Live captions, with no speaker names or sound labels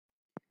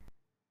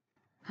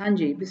हाँ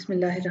जी,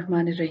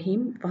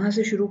 बिस्मिल्लाहिर्रहमानिर्रहीम। वहाँ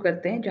से शुरू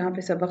करते हैं जहाँ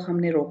पे सबक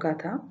हमने रोका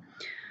था।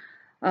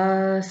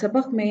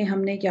 सबक में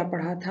हमने क्या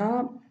पढ़ा था?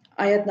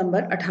 आयत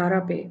नंबर 18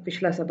 पे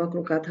पिछला सबक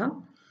रुका था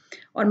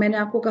और मैंने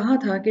आपको कहा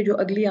था कि जो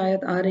अगली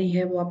आयत आ रही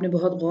है वो आपने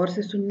बहुत गौर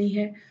से सुननी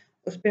है।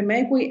 उस पे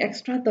मैं कोई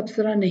एक्स्ट्रा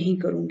तबसरा नहीं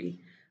करूँगी।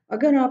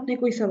 अगर आपने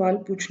कोई सवाल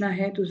पूछना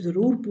है तो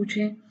ज़रूर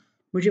पूछें।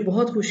 मुझे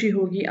बहुत खुशी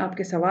होगी,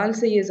 आपके सवाल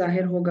से ये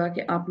ज़ाहिर होगा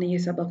कि आपने ये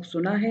सबक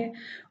सुना है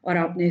और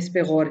आपने इस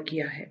पे गौर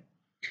किया है।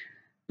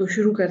 तो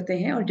शुरू करते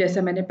हैं और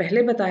जैसा मैंने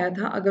पहले बताया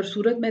था, अगर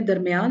सूरत मैं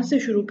दरमियान से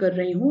शुरू कर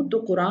रही हूँ तो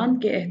कुरान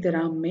के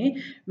एहतराम में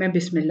मैं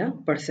बिस्मिल्लाह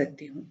पढ़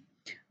सकती हूँ।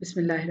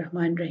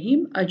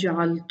 बिस्मिल्लाहिर्रहमानिर्रहीम।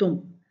 अजाल तुम,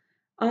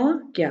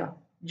 क्या,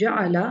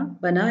 जाअला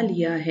बना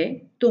लिया है,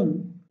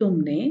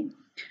 तुमने,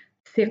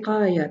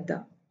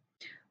 सिकायता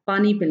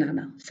पानी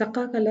पिलाना।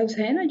 सका का लफ्ज़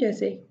है ना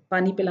जैसे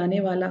पानी पिलाने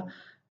वाला,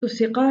 तो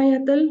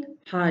सिकायतल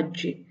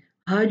हाज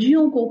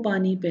हाजियों को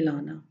पानी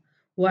पिलाना,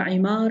 व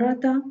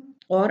इमारता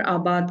और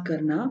आबाद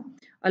करना,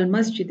 अल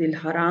मस्जिदिल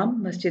हराम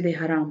मस्जिद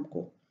हराम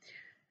को,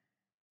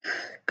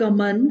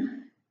 कमन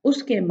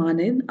उसके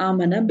मानिंद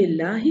आमना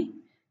बिल्लाहि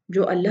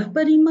जो अल्लाह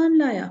पर ईमान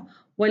लाया,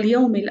 वल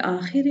यौमिल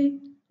आखिर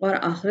और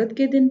आखिरत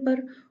के दिन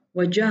पर,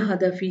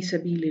 वजाहद फी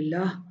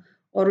सबीलिल्लाह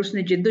और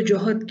उसने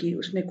जिद्दोजहद की,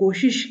 उसने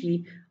कोशिश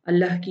की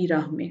अल्लाह की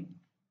राह में।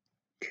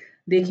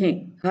 देखें,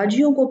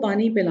 हाजियों को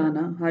पानी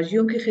पिलाना,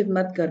 हाजियों की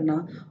खिदमत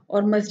करना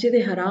और मस्जिद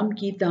हराम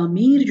की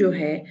तामीर जो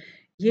है,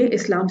 ये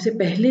इस्लाम से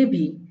पहले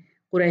भी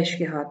कुरैश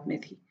के हाथ में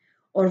थी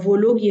और वो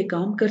लोग ये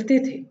काम करते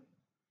थे।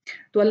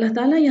 तो अल्लाह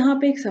ताला यहाँ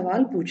पे एक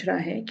सवाल पूछ रहा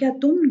है, क्या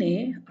तुमने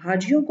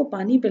हाजियों को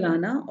पानी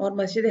पिलाना और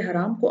मस्जिद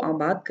हराम को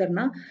आबाद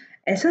करना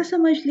ऐसा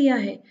समझ लिया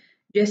है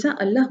जैसा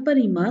अल्लाह पर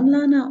ईमान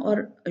लाना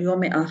और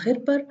यौम आखिर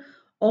पर,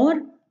 और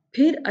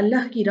फिर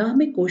अल्लाह की राह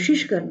में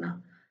कोशिश करना?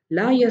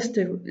 ला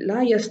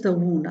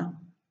यस्तवूना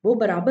वो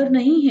बराबर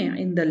नहीं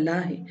है, इंदल्लाह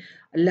है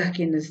अल्लाह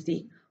के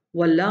नज़दीक,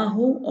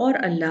 वल्लाहु और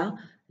अल्लाह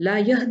ला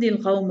यहदिल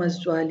कौमज़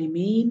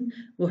ज़ालिमीन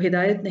वो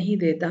हिदायत नहीं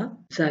देता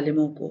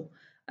जालिमों को।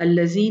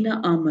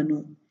 अल्लज़ीना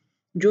आमनू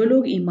जो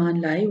लोग ईमान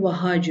लाए,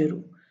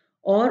 वहाजरू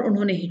और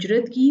उन्होंने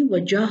हिजरत की,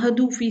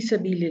 वजाहदू फी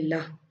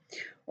सबीलिल्लाह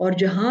और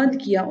जहाद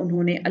किया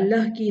उन्होंने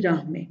अल्लाह की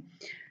राह में।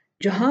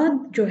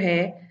 जहाद जो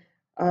है,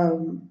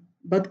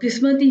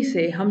 बदकिस्मती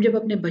से हम जब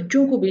अपने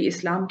बच्चों को भी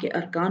इस्लाम के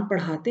अरकान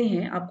पढ़ाते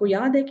हैं, आपको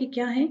याद है कि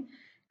क्या है?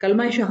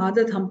 कलमा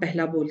शहादत हम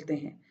पहला बोलते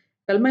हैं।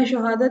 कलमा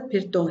शहादत,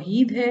 फिर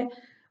तौहीद है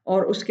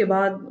और उसके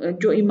बाद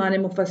जो ईमान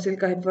मुफस्सिल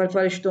का है,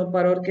 फरिश्तों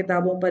पर और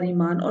किताबों पर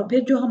ईमान, और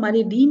फिर जो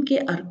हमारे दीन के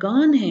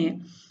अरकान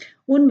हैं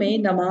उनमें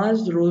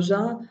नमाज,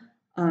 रोज़ा,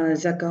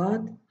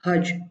 ज़कात,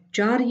 हज,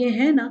 4 ये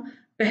हैं ना।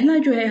 पहला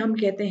जो है हम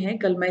कहते हैं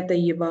कलमा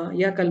तैयबा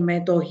या कलमा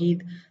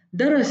तौहीद,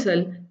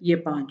 दरअसल ये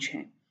 5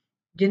 हैं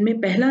जिनमें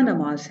पहला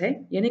नमाज है,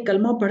 यानी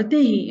कलमा पढ़ते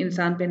ही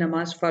इंसान पे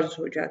नमाज फ़र्ज़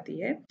हो जाती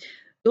है।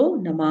 तो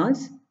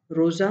नमाज,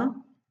 रोज़ा,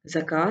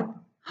 ज़कात,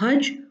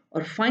 हज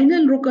और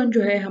फाइनल रुकन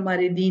जो है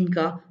हमारे दीन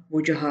का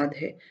वो जहाद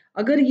है।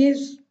 अगर ये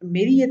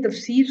मेरी ये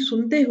तफसीर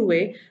सुनते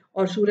हुए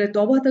और सूरह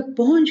तौबा तक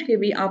पहुँच के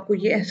भी आपको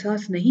ये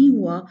एहसास नहीं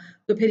हुआ,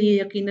 तो फिर ये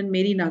यकीनन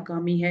मेरी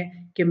नाकामी है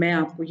कि मैं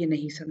आपको ये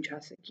नहीं समझा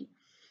सकी।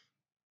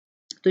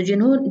 तो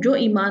जो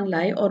ईमान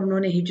लाए और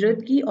उन्होंने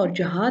हिजरत की और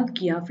जहाद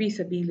किया फ़ी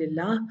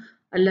सबीलिल्लाह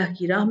अल्लाह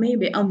की राह में,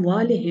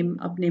 बेअमवालिहिम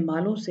अपने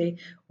मालों से,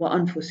 व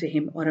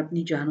अनफुसिहिम और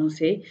अपनी जानों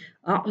से,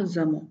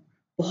 अअज़म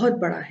बहुत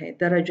बड़ा है,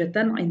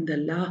 दरजतन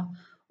इंदल्लाह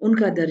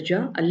उनका दर्जा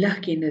अल्लाह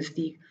के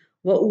नज़दीक,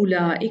 व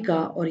उलाइका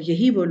और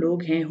यही वो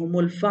लोग हैं,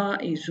 हुमुल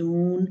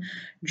फ़ाइज़ून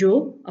जो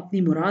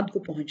अपनी मुराद को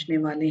पहुँचने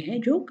वाले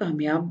हैं, जो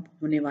कामयाब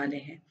होने वाले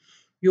हैं।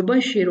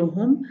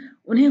 युबश्शिरुहुम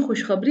उन्हें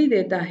खुशखबरी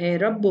देता है,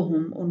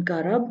 रब्बुहुम उनका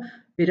रब,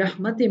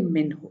 बिरहमतिम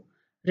मिन्हु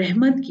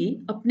रहमत की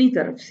अपनी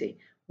तरफ से,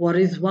 व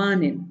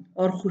रिज़वानिन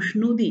और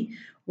खुशनुदी,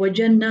 व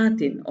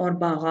जन्नातिन और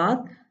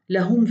बागात,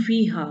 लहुम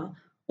फ़ीहा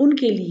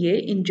उनके लिए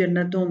इन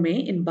जन्नतों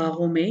में, इन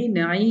बागों में,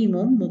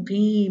 नईमुम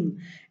मुकीम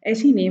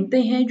ऐसी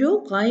नेमतें हैं जो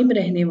कायम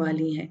रहने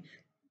वाली हैं,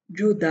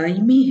 जो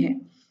दायमी हैं।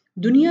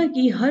 दुनिया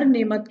की हर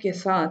नेमत के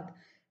साथ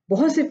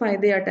बहुत से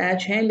फ़ायदे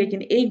अटैच हैं,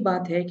 लेकिन एक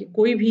बात है कि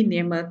कोई भी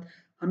नेमत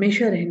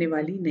हमेशा रहने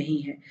वाली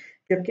नहीं है।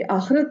 जबकि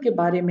आखिरत के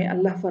बारे में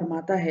अल्लाह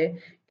फरमाता है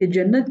कि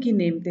जन्नत की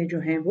नेमतें जो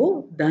हैं वो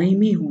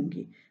दायमी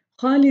होंगी।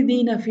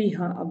 खालिदीन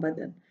फ़ीहा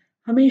अबदन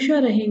हमेशा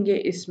रहेंगे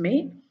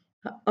इसमें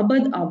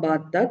अबद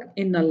आबाद तक।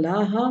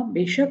 इन्नल्लाह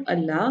बेशक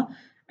अल्लाह,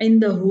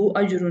 इंदहु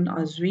अजरुन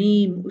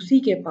अज़ीम उसी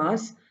के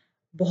पास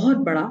बहुत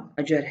बड़ा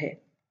अजर है।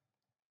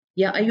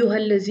 या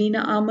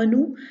अय्युहल्लज़ीना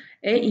आमनू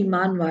ए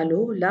ईमान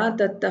वालो, ला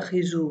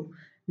तत्तखिज़ू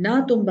ना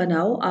तुम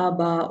बनाओ,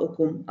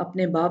 आबाउकुम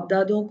अपने बाप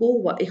दादों को,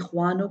 व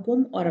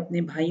इख्वानुकुम और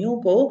अपने भाइयों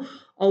को,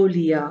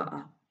 औलिया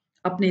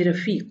अपने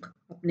रफ़ीक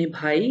अपने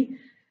भाई,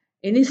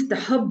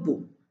 इनिस्तहब्बु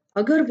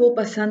अगर वो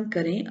पसंद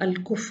करें, अल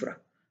कुफ्र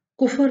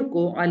कुफर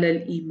को,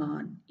 अलल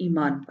ईमान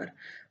ईमान पर।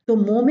 तो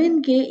मोमिन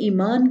के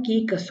ईमान की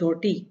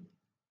कसौटी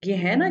ये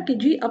है ना कि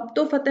जी अब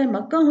तो फतेह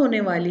मक्का होने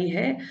वाली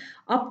है,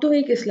 अब तो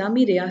एक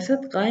इस्लामी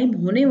रियासत कायम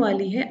होने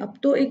वाली है, अब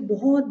तो एक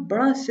बहुत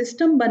बड़ा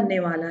सिस्टम बनने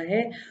वाला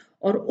है,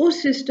 और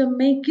उस सिस्टम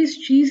में किस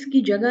चीज़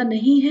की जगह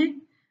नहीं है?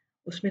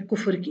 उसमें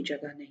कुफ्र की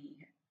जगह नहीं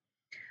है।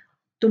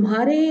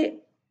 تمہارے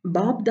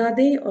باپ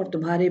دادے اور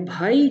تمہارے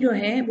بھائی جو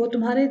ہیں وہ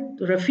تمہارے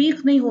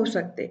رفیق نہیں ہو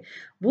سکتے،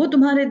 وہ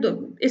تمہارے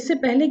اس سے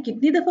پہلے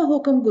کتنی دفعہ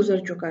حکم گزر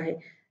چکا ہے،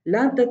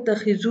 لا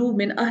تتخذوا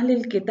من اہل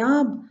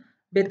الکتاب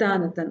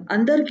بطانۃ،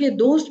 اندر کے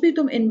دوست بھی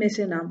تم ان میں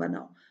سے نہ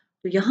بناؤ۔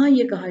 تو یہاں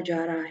یہ کہا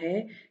جا رہا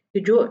ہے کہ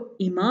جو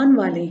ایمان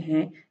والے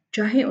ہیں،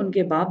 چاہے ان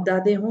کے باپ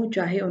دادے ہوں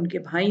چاہے ان کے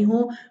بھائی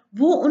ہوں،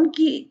 وہ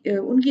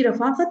ان کی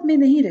رفاقت میں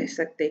نہیں رہ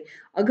سکتے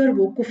اگر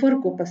وہ کفر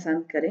کو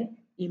پسند کریں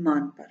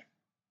ایمان پر۔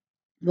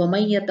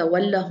 وَمَن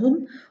يَتَوَلَّهُمْ،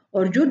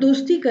 اور جو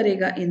دوستی کرے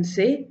گا ان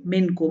سے،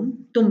 منکم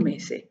تم میں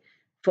سے،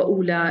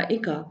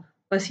 فَأُولَئِکَ،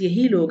 بس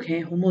یہی لوگ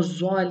ہیں، ہم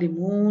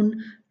الظالمون،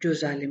 جو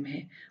ظالم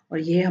ہیں۔ اور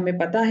یہ ہمیں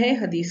پتہ ہے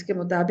حدیث کے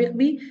مطابق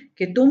بھی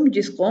کہ تم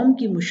جس قوم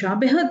کی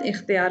مشابہت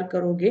اختیار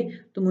کرو گے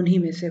تم انہی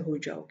میں سے ہو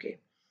جاؤ گے۔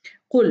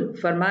 قل،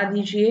 فرما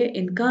دیجئے،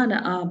 ان کان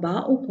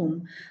آباؤکم،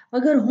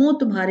 اگر ہوں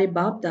تمہارے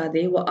باپ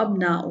دادے، و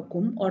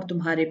ابناؤکم، اور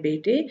تمہارے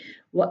بیٹے،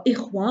 و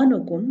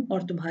اخوانکم،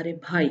 اور تمہارے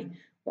بھائی،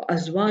 و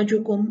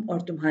ازواجکم، اور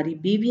تمہاری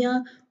بیویاں،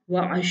 و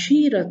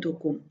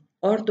عشیرتکم،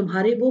 اور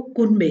تمہارے وہ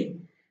کنبے،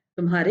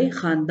 تمہارے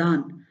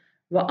خاندان،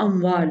 و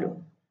اموال،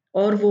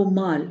 اور وہ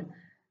مال،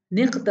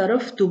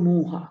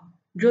 نقترفتموہا،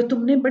 جو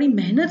تم نے بڑی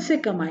محنت سے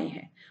کمائے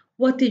ہیں،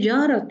 و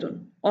تجارت،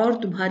 اور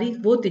تمہاری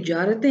وہ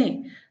تجارتیں،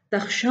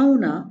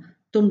 تخشونا،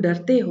 تم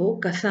ڈرتے ہو،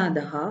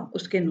 کسادہا،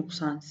 اس کے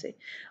نقصان سے،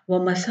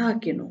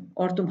 ومساکن،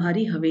 اور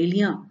تمہاری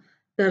حویلیاں،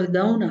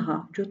 تردونہا،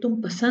 جو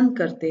تم پسند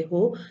کرتے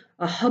ہو،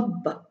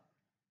 احب،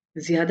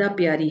 زیادہ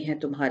پیاری ہیں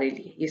تمہارے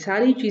لیے۔ یہ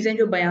ساری چیزیں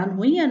جو بیان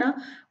ہوئی ہیں نا،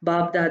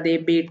 باپ دادے،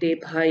 بیٹے،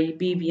 بھائی،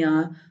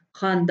 بیویاں،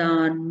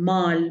 خاندان،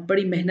 مال،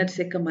 بڑی محنت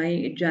سے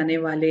کمائے جانے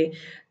والے،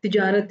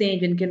 تجارتیں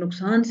جن کے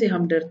نقصان سے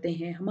ہم ڈرتے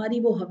ہیں، ہماری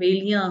وہ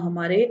حویلیاں،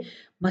 ہمارے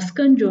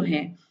مسکن جو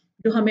ہیں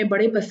جو ہمیں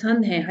بڑے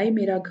پسند ہیں، ہائی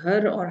میرا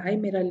گھر، اور ہائی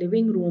میرا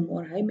لیونگ روم،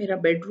 اور ہائی میرا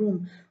بیڈ روم،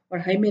 اور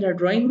ہائی میرا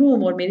ڈرائنگ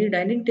روم، اور میری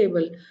ڈائننگ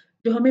ٹیبل،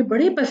 جو ہمیں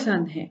بڑے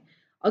پسند ہیں،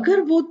 اگر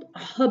وہ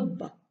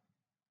احب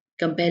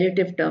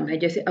کمپیریٹیو ٹرم ہے،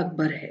 جیسے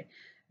اکبر ہے،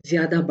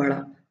 زیادہ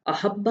بڑا،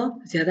 احبا،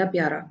 زیادہ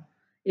پیارا،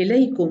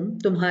 الیکم،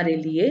 تمہارے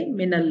لیے،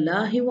 من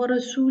اللہ و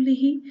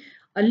رسولہ،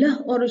 اللہ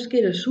اور اس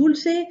کے رسول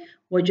سے،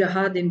 و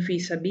جہاد فی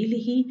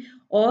سبیلہ،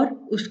 اور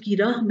اس کی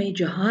راہ میں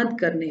جہاد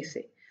کرنے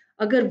سے،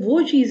 اگر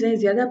وہ چیزیں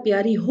زیادہ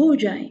پیاری ہو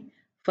جائیں،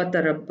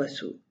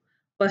 فتربصوا،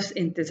 پس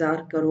انتظار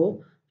کرو،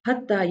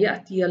 حتی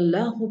یأتی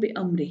اللہ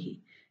بامرہ،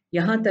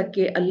 یہاں تک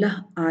کہ اللہ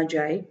آ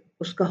جائے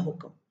اس کا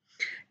حکم۔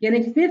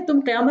 یعنی پھر تم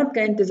قیامت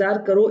کا انتظار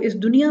کرو،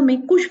 اس دنیا میں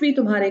کچھ بھی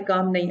تمہارے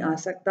کام نہیں آ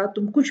سکتا،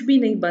 تم کچھ بھی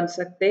نہیں بن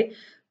سکتے،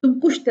 تم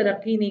کچھ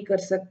ترقی نہیں کر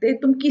سکتے،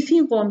 تم کسی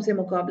قوم سے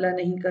مقابلہ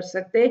نہیں کر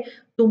سکتے،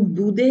 تم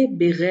بودے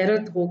بے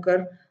غیرت ہو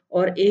کر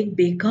اور ایک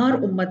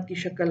بیکار امت کی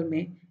شکل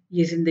میں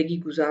یہ زندگی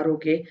گزارو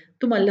گے۔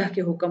 تم اللہ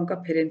کے حکم کا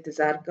پھر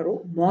انتظار کرو،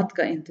 موت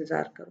کا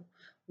انتظار کرو۔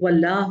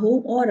 واللہ،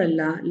 اور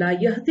اللہ، لا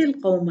یہدی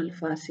القوم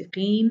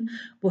الفاسقین،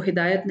 وہ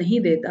ہدایت نہیں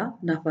دیتا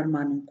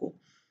نافرمانوں کو۔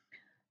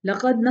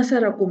 لقد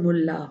نصرکم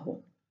اللہ،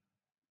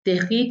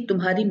 تحقیق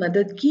تمہاری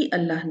مدد کی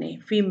اللہ نے،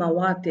 فی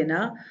مواطن،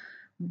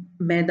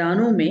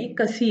 میدانوں میں،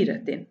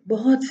 کثیرتن،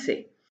 بہت سے،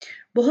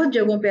 بہت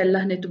جگہوں پہ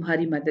اللہ نے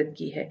تمہاری مدد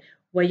کی ہے،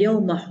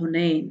 ویوم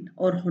حنین،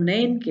 اور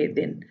حنین کے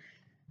دن۔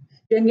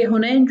 جنگ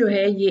حنین جو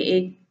ہے یہ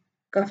ایک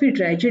کافی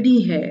ٹریجڈی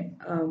ہے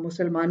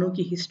مسلمانوں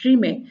کی ہسٹری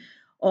میں،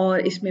 اور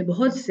اس میں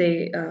بہت سے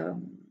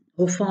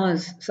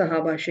حفاظ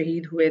صحابہ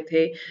شہید ہوئے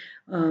تھے،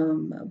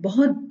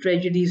 بہت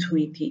ٹریجڈیز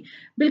ہوئی تھیں،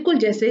 بالکل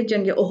جیسے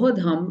جنگ احد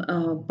ہم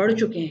پڑھ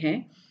چکے ہیں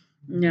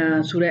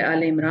سورہ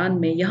آل عمران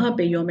میں۔ یہاں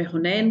پہ یوم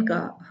حنین کا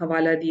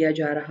حوالہ دیا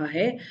جا رہا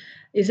ہے،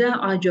 اذا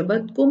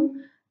اعجبتکم،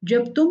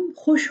 جب تم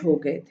خوش ہو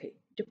گئے تھے،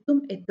 جب تم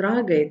اترا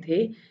گئے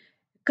تھے،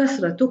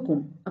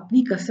 کثرتکم،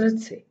 اپنی کثرت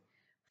سے،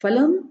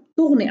 فلم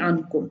تغن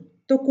عنکم،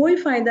 تو کوئی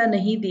فائدہ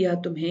نہیں دیا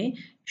تمہیں،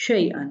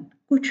 شیئن،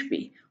 کچھ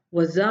بھی،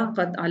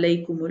 وضاقت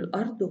علیکم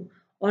الارض،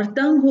 اور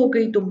تنگ ہو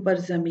گئی تم پر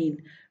زمین،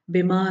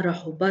 بما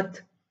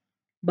رحبت،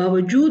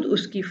 باوجود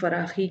اس کی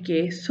فراخی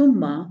کے،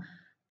 ثم،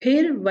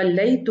 پھر،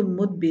 ولیتم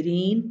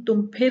مدبرین،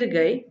 تم پھر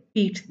گئے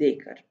پیٹھ دے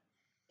کر۔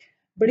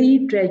 بڑی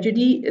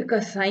ٹریجڈی کا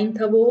سائن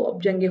تھا وہ۔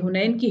 اب جنگ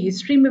حنین کی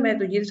ہسٹری میں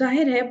تو یہ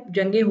ظاہر ہے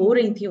جنگیں ہو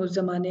رہی تھیں اس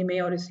زمانے میں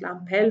اور اسلام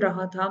پھیل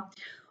رہا تھا،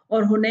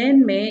 اور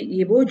حنین میں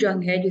یہ وہ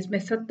جنگ ہے جس میں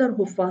 70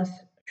 حفاظ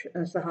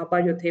صحابہ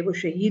جو تھے وہ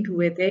شہید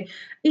ہوئے تھے۔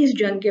 اس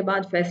جنگ کے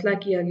بعد فیصلہ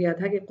کیا گیا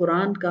تھا کہ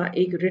قرآن کا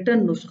ایک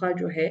ریٹن نسخہ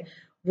جو ہے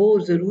وہ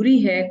ضروری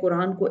ہے،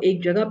 قرآن کو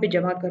ایک جگہ پہ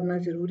جمع کرنا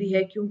ضروری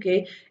ہے،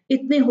 کیونکہ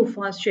اتنے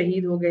حفاظ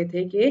شہید ہو گئے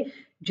تھے کہ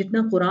جتنا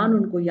قرآن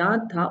ان کو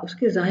یاد تھا اس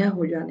کے ضائع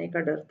ہو جانے کا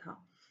ڈر تھا۔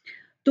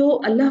 تو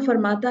اللہ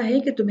فرماتا ہے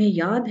کہ تمہیں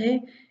یاد ہے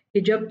کہ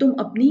جب تم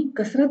اپنی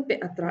کثرت پہ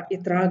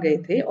اترا گئے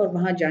تھے اور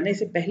وہاں جانے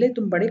سے پہلے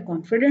تم بڑے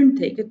کانفیڈنٹ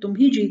تھے کہ تم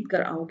ہی جیت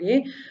کر آؤ گے،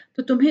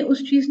 تو تمہیں اس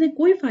چیز نے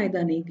کوئی فائدہ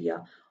نہیں دیا،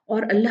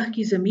 اور اللہ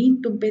کی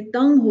زمین تم پہ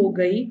تنگ ہو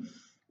گئی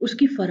اس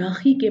کی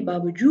فراخی کے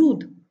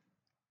باوجود،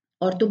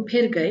 اور تم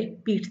پھر گئے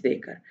پیٹھ دے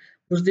کر،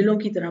 بزدلوں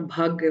کی طرح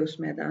بھاگ گئے اس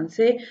میدان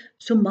سے۔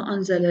 ثم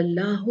انزل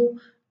اللہ،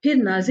 پھر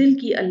نازل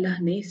کی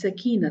اللہ نے،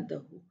 سکینتہ،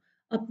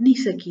 اپنی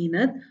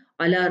سکینت،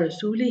 علی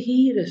رسولہ،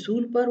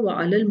 رسول پر،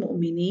 وعلی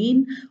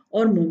المؤمنین،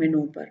 اور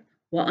مومنوں پر،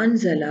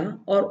 वअंज़ला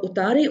और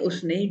उतारे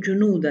उसने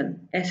जुनूदन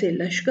ऐसे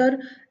लश्कर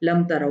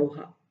लम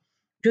तरौहा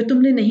जो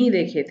तुमने नहीं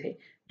देखे थे।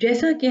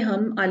 जैसा कि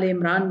हम आले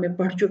इमरान में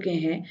पढ़ चुके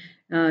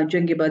हैं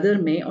जंग बदर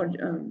में और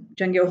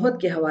जंग उहद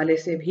के हवाले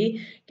से भी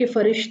कि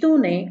फरिश्तों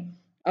ने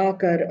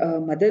आकर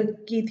मदद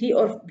की थी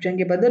और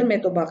जंग बदर में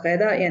तो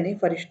बाकायदा यानी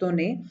फरिश्तों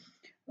ने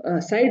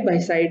साइड बाय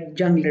साइड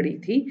जंग लड़ी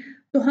थी।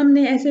 तो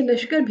हमने ऐसे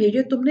लश्कर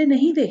भेजे तुमने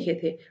नहीं देखे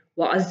थे।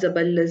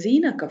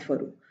 वअज़्ज़बल्लज़ीना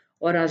कफ़रू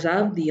और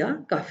अजाब दिया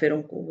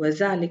काफिरों को।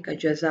 वज़ालिका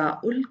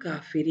जज़ाउल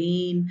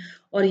काफिरीन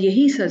और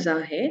यही सजा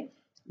है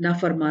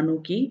नाफरमानों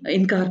की,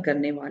 इनकार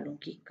करने वालों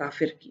की,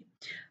 काफिर की।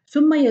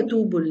 सुम्मा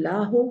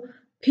यतूबुल्लाहु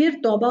फिर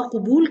तौबा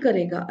कबूल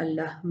करेगा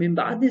अल्लाह मिन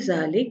बाद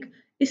ज़ालिक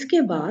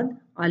इसके बाद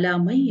अला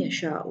मन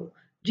यशाउ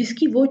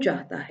जिसकी वो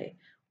चाहता है।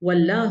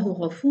 वल्लाहु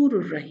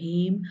गफूरुर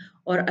रहीम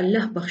और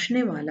अल्लाह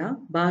बख्शने वाला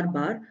बार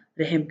बार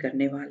रहम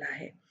करने वाला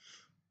है।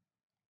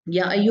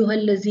 या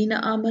अय्युहल्लज़ीना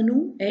आमनू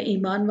ए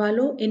ईमान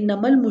वालो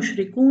इन्नमल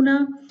मुशरिकूना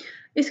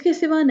इसके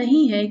सिवा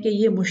नहीं है कि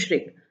ये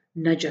मुशरिक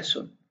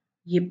नजसुन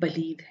ये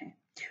पलीद हैं।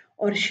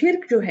 और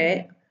शिर्क जो है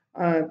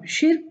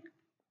शिर्क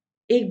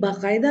एक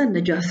बाकायदा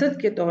नजासत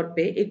के तौर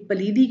पे एक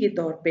पलीदी के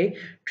तौर पे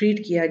ट्रीट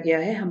किया गया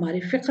है हमारे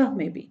फ़िक़्ह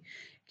में भी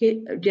कि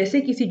जैसे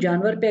किसी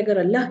जानवर पे अगर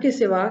अल्लाह के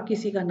सिवा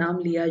किसी का नाम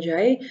लिया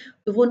जाए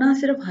तो वो ना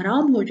सिर्फ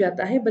हराम हो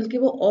जाता है बल्कि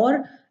वो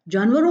और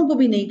जानवरों को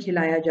भी नहीं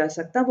खिलाया जा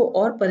सकता, वो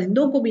और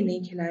परिंदों को भी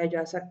नहीं खिलाया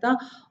जा सकता।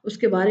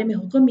 उसके बारे में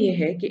हुक्म ये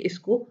है कि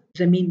इसको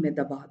ज़मीन में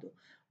दबा दो।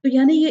 तो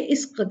यानी ये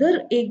इस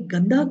कदर एक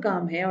गंदा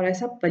काम है और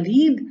ऐसा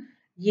पलीद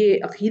ये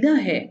अकीदा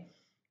है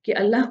कि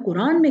अल्लाह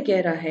कुरान में कह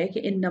रहा है कि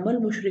इन्नमल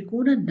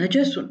मुशरिकून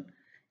नजसुन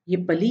ये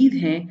पलीद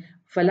हैं।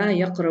 फला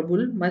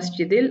यक़रबुल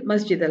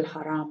मस्जिदल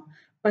हराम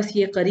बस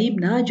ये करीब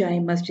ना जाए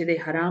मस्जिद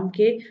हराम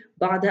के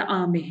बाद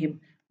आमिहिम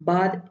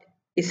बाद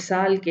इस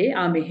साल के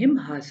आमिहिम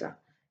हाजा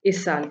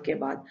इस साल के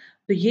बाद।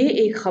 तो ये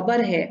एक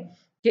खबर है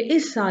कि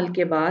इस साल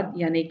के बाद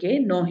यानी कि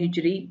 9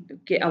 हिजरी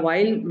के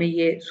अवाइल में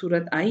ये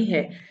सूरत आई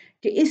है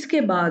कि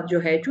इसके बाद जो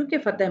है चूंकि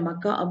फतेह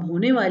मक्का अब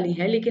होने वाली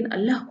है लेकिन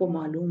अल्लाह को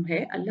मालूम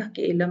है, अल्लाह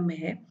के इल्म में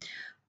है।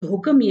 तो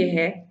हुक्म ये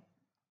है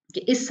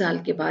कि इस साल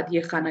के बाद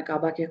ये खाना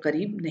काबा के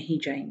करीब नहीं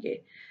जाएंगे।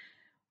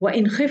 व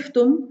इन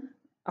खिफ्तुम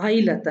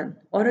आइलतन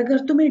और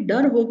अगर तुम्हें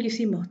डर हो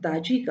किसी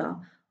मोहताजी का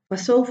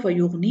फसौफ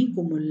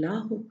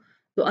युगनीकुमुल्लाहु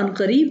तो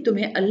अनकरीब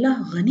तुम्हें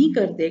अल्लाह गनी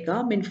कर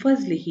देगा मिन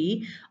फजल ही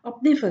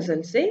अपने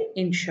फजल से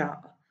इंशा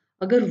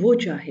अगर वो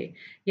चाहे।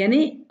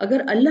 यानी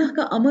अगर अल्लाह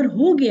का अमर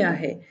हो गया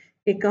है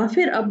कि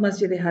काफिर अब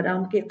मस्जिद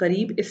हराम के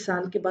करीब इस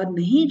साल के बाद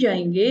नहीं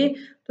जाएंगे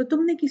तो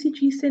तुमने किसी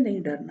चीज से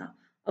नहीं डरना।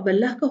 अब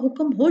अल्लाह का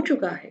हुक्म हो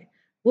चुका है,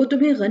 वो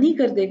तुम्हें गनी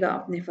कर देगा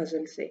अपने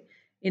फजल से।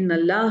 इन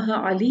अल्लाह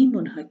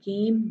अलीमुन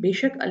हकीम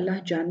बेशक अल्लाह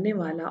जानने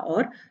वाला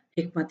और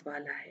हिकमत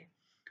वाला है।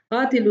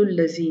 कातिलुल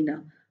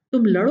लजीना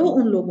तुम लड़ो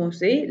उन लोगों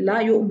से ला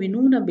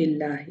युमिनून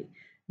बिल्लाहि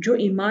जो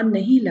ईमान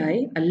नहीं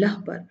लाए अल्लाह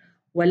पर,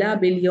 वला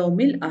बिल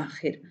यौमिल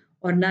आखिर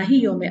और ना ही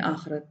यौम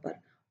आखिरत पर,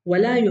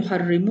 वला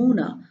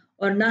युहर्रिमूना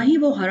और ना ही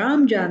वो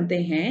हराम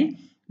जानते हैं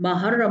मा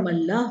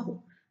हर्रमल्लाह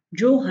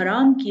जो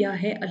हराम किया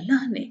है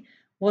अल्लाह ने,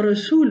 व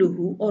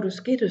रसूलुहु और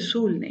उसके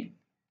रसूल ने,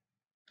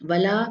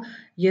 वला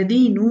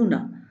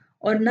यदीनूना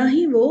और ना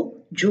ही वो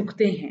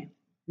झुकते हैं,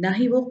 ना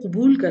ही वो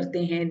कबूल करते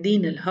हैं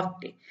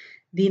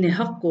दीन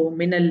हक को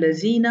मिनल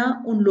लजीना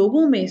उन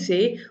लोगों में से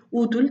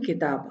ऊतुल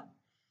किताब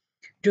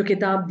जो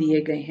किताब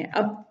दिए गए हैं।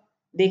 अब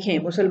देखें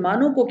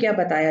मुसलमानों को क्या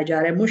बताया जा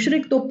रहा है,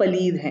 मुशरिक तो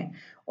पलीद हैं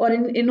और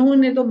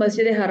इन्होंने तो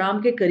मस्जिद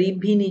हराम के करीब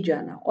भी नहीं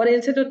जाना और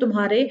इनसे तो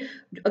तुम्हारे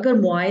अगर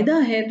मुआहिदा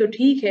है तो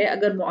ठीक है,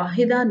 अगर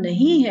मुआहिदा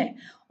नहीं है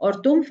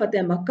और तुम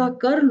फतेह मक्का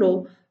कर लो,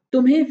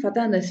 तुम्हें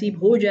फतह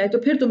नसीब हो जाए तो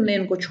फिर तुमने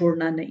इनको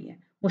छोड़ना नहीं है।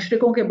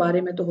 मुशरिकों के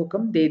बारे में तो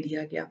हुक्म दे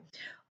दिया गया।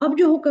 अब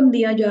जो हुक्म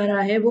दिया जा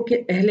रहा है वो कि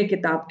अहले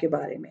किताब के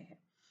बारे में है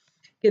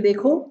कि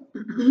देखो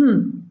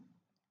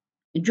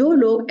जो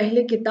लोग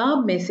अहले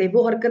किताब में से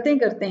वो हरकतें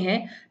करते हैं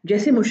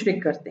जैसे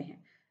मुशरिक करते हैं,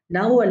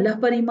 ना वो अल्लाह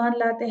पर ईमान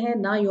लाते हैं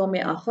ना यौम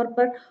आखिर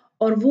पर,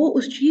 और वो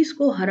उस चीज़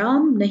को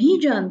हराम नहीं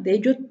जानते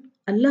जो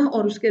अल्लाह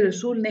और उसके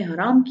रसूल ने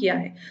हराम किया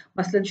है,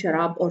 मसलन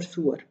शराब और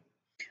सूअर।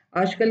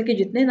 आजकल के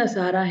जितने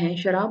नसारा हैं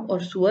शराब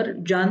और सूअर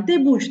जानते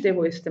बूझते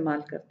वो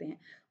इस्तेमाल करते हैं।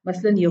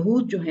 मसलन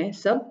यहूद जो हैं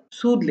सब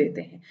सूद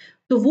लेते हैं,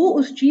 तो वो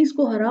उस चीज़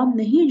को हराम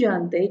नहीं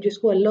जानते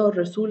जिसको अल्लाह और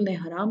रसूल ने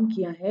हराम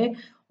किया है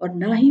और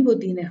ना ही वो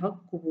दीन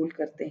हक कबूल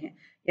करते हैं।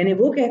 यानी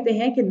वो कहते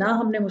हैं कि ना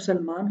हमने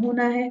मुसलमान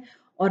होना है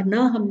और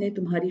ना हमने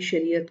तुम्हारी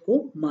शरीयत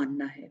को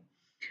मानना है।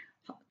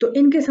 तो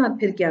इनके साथ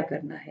फिर क्या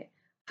करना है,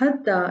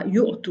 हत्ता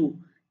युअतू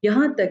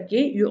यहाँ तक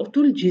कि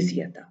युअतुल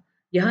जिज़ियता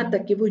यहाँ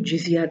तक कि वो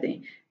जिजिया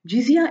दें।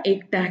 जिजिया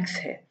एक टैक्स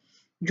है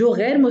जो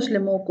गैर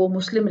मुस्लिमों को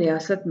मुस्लिम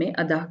रियासत में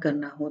अदा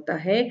करना होता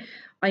है।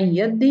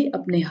 अय्यदी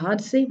अपने हाथ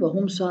से,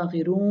 वहुम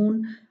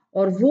सागिरून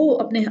और वो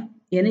अपने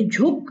यानी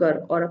झुक कर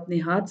और अपने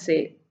हाथ से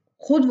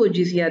खुद वो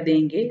जिजिया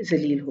देंगे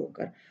जलील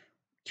होकर।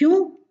 क्यों?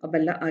 अब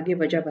अल्लाह आगे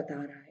वजह बता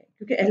रहा है,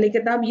 क्योंकि अहले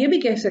किताब ये भी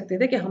कह सकते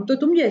थे कि हम तो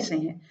तुम जैसे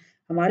हैं,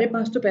 हमारे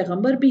पास तो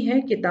पैगंबर भी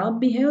है, किताब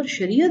भी है और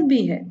शरीयत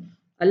भी है।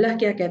 अल्लाह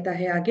क्या कहता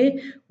है आगे,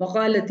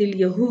 वक़ालतिल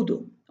यहूद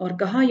और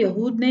कहा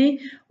यहूद ने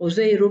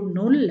उज़ैर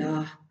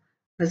इब्नुल्लाह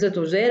हज़रत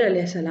उज़ैर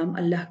अलैहिस्सलाम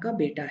अल्लाह का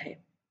बेटा है,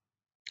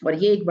 और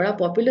ये एक बड़ा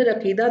पॉपुलर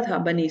अकीदा था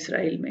बनी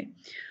इसराइल में।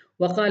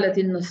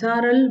 वक़ालतिन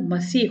नसारल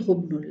मसीह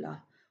इब्नुल्लाह,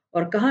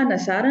 और कहा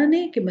नसारा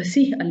ने कि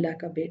मसीह अल्लाह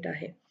का बेटा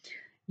है।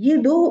 ये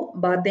दो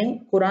बातें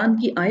कुरान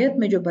की आयत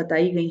में जो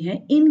बताई गई हैं,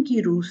 इनकी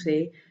रूह से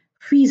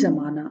फी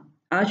ज़माना,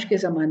 आज के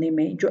ज़माने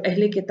में जो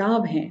अहले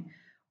किताब हैं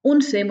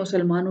उनसे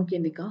मुसलमानों के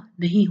निकाह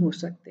नहीं हो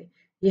सकते।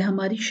 ये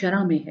हमारी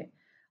शरअ में है।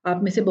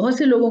 आप में से बहुत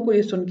से लोगों को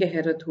ये सुन के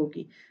हैरत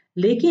होगी,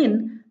 लेकिन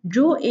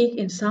जो एक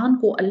इंसान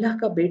को अल्लाह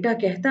का बेटा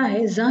कहता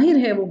है, ज़ाहिर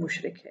है वो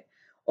मुशरिक है,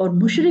 और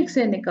मुशरिक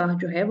से निकाह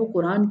जो है वो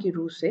कुरान की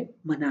रूह से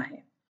मना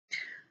है।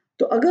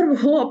 तो अगर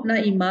वो अपना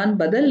ईमान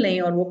बदल लें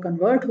और वो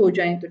कन्वर्ट हो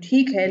जाएं तो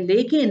ठीक है,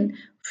 लेकिन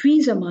फी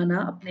ज़माना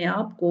अपने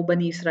आप को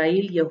बनी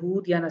इसराइल,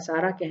 यहूद या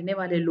नसारा कहने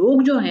वाले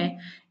लोग जो हैं,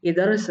 ये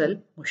दरअसल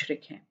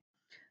मुशरिक हैं।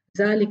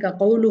 ज़ालिका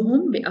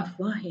क़ौलुहुम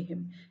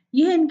बिअफ़वाहिहिम,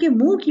 ये इनके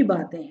मुंह की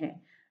बातें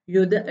हैं।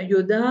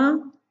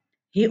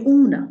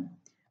 युदाहिऊना,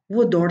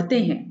 वो दौड़ते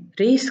हैं,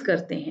 रेस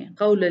करते हैं।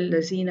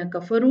 क़ौलल्लज़ीना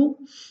कफ़रू,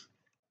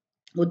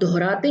 वो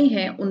दोहराते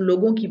हैं उन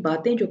लोगों की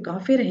बातें जो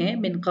काफिर हैं,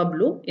 मिन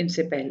क़ब्लु,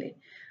 इनसे पहले।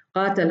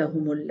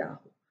 क़ातलहुमुल्लाह,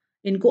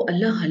 इनको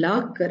अल्लाह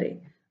हलाक करे।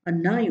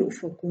 अन्ना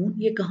युफ़कून,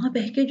 ये कहाँ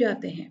बहके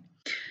जाते हैं।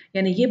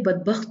 यानी ये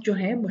बदबख्त जो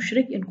है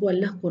मुशरिक, इनको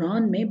अल्लाह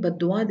कुरान में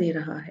बद्दुआ दे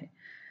रहा है।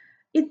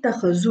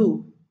 इत्तख़ज़ू,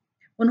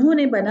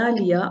 उन्होंने बना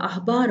लिया,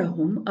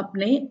 अहबारहुम,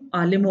 अपने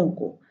आलिमों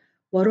को,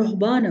 व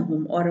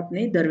रुहबानहुम, और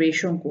अपने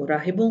दरवेशों को,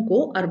 राहिबों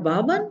को,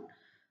 अरबाबन,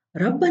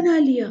 रब बना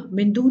लिया,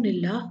 मिन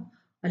दूनिल्लाह,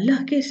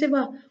 अल्लाह के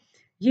सिवा।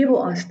 ये वो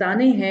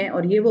आस्ताने हैं,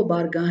 और ये वो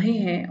बारगाहें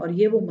हैं, और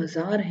ये वो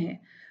मज़ार हैं,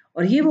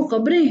 और ये वो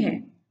कब्रें हैं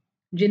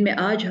जिनमें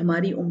आज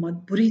हमारी उम्मत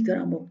बुरी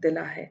तरह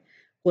मुब्तला है।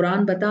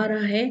 कुरान बता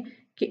रहा है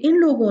कि इन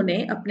लोगों ने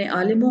अपने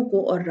आलिमों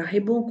को और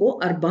राहिबों को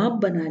अरबाब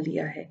बना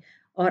लिया है।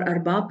 और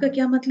अरबाब का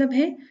क्या मतलब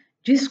है?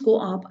 जिसको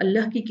आप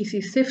अल्लाह की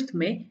किसी सिफ्त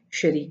में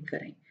शरीक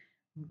करें।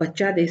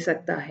 बच्चा दे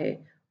सकता है,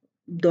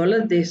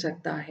 दौलत दे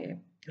सकता है,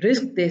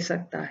 रिस्क दे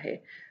सकता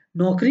है,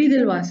 नौकरी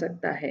दिलवा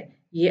सकता है,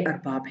 ये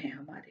अरबाब हैं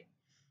हमारे।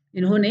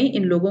 इन्होंने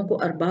इन लोगों को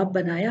अरबाब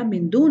बनाया,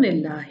 मिन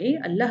दूनिल्लाहि,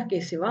 अल्लाह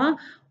के सिवा,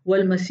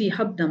 वल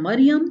मसीह इब्न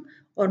मरियम,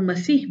 और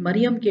मसीह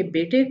मरियम के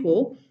बेटे को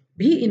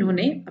भी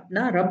इन्होंने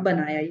अपना रब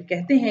बनाया। ये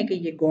कहते हैं कि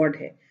ये गॉड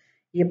है।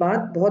 ये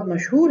बात बहुत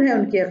मशहूर है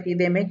उनके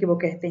अकीदे में कि वो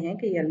कहते हैं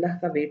कि ये अल्लाह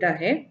का बेटा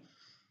है।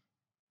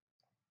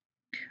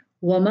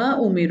 वमा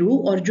उमिरू,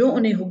 और जो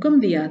उन्हें हुक्म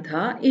दिया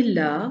था,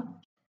 इल्ला,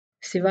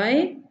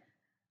 सिवाय,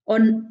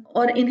 और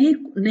और इन्हें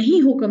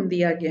नहीं हुक्म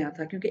दिया गया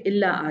था, क्योंकि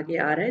इल्ला आगे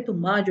आ रहा है तो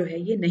माँ जो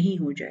है ये नहीं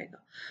हो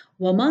जाएगा।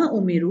 वमा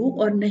उमिरू,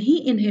 और नहीं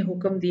इन्हें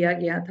हुक्म दिया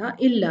गया था,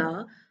 इल्ला,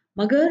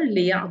 मगर,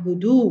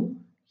 लियाबुदू,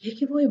 ये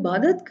कि वो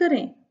इबादत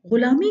करें,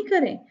 गुलामी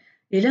करें,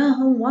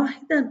 इलाहम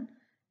वाहिदन,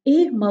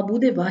 एक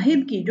माबूद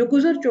वाहिद की, जो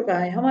गुजर चुका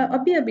है। हम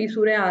अभी अभी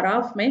सूरह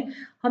आराफ में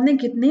हमने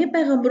कितने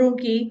पैगंबरों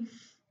की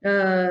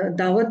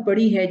दावत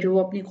पढ़ी है जो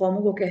अपनी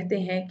कौमों को कहते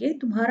हैं कि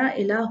तुम्हारा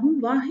इलाहु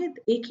वाहिद,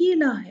 एक ही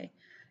इलाह है,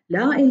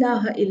 ला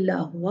इलाहा इल्ला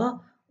हुआ,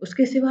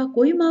 उसके सिवा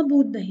कोई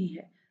माबूद नहीं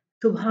है।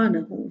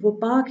 सुब्हानहू, वो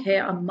पाक है,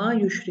 अम्मा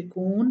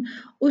युशरिकून,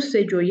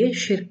 उससे जो ये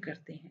शिर्क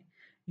करते हैं।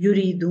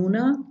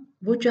 युरीदूना,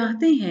 वो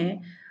चाहते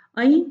हैं,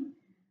 आई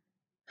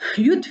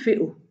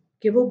युदफिउ,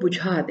 कि वो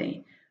बुझा दें,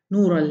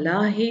 नूर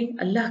अल्लाह,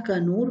 अल्लाह का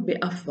नूर,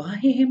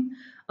 बेअफवाहिहिम,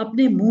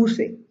 अपने मुंह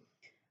से,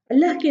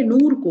 अल्लाह के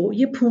नूर को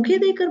ये फूंके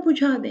देकर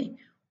बुझा दें।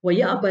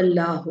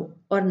 वयअबल्लाहु,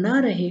 और ना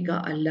रहेगा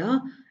अल्लाह,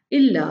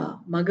 इल्ला,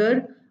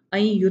 मगर, अन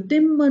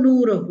युतिम्म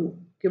नूरहु,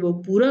 कि वो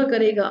पूरा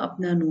करेगा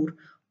अपना नूर,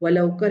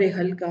 वलौ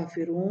करहल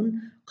काफिरून,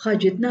 खा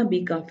जितना भी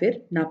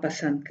काफिर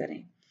नापसंद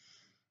करें।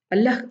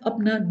 अल्लाह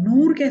अपना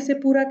नूर कैसे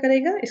पूरा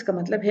करेगा? इसका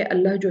मतलब है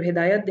अल्लाह जो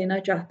हिदायत देना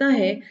चाहता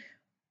है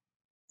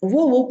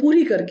वो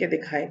पूरी करके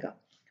दिखाएगा।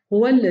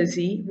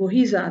 हुवल्लज़ी,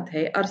 वही ज़ात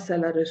है,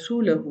 अरसला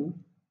रसूलहू,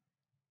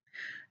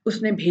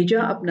 उसने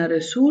भेजा अपना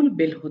रसूल,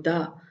 बिलहुदा,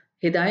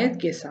 हिदायत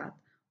के साथ,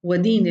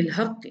 वदीनिल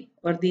हक़,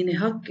 और दीन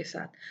हक़ के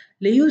साथ,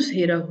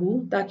 लियुज़हिरहू,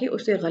 ताकि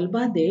उसे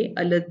गलबा दे,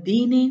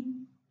 अलद्दीन,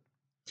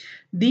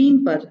 दीन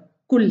पर,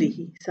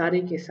 कुल्लिही, सारे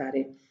के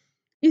सारे।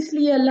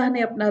 इसलिए अल्लाह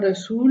ने अपना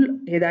रसूल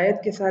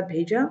हिदायत के साथ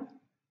भेजा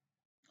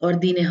और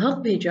दीन हक़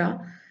भेजा,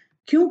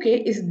 क्योंकि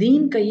इस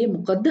दीन का ये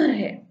मुक़द्दर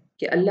है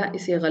कि अल्लाह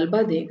इसे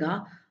गलबा देगा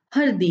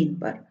हर दीन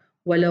पर।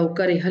 वलौ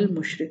करहल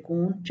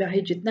मुशरिकून,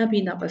 चाहे जितना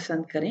भी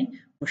नापसंद करें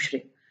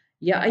मुशरिक।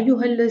 या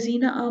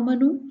अय्युहल्लज़ीना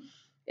आमनू,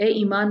 ए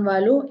ईमान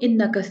वालो,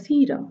 इन्ना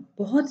कसीरा,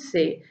 बहुत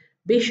से,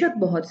 बेशक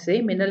बहुत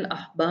से, मिनल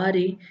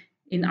अहबारी,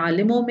 इन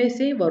आलिमों में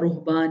से, व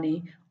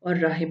रुहबानी, और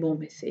राहिबों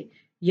में से,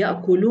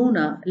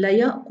 याकुलूना,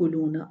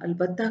 लयाकुलूना,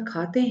 अलबत्ता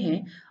खाते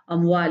हैं,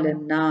 अमवाल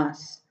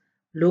अन्नास,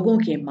 लोगों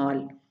के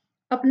माल।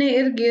 अपने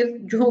इर्द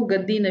गिर्द जो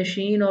गद्दी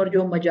नशीन और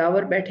जो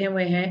मजावर बैठे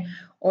हुए हैं,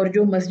 और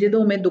जो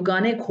मस्जिदों में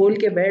दुकानें खोल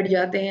के बैठ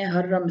जाते हैं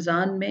हर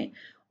रमज़ान में,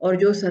 और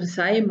जो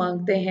सरसाई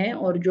मांगते हैं,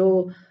 और जो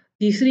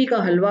तीसरी का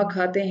हलवा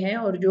खाते हैं,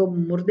 और जो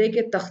मुर्दे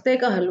के तख्ते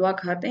का हलवा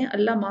खाते हैं,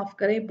 अल्लाह माफ़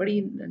करे,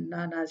 बड़ी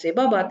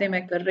नाजेबा बातें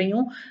मैं कर रही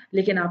हूँ,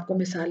 लेकिन आपको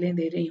मिसालें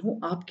दे रही हूँ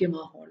आपके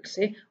माहौल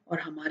से और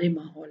हमारे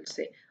माहौल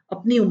से,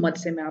 अपनी उम्मत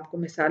से मैं आपको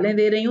मिसालें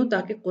दे रही हूँ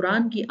ताकि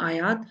कुरान की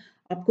आयत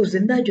آپ کو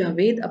زندہ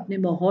جاوید اپنے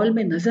ماحول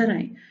میں نظر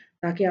آئیں،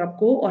 تاکہ آپ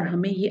کو اور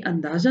ہمیں یہ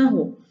اندازہ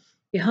ہو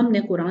کہ ہم نے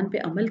قرآن پہ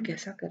عمل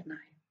کیسا کرنا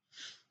ہے۔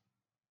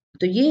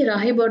 تو یہ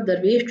راہب اور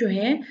درویش جو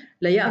ہیں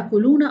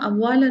لَيَأْكُلُونَ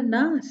أَمْوَالَ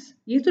النَّاسِ،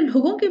 یہ تو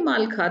لوگوں کے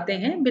مال کھاتے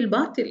ہیں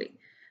بالباطل،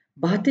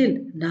 باطل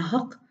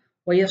ناحق،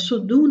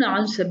 وَيَصُدُّونَ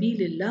عَن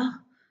سَبِيلِ اللَّهِ،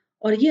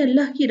 اور یہ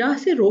اللہ کی راہ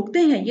سے روکتے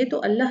ہیں، یہ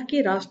تو اللہ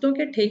کے راستوں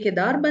کے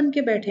ٹھیکیدار بن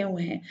کے بیٹھے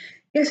ہوئے ہیں۔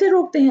 کیسے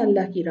روکتے ہیں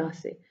اللہ کی راہ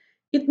سے؟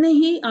 کتنے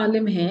ہی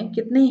عالم ہیں،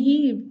 کتنے ہی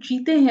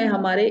چیتے ہیں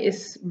ہمارے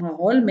اس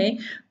ماحول میں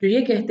جو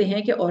یہ کہتے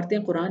ہیں کہ عورتیں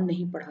قرآن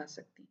نہیں پڑھا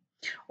سکتی۔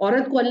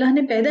 عورت کو اللہ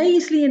نے پیدا ہی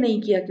اس لیے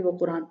نہیں کیا کہ وہ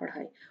قرآن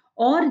پڑھائے،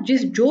 اور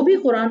جو بھی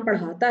قرآن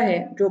پڑھاتا ہے،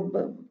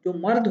 جو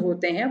مرد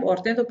ہوتے ہیں،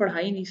 عورتیں تو پڑھا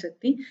ہی نہیں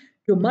سکتی،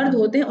 جو مرد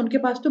ہوتے ہیں ان کے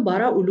پاس تو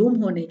 12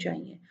 علوم ہونے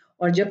چاہیے،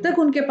 اور جب تک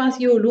ان کے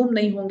پاس یہ علوم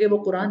نہیں ہوں گے وہ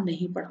قرآن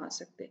نہیں پڑھا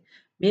سکتے۔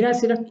 میرا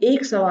صرف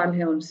ایک سوال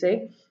ہے ان سے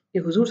کہ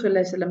حضور صلی اللہ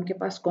علیہ وسلم کے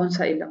پاس کون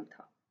سا علم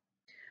تھا؟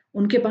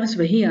 ان کے پاس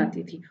وحی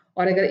آتی تھی،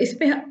 اور اگر اس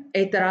پہ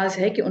اعتراض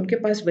ہے کہ ان کے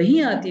پاس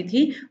وحی آتی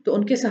تھی تو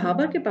ان کے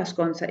صحابہ کے پاس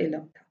کون سا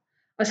علم تھا؟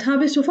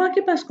 اصحاب صفا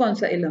کے پاس کون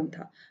سا علم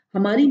تھا؟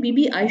 ہماری بی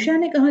بی عائشہ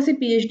نے کہاں سے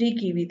پی ایچ ڈی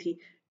کی ہوئی تھی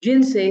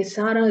جن سے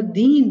سارا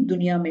دین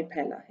دنیا میں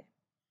پھیلا ہے؟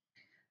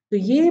 تو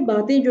یہ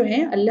باتیں جو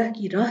ہیں اللہ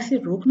کی راہ سے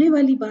روکنے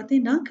والی باتیں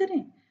نہ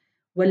کریں۔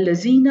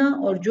 والذین،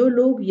 اور جو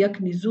لوگ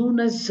یکنزون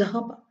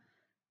الذہب،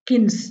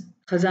 کنز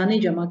خزانے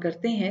جمع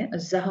کرتے ہیں،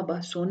 الذہب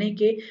سونے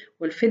کے،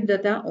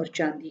 والفدۃ اور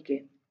چاندی کے،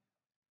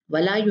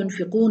 ولا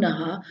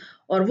ينفقونها،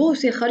 اور وہ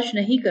اسے خرچ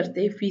نہیں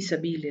کرتے، فی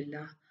سبیل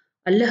اللہ،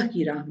 اللہ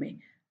کی راہ میں،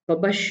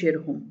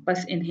 فبشرہم،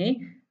 پس انہیں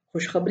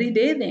خوشخبری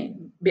دے دیں،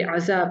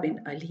 بعذاب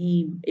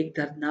علیم، ایک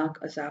دردناک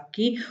عذاب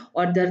کی۔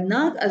 اور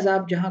دردناک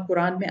عذاب جہاں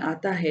قرآن میں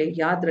آتا ہے،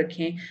 یاد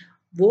رکھیں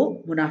وہ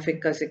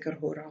منافق کا ذکر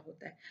ہو رہا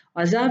ہوتا ہے۔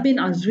 عذاب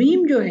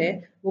عظیم جو ہے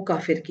وہ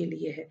کافر کے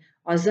لیے ہے،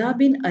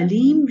 عذاب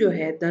علیم جو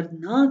ہے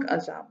دردناک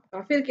عذاب،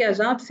 کافر کے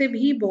عذاب سے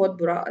بھی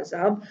بہت برا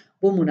عذاب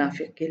وہ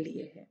منافق کے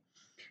لیے ہے۔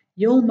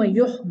 یوم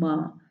یحما،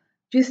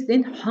 جس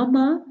دن،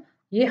 ہما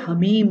یہ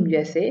حمیم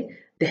جیسے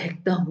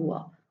دہکتا ہوا،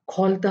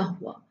 کھولتا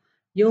ہوا،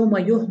 یوم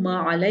یحما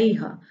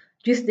علیہا،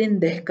 جس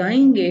دن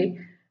دہکائیں گے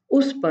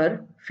اس پر،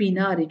 فی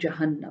نار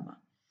جہنم،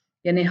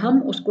 یعنی ہم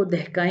اس کو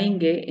دہکائیں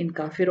گے ان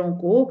کافروں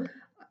کو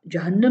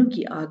جہنم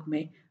کی آگ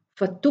میں،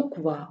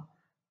 فتقوا،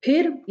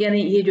 پھر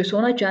یعنی یہ جو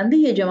سونا چاندی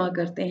یہ جمع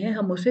کرتے ہیں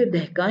ہم اسے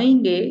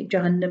دہکائیں گے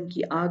جہنم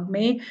کی آگ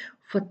میں،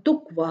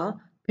 فتقوا،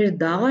 پھر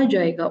داغا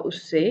جائے گا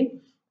اس سے،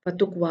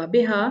 فتقوا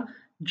بہا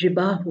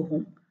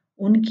جباہہم،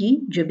 ان کی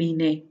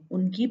جبینیں،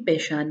 ان کی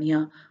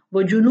پیشانیاں،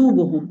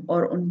 وجنوبہم،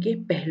 اور ان کے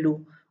پہلو،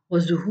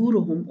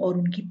 وظہورہم، اور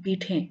ان کی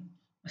پیٹھیں۔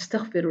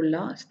 استغفر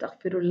اللہ،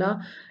 استغفر اللہ،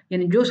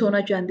 یعنی جو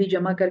سونا چاندی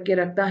جمع کر کے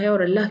رکھتا ہے اور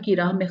اللہ کی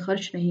راہ میں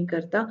خرچ نہیں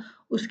کرتا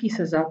اس کی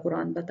سزا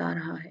قرآن بتا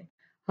رہا ہے۔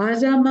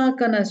 ھذا ما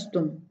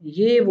کنزتم،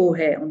 یہ وہ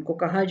ہے، ان کو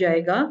کہا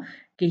جائے گا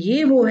کہ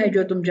یہ وہ ہے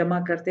جو تم جمع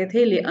کرتے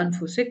تھے،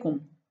 لانفسکم،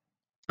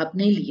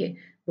 اپنے لیے،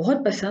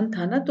 بہت پسند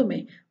تھا نا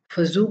تمہیں،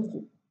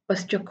 فذوقوا،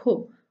 پس چکھو،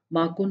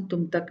 ما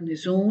کنتم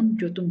تکنزون،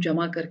 جو تم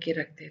جمع کر کے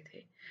رکھتے تھے۔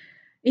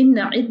 ان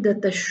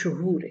عدت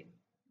الشہور،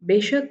 بے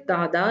شک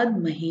تعداد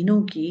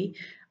مہینوں کی،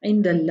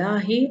 عند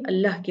اللہ،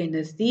 اللہ کے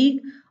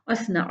نزدیک،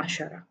 اثنا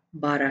عشرہ،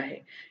 12 ہے۔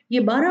 یہ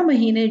 12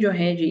 مہینے جو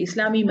ہیں جی،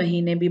 اسلامی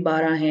مہینے بھی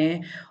 12 ہیں،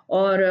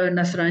 اور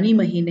نصرانی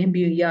مہینے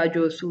بھی، یا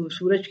جو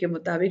سورج کے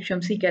مطابق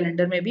شمسی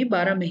کیلنڈر میں بھی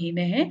 12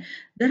 مہینے ہیں،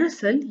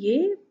 دراصل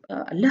یہ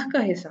اللہ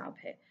کا حساب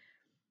ہے۔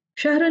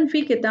 شہرن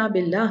فی کتاب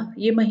اللہ،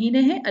 یہ مہینے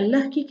ہیں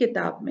اللہ کی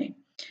کتاب میں۔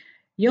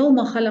 یوم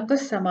خلق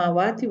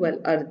السماوات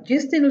والارض،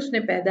 جس دن اس نے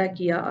پیدا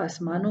کیا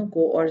آسمانوں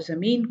کو اور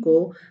زمین کو،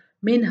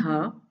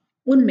 منہا،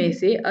 ان میں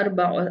سے،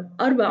 اربعۃ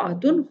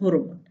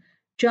حرم،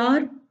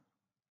 4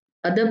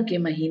 ادب کے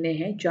مہینے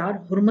ہیں، 4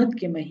 حرمت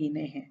کے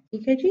مہینے ہیں،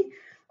 ٹھیک ہے جی،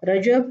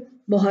 رجب،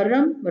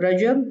 محرم،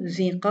 رجب،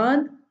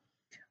 ذیقعد،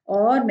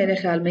 اور میرے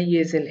خیال میں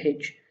یہ ذی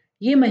الحج،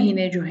 یہ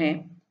مہینے جو ہیں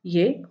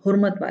یہ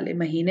حرمت والے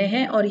مہینے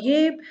ہیں، اور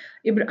یہ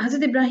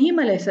حضرت ابراہیم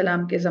علیہ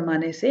السلام کے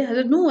زمانے سے،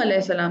 حضرت نوح علیہ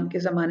السلام کے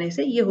زمانے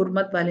سے یہ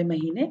حرمت والے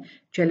مہینے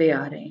چلے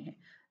آ رہے ہیں۔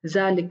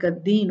 ذالک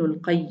الدین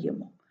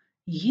القیم،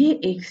 یہ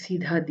ایک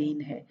سیدھا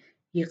دین ہے،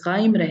 یہ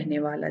قائم رہنے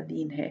والا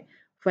دین ہے۔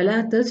 فلا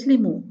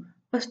تظلموا،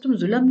 بس تم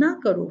ظلم نہ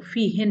کرو،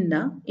 فیہن،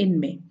 ان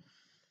میں،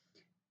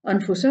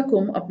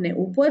 انفسکم، اپنے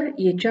اوپر،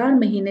 یہ 4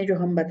 مہینے جو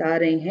ہم بتا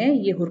رہے ہیں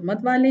یہ حرمت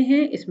والے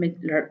ہیں، اس میں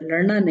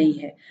لڑنا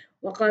نہیں ہے۔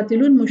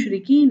 وقاتلوا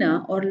المشرکین،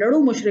 اور لڑو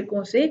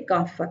مشرکوں سے،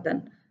 کافتن،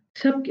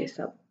 سب کے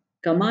سب،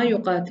 کما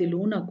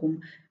یقاتلونکم،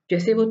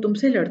 جیسے وہ تم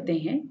سے لڑتے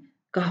ہیں،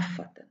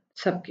 کافتن،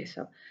 سب کے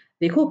سب۔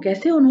 دیکھو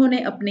کیسے انہوں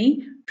نے اپنی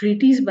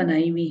ٹریٹیز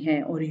بنائی ہوئی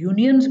ہیں اور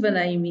یونینز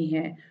بنائی ہوئی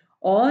ہیں،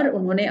 اور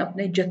انہوں نے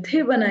اپنے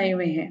جتھے بنائے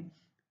ہوئے ہیں،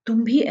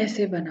 تم بھی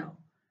ایسے بناؤ،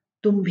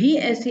 تم بھی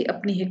ایسی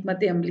اپنی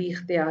حکمت عملی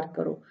اختیار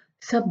کرو،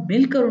 سب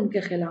مل کر ان کے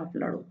خلاف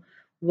لڑو۔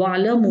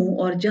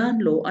 وَاعْلَمُوا، اور جان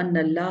لو، ان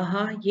اللہ،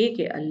 یہ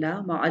کہ اللہ،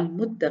 مع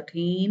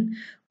المتقین،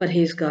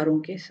 پرہیزگاروں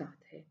کے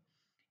ساتھ ہے۔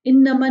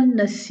 انما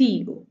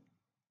النسیء،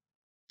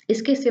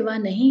 اس کے سوا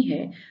نہیں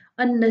ہے،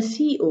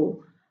 النسیء،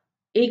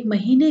 ایک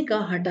مہینے کا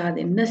ہٹا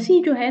دیں،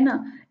 نسی جو ہے نا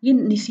یہ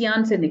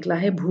نسیان سے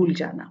نکلا ہے، بھول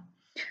جانا،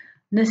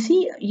 नसी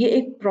ये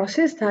एक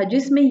प्रोसेस था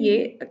जिसमें ये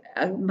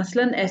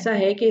मसलन ऐसा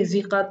है कि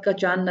ज़ीक़ात का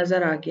चाँद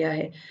नज़र आ गया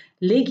है,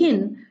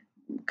 लेकिन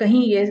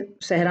कहीं ये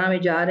सहरा में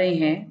जा रहे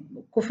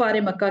हैं,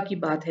 कुफ़ार मक्का की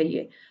बात है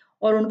ये,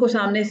 और उनको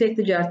सामने से एक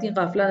तिजारती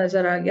काफ़िला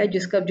नज़र आ गया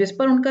जिस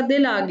पर उनका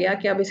दिल आ गया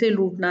कि अब इसे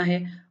लूटना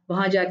है।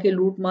 वहाँ जाके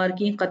लूट मार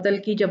की, कत्ल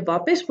की। जब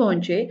वापस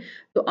पहुँचे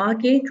तो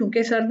आके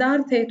चूँकि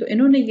सरदार थे तो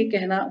इन्होंने ये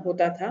कहना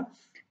होता था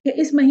कि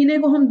इस महीने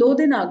को हम 2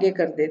 दिन आगे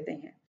कर देते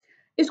हैं।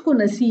 इसको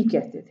नसी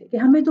कहते थे कि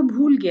हमें तो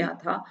भूल गया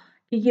था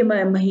कि ये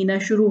महीना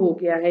शुरू हो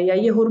गया है या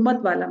ये हुर्मत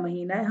वाला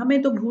महीना है,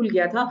 हमें तो भूल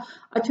गया था।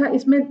 अच्छा,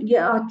 इसमें ये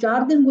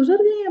 4 दिन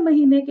गुजर गए हैं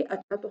महीने के,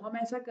 अच्छा तो हम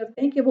ऐसा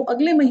करते हैं कि वो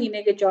अगले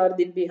महीने के 4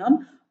 दिन भी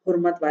हम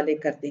हुर्मत वाले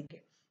कर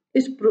देंगे।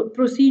 इस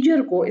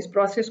प्रोसीजर को, इस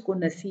प्रोसेस को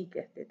नसी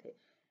कहते थे।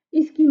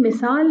 इसकी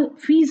मिसाल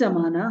फी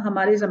ज़माना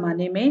हमारे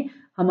ज़माने में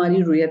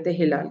हमारी रुयत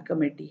हिलाल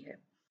कमेटी है।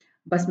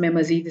 बस मैं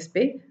मज़ीद इस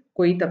पे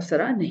कोई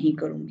तबसरा नहीं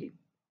करूँगी।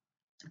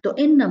 तो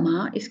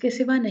इन्नमा इसके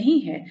सिवा नहीं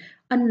है,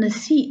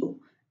 अन्नसीउ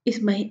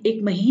एक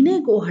महीने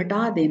को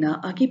हटा देना,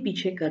 आगे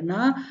पीछे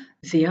करना,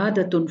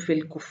 ज़ियादतुन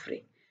फ़िल कुफ़्र,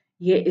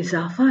 ये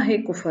इज़ाफ़ा है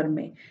कुफ़र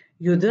में,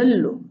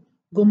 युदल्लु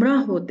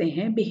गुमराह होते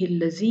हैं,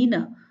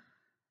 बिहिल्लज़ीना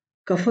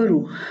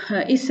कफ़रू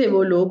इससे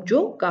वो लोग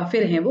जो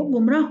काफ़िर हैं वो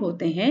गुमराह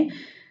होते हैं,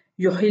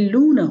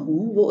 युहिल्लूनहु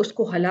वो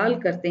उसको हलाल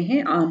करते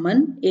हैं,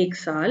 आमन 1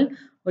 साल,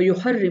 व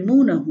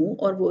युहर्रिमूनहु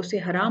और वो उसे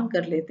हराम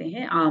कर लेते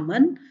हैं,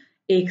 आमन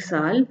 1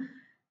 साल,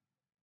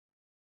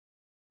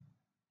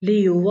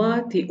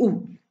 लियुवातिउ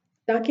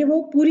ताकि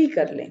वो पूरी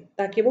कर लें,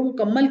 ताकि वो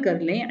मुकम्मल कर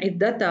लें,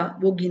 इद्दता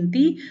वो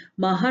गिनती,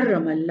 मा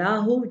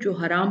हर्रमल्लाहु जो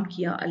हराम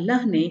किया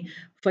अल्लाह ने,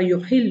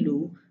 फयुहिल्लु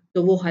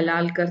तो वो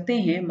हलाल करते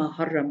हैं, मा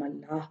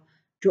हर्रमल्लाह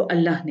जो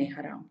अल्लाह ने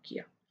हराम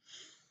किया।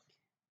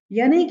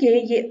 यानी कि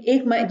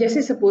ये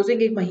जैसे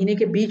सपोजिंग एक महीने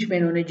के बीच में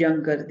इन्होंने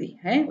जंग कर दी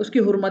है, उसकी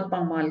हुर्मत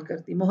पामाल कर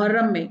दी,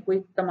 मुहर्रम में कोई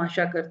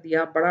तमाशा कर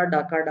दिया, बड़ा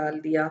डाका डाल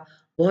दिया,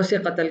 बहुत से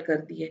कत्ल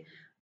कर दिए,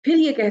 फिर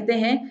ये कहते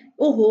हैं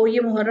ओहो ये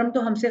मुहर्रम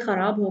तो हमसे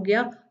ख़राब हो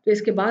गया, तो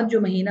इसके बाद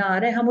जो महीना आ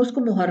रहा है हम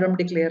उसको मुहर्रम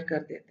डिक्लेयर कर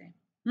देते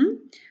हैं।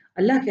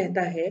 अल्लाह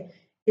कहता है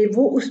कि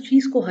वो उस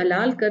चीज़ को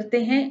हलाल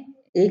करते हैं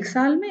 1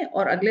 साल में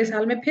और अगले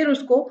साल में फिर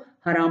उसको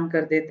हराम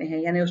कर देते हैं,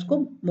 यानी उसको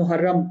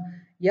मुहर्रम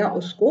या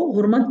उसको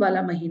हुर्मत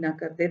वाला महीना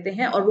कर देते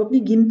हैं और वो अपनी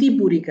गिनती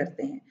पूरी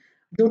करते हैं।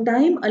 जो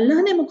टाइम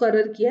अल्लाह ने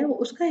मुकर्रर किया है वो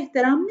उसका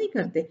एहतराम नहीं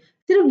करते,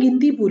 सिर्फ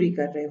गिनती पूरी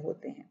कर रहे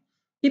होते हैं।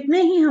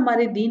 कितने ही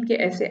हमारे दीन के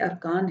ऐसे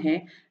अरकान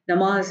हैं,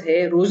 नमाज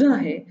है, रोज़ा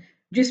है,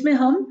 जिसमें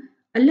हम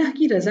अल्लाह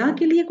की रज़ा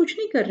के लिए कुछ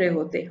नहीं कर रहे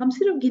होते, हम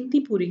सिर्फ गिनती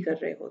पूरी कर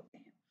रहे होते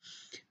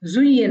हैं।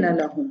 ज़ुय्यिना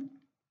लहुम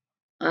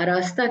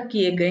आरास्ता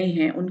किए गए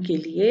हैं उनके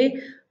लिए,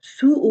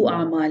 सूउ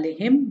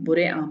आमालिहिम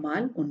बुरे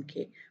आमाल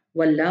उनके,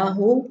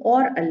 वल्लाहु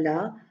और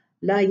अल्लाह,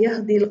 ला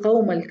यहदिल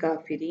कौमल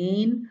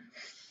काफिरीन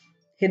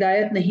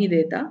हिदायत नहीं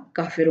देता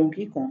काफिरों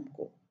की कौम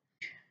को।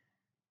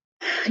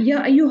 या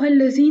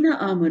अय्युहल्लज़ीना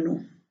आमनू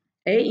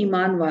ए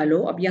ईमान वालो,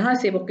 अब यहाँ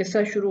से वो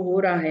किस्सा शुरू हो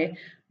रहा है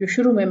जो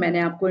शुरू में मैंने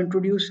आपको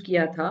इंट्रोड्यूस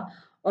किया था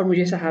और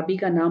मुझे सहाबी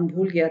का नाम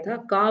भूल गया था,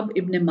 काब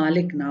इब्न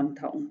मालिक नाम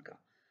था उनका,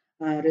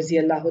 रज़ी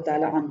अल्लाह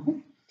ताला अन्हु।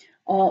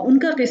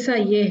 उनका किस्सा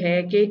ये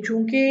है कि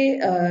चूँकि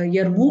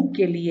यरमूक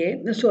के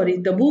लिए, सॉरी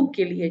तबूक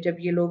के लिए जब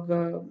ये लोग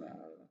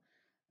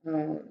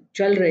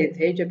चल रहे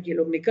थे, जब ये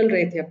लोग निकल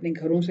रहे थे अपने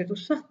घरों से, तो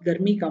सख्त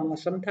गर्मी का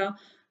मौसम था,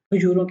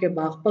 खजूरों के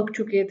बाग पक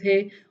चुके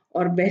थे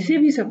और वैसे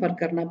भी सफ़र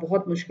करना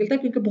बहुत मुश्किल था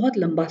क्योंकि बहुत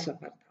लंबा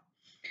सफ़र था।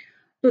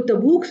 तो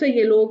तबूक से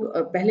ये लोग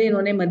पहले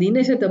इन्होंने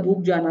मदीने से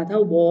तबूक जाना था,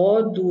 वो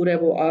बहुत दूर है,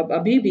 वो अब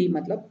अभी भी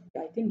मतलब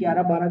आई थिंक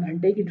 11-12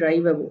 घंटे की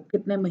ड्राइव है वो,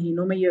 कितने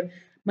महीनों में ये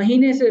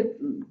महीने से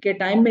के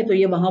टाइम में तो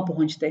ये वहाँ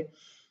पहुँचते।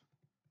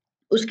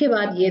 उसके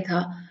बाद ये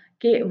था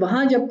कि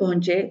वहाँ जब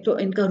पहुँचे तो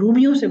इनका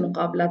रूमियों से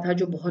मुकाबला था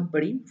जो बहुत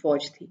बड़ी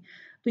फ़ौज थी।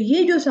 तो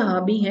ये जो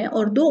सहाबी हैं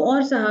और 2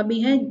 और सहाबी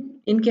हैं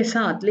इनके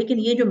साथ, लेकिन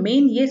ये जो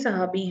मेन ये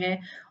सहाबी हैं,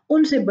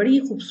 उनसे बड़ी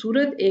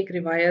खूबसूरत एक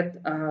रिवायत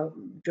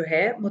जो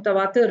है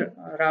मुतवातिर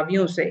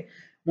रावियों से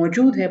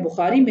मौजूद है,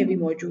 बुखारी में भी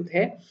मौजूद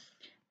है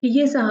कि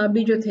ये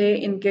सहाबी जो थे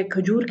इनके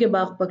खजूर के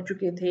बाग पक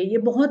चुके थे, ये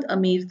बहुत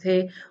अमीर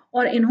थे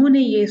और इन्होंने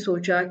ये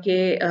सोचा कि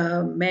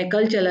मैं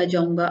कल चला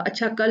जाऊँगा,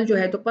 अच्छा कल जो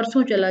है तो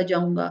परसों चला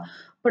जाऊँगा,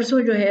 परसों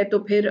जो है तो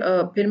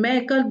फिर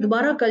मैं कल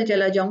दोबारा कल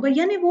चला जाऊँगा,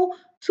 यानी वो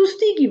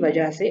सुस्ती की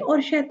वजह से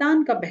और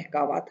शैतान का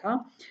बहकावा था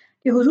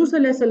कि हुज़ूर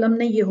सल्लल्लाहु अलैहि वसल्लम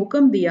ने ये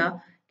हुक्म दिया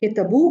कि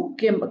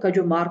तबूक का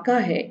जो मार्का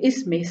है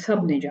इसमें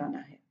सब ने जाना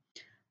है,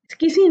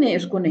 किसी ने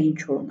इसको नहीं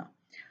छोड़ना।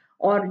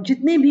 और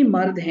जितने भी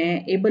मर्द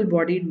हैं, एबल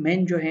बॉडीड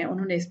मेन जो हैं,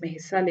 उन्होंने इसमें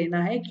हिस्सा लेना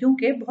है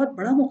क्योंकि बहुत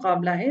बड़ा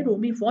मुकाबला है,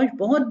 रोमी फ़ौज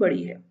बहुत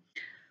बड़ी है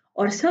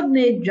और सब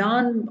ने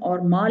जान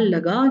और माल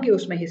लगा के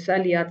उसमें हिस्सा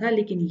लिया था।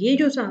 लेकिन ये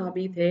जो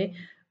सहाबी थे,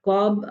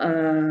 कौब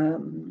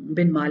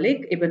बिन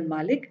मालिक, इब्न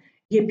मालिक,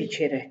 ये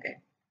पीछे रह गए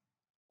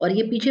और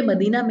ये पीछे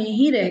मदीना में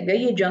ही रह गए,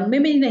 ये जंग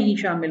में भी नहीं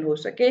शामिल हो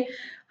सके।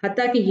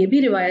 हत्ता कि ये भी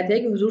रिवायत है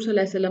कि हुज़ूर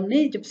सल्लल्लाहु अलैहि वसल्लम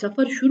ने जब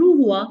सफ़र शुरू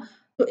हुआ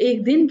तो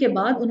एक दिन के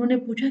बाद उन्होंने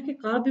पूछा कि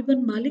काब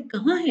इब्न मालिक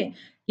कहाँ है?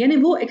 यानी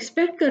वो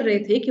एक्सपेक्ट कर रहे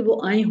थे कि वो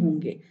आए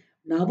होंगे।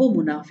 ना वो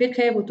मुनाफ़िक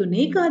है, वो तो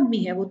नेक आदमी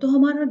है, वो तो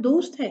हमारा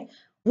दोस्त है,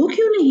 वो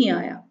क्यों नहीं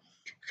आया?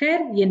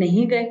 ख़ैर ये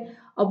नहीं गए।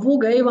 अब वो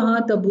गए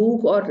वहाँ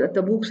तबूक, और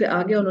तबूक से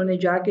आगे उन्होंने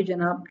जाके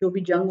जनाब जो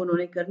भी जंग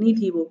उन्होंने करनी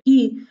थी वो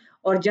की,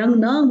 और जंग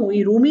ना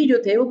हुई। रूमी जो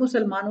थे वो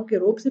मुसलमानों के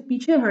रोब से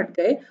पीछे हट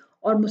गए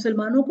और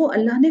मुसलमानों को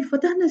अल्लाह ने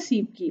फतह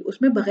नसीब की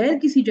उसमें बगैर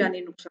किसी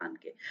जानी नुकसान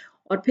के,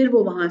 और फिर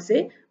वो वहां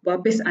से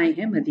वापस आए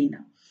हैं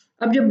मदीना।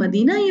 अब जब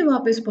मदीना ये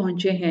वापस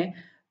पहुंचे हैं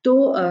तो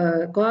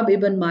कअब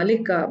इब्न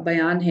मालिक का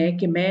बयान है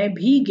कि मैं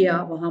भी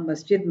गया वहां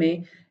मस्जिद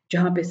में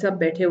जहाँ पे सब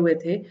बैठे हुए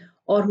थे,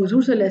 और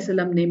हुजूर सल्लल्लाहु अलैहि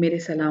वसल्लम ने मेरे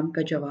सलाम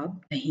का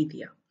जवाब नहीं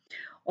दिया।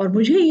 और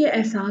मुझे ये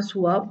एहसास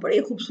हुआ, बड़े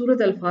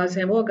खूबसूरत अल्फाज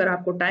हैं वो, अगर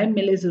आपको टाइम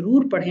मिले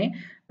ज़रूर पढ़ें।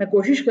 मैं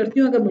कोशिश करती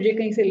हूँ अगर मुझे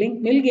कहीं से लिंक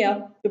मिल गया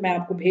तो मैं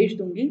आपको भेज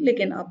दूंगी,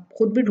 लेकिन आप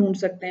खुद भी ढूंढ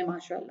सकते हैं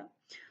माशाल्लाह।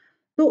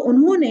 तो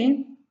उन्होंने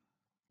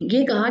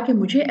ये कहा कि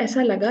मुझे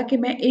ऐसा लगा कि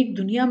मैं एक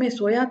दुनिया में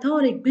सोया था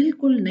और एक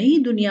बिल्कुल नई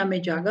दुनिया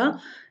में जागा,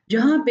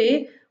 जहाँ पे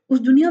उस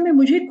दुनिया में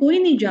मुझे कोई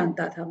नहीं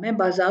जानता था। मैं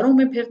बाज़ारों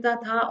में फिरता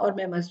था और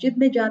मैं मस्जिद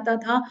में जाता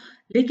था,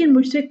 लेकिन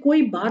मुझसे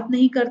कोई बात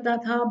नहीं करता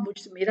था,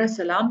 मुझसे मेरा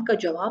सलाम का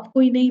जवाब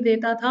कोई नहीं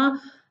देता था।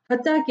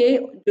 हत्ता कि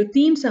जो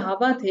 3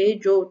 सहाबा थे,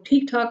 जो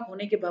ठीक-ठाक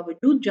होने के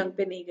बावजूद जंग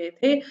पे नहीं गए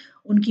थे,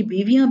 उनकी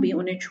बीवियाँ भी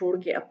उन्हें छोड़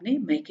के अपने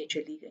मैके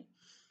चली गईं।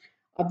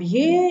 अब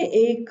ये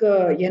एक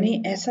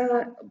यानी ऐसा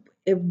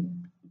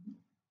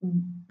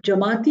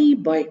जमाती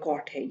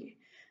बॉयकॉट है ये,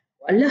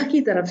 अल्लाह की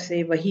तरफ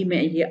से वही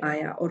में ये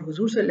आया, और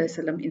हुजूर सल्लल्लाहु अलैहि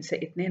वसल्लम इनसे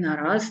इतने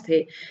नाराज थे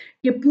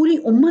कि पूरी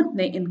उम्मत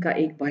ने इनका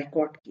एक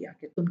बॉयकॉट किया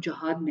कि तुम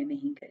जिहाद में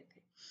नहीं गए थे।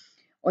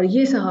 और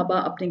ये सहाबा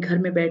अपने घर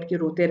में बैठ के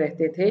रोते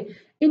रहते थे।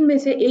 इनमें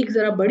से एक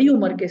ज़रा बड़ी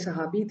उम्र के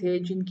सहाबी थे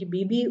जिनकी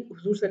बीबी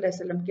हुजूर सल्लल्लाहु अलैहि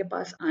वसल्लम के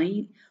पास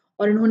आई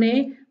और इन्होंने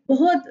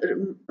बहुत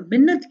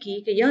मिन्नत की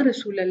कि या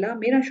रसूल अल्लाह,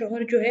 मेरा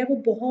शौहर जो है वो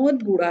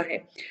बहुत बूढ़ा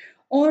है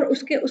और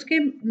उसके उसके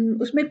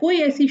उसमें कोई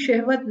ऐसी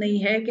शहवत नहीं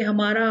है कि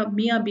हमारा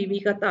मियाँ बीवी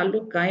का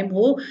ताल्लुक कायम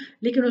हो,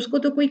 लेकिन उसको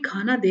तो कोई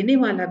खाना देने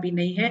वाला भी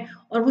नहीं है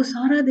और वो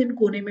सारा दिन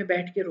कोने में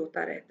बैठ के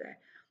रोता रहता है।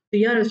 तो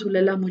या रसूल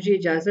अल्लाह, मुझे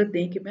इजाज़त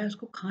दें कि मैं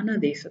उसको खाना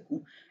दे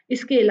सकूँ।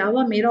 इसके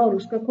अलावा मेरा और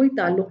उसका कोई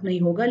ताल्लुक नहीं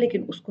होगा,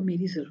 लेकिन उसको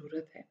मेरी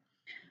ज़रूरत है।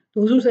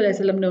 तो हुज़ूर सल्लल्लाहु अलैहि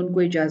वसल्लम ने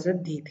उनको इजाज़त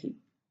दी थी।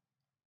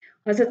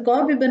 हज़रत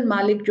कौब इब्न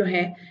मालिक जो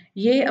हैं,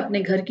 ये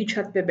अपने घर की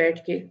छत पे बैठ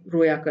के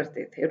रोया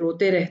करते थे,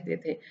 रोते रहते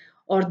थे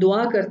और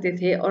दुआ करते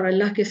थे और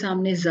अल्लाह के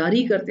सामने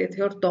ज़ारी करते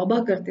थे और तौबा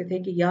करते थे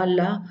कि या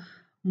अल्लाह,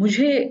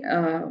 मुझे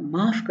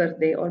माफ़ कर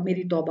दे और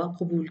मेरी तौबा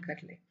कबूल कर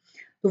ले।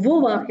 तो वो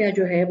वाक़या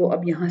जो है वो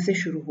अब यहाँ से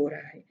शुरू हो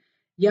रहा है।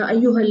 या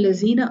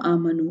अय्युहल्लज़ीना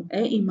आमनू,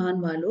 ए ईमान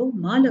वालो,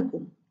 मा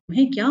लकुम,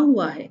 तुम्हें क्या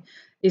हुआ है?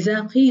 इज़ा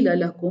क़ील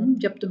लकुम,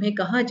 जब तुम्हें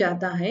कहा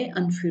जाता है,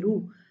 अनफ़िरू,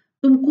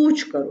 तुम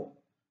कूच करो,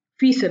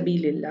 फ़ी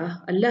सबीलिल्लाह,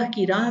 अल्लाह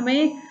की राह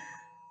में,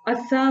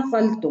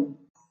 असाक़लतुम,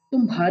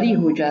 तुम भारी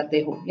हो जाते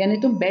हो, यानी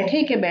तुम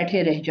बैठे के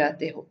बैठे रह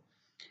जाते हो।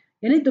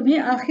 यानी तुम्हें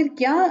आखिर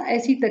क्या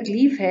ऐसी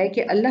तकलीफ है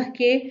कि अल्लाह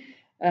के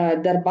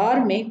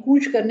दरबार में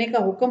कूच करने का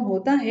हुक्म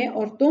होता है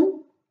और तुम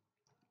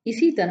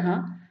इसी तरह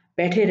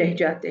बैठे रह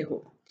जाते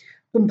हो,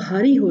 तुम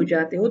भारी हो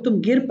जाते हो, तुम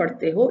गिर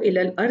पड़ते हो,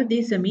 इलल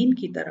अर्दी, जमीन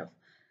की तरफ।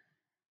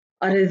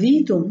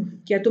 अर्जी तुम,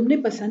 क्या तुमने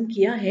पसंद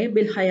किया है,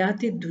 बिल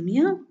हयात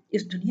दुनिया,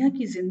 इस दुनिया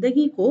की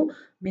जिंदगी को,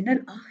 मिनल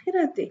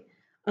आखिरत,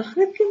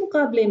 आखिरत के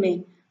मुकाबले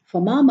में,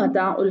 फमा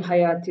मताउल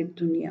हयात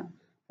दुनिया,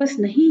 बस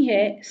नहीं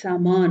है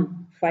सामान,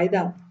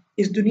 फायदा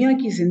इस दुनिया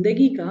की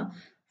जिंदगी का,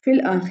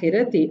 फिल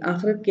आखिरत,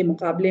 आखिरत के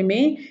मुकाबले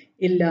में,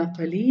 इल्ला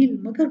कलील,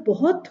 मगर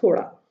बहुत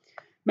थोड़ा।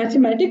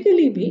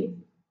 मैथमेटिकली भी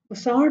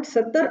 60,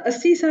 70,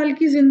 80 साल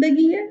की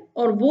जिंदगी है,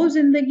 और वो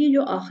जिंदगी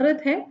जो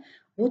आखिरत है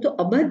वो तो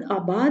अबद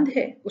आबाद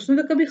है, उसमें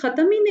तो कभी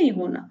खत्म ही नहीं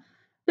होना।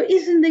 तो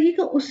इस जिंदगी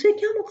का उससे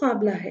क्या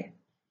मुकाबला है?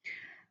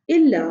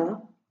 इल्ला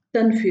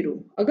तनफिरू,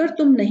 अगर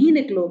तुम नहीं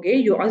निकलोगे,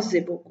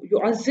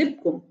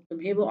 युअज़्ज़िबकुम,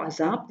 तुम्हें वो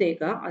अजाब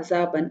देगा,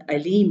 अजाबन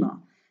अलीमा,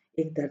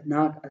 एक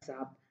दर्दनाक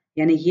अजाब।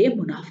 यानी ये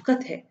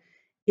मुनाफकत है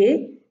कि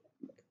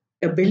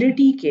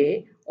एबिलिटी के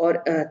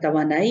और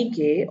तवानाई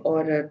के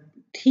और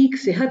ठीक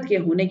सेहत के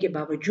होने के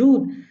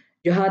बावजूद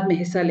जिहाद में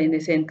हिस्सा लेने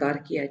से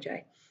इनकार किया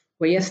जाए।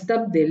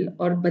 वयस्तब्दिल,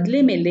 और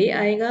बदले में ले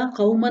आएगा,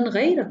 कौमन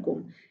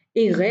गैरकुम,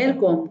 एक गैर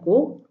कौम को,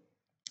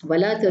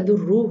 वला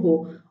तदुर्रूहु,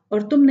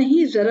 और तुम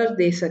नहीं ज़रर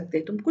दे सकते,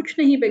 तुम कुछ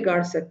नहीं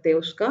बिगाड़ सकते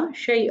उसका,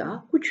 शैआ,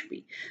 कुछ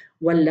भी।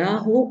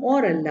 वल्लाहु,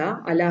 और अल्लाह,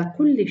 अला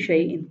कुल्लि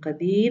शैइन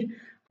क़दीर,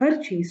 हर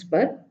चीज़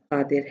पर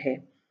कादिर है।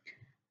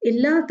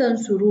 इल्ला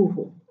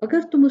तंसुरूहु,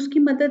 अगर तुम उसकी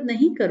मदद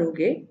नहीं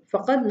करोगे,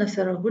 फ़क़द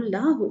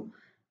नसरहुल्लाहु,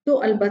 तो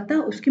अलबत्ता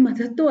उसकी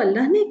मदद तो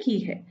अल्लाह ने की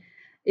है।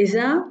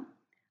 इज़ा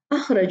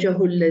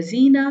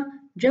अखरजहुल्लज़ीना,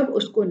 जब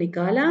उसको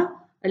निकाला,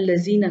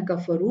 अल्लज़ीना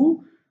कफ़रू,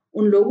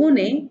 उन लोगों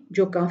ने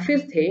जो काफिर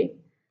थे।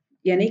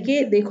 यानी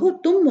कि देखो,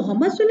 तुम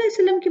मोहम्मद सल्लल्लाहु अलैहि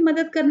वसल्लम की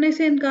मदद करने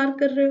से इनकार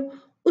कर रहे हो,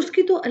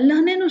 उसकी तो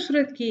अल्लाह ने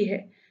नुसरत की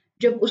है।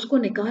 जब उसको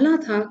निकाला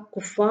था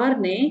कुफ़ार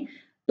ने,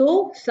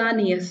 तो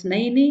सानियस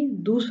नैनी,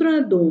 दूसरा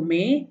दो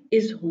में,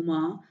 इज़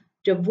हुमा,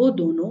 जब वो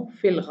दोनों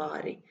फिल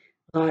गारे,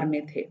 गार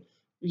में थे।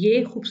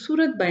 ये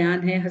खूबसूरत बयान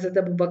है हज़रत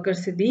अबू बकर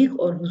सिद्दीक़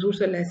और हुज़ूर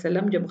सल्लल्लाहु अलैहि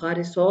वसल्लम जब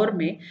गार सौर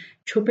में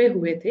छुपे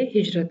हुए थे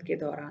हिजरत के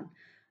दौरान।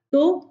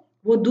 तो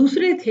वो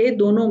दूसरे थे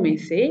दोनों में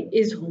से,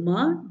 इज़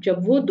हुमा,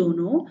 जब वो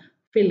दोनों,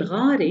 फिल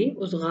गारे,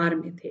 उस गार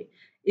में थे,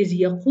 इज़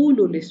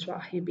यक़ूलु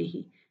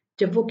लिस्वाहिबिही,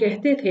 جب وہ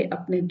کہتے تھے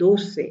اپنے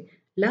دوست سے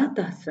لا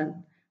تحزن،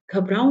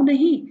 گھبراؤ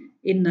نہیں،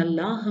 ان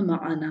اللہ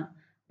معنا،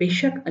 بے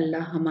شک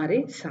اللہ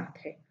ہمارے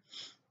ساتھ ہے۔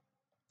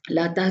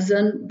 لا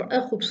تحزن بڑا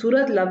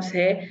خوبصورت لفظ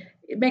ہے،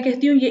 میں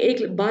کہتی ہوں یہ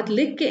ایک بات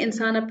لکھ کے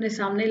انسان اپنے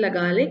سامنے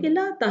لگا لے کہ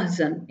لا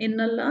تحزن ان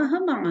اللہ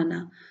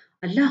معنا،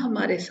 اللہ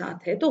ہمارے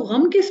ساتھ ہے، تو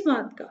غم کس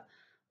بات کا،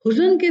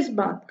 حزن کس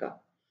بات کا۔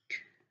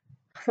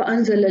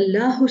 فَأَنزَلَ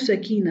اللَّهُ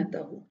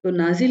سَكِينَتَهُ، تو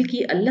نازل کی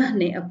اللہ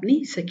نے اپنی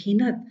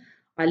سکینت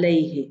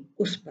علیہ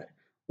اس پر،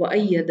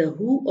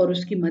 وَأَيَّدَهُ اور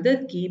اس کی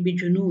مدد کی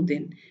بِجُنُودٍ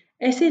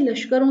ایسے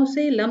لشکروں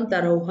سے لم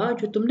تروها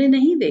جو تم نے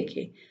نہیں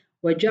دیکھے،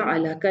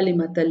 وَجَعَلَ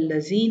كَلِمَةَ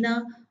الَّذِينَ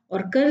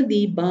اور کر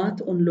دی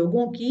بات ان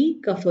لوگوں کی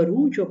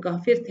کفرو جو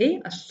کافر تھے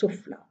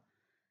السفلا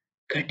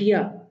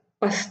گھٹیا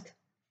پست،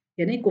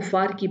 یعنی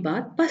کفار کی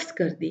بات پست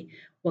کر دی،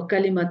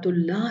 وَكَلِمَةُ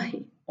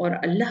اللَّهِ اور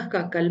اللہ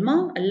کا کلمہ،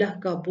 اللہ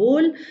کا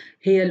بول،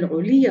 ہے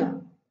العلیہ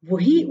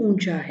وہی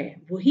اونچا ہے،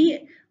 وہی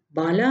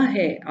بالا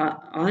ہے،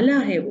 اعلیٰ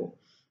ہے وہ،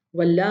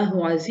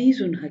 واللہ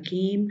عزیز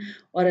حکیم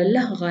اور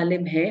اللہ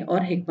غالب ہے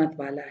اور حکمت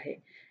والا ہے۔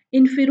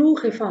 انفروا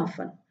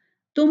خفافا،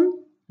 تم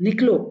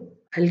نکلو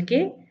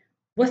ہلکے،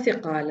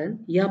 وثقالا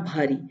یا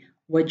بھاری،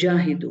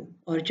 وجاہدوا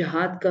اور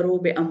جہاد کرو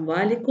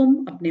باموالکم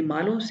اپنے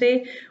مالوں سے،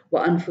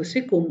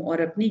 وانفسکم اور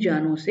اپنی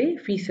جانوں سے،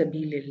 فی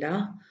سبیل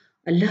اللہ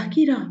اللہ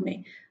کی راہ میں،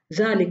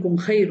 ذالکم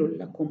خیر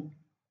لکم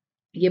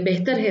یہ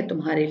بہتر ہے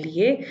تمہارے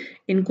لیے،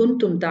 ان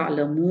کنتم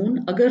تعلمون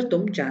اگر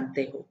تم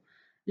جانتے ہو،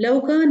 لو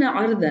کان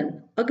عرضا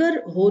اگر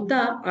ہوتا،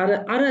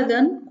 عرضا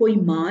کوئی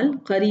مال،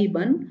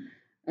 قریباً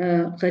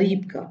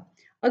قریب کا،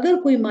 اگر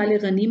کوئی مال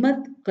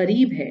غنیمت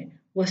قریب ہے،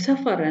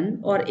 وسفراً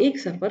اور ایک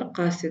سفر،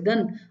 قاصداً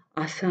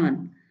آسان،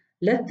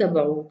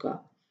 لاتبعوک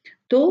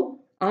تو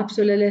آپ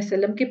صلی اللہ علیہ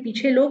وسلم کے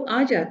پیچھے لوگ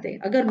آ جاتے،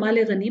 اگر مال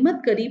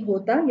غنیمت قریب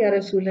ہوتا یا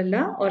رسول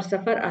اللہ اور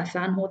سفر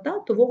آسان ہوتا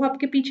تو وہ آپ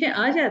کے پیچھے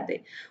آ جاتے،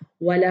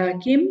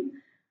 ولیکن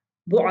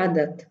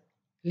بعدت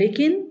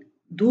لیکن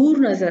دور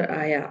نظر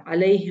آیا،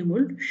 علیہم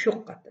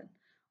الشقۃ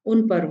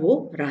ان پر وہ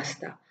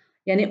راستہ،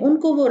 یعنی ان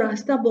کو وہ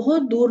راستہ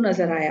بہت دور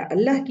نظر آیا،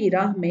 اللہ کی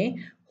راہ میں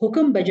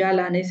حکم بجا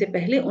لانے سے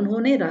پہلے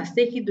انہوں نے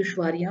راستے کی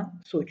دشواریاں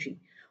سوچی،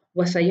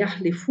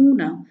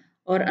 وَسَيَحْلِفُونَ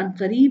اور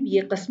عنقریب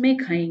یہ قسمیں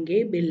کھائیں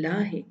گے،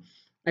 باللہ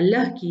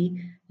اللہ کی،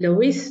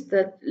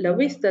 لو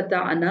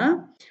استطعنا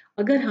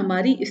اگر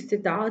ہماری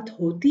استطاعت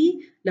ہوتی،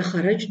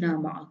 لخرجنا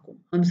معکم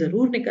ہم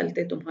ضرور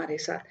نکلتے تمہارے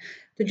ساتھ۔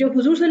 تو جب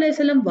حضور صلی اللہ علیہ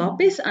وسلم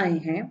واپس آئے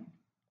ہیں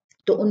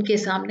تو ان کے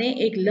سامنے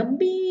ایک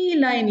لمبی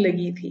لائن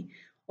لگی تھی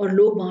اور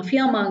لوگ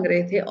معافیاں مانگ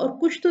رہے تھے، اور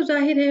کچھ تو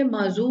ظاہر ہے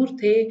معذور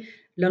تھے،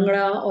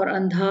 لنگڑا اور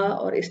اندھا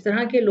اور اس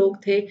طرح کے لوگ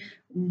تھے،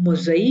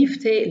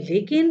 ضعیف تھے،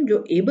 لیکن جو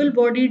ایبل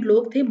باڈیڈ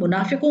لوگ تھے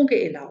منافقوں کے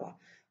علاوہ،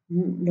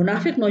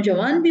 منافق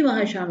نوجوان بھی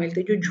وہاں شامل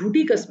تھے جو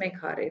جھوٹی قسمیں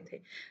کھا رہے تھے،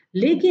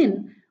 لیکن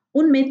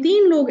ان میں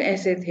 3 لوگ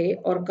ایسے تھے،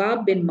 اور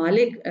کعب بن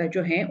مالک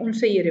جو ہیں ان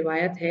سے یہ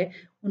روایت ہے،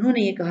 انہوں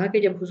نے یہ کہا کہ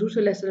جب حضور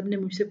صلی اللہ علیہ وسلم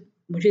نے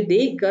مجھے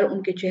دیکھ کر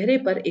ان کے چہرے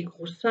پر ایک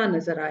غصہ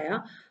نظر آیا،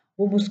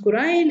 وہ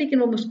مسکرائے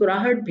لیکن وہ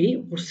مسکراہٹ بھی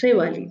غصے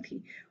والی تھی،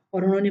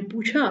 اور انہوں نے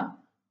پوچھا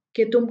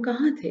کہ تم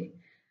کہاں تھے؟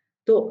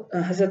 تو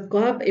حضرت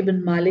کعب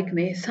ابن مالک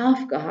نے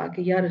صاف کہا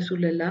کہ یا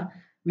رسول اللہ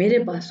میرے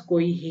پاس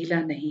کوئی ہیلہ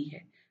نہیں ہے،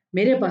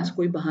 میرے پاس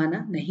کوئی بہانہ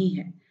نہیں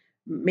ہے،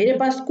 میرے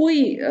پاس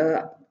کوئی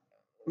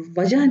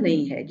وجہ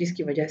نہیں ہے جس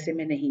کی وجہ سے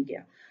میں نہیں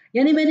گیا،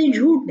 یعنی میں نے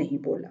جھوٹ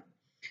نہیں بولا۔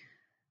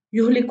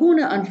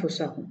 یہلکون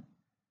انفسہم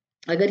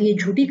اگر یہ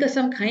جھوٹی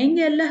قسم کھائیں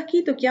گے اللہ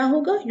کی تو کیا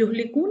ہوگا؟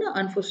 یہلکون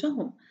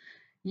انفسہم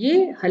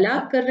یہ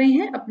ہلاک کر رہے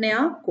ہیں اپنے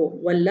آپ کو،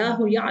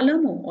 واللہ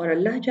یعلم اور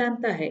اللہ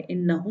جانتا ہے،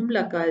 انہم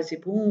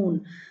لکاذبون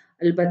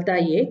البتہ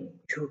یہ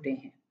جھوٹے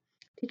ہیں۔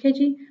 ٹھیک ہے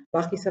جی،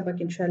 باقی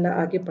سبق انشاءاللہ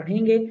آگے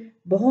پڑھیں گے،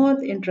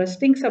 بہت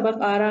انٹرسٹنگ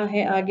سبق آ رہا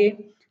ہے آگے۔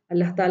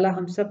 اللہ تعالی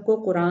ہم سب کو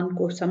قرآن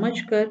کو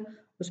سمجھ کر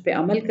اس پہ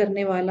عمل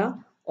کرنے والا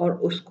اور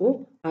اس کو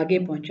آگے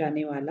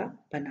پہنچانے والا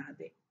بنا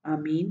دے،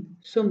 آمین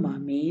ثم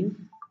آمین۔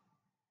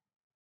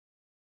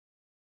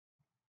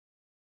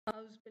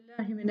 اعوذ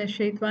باللہ من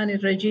الشیطان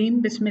الرجیم،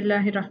 بسم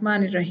اللہ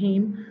الرحمن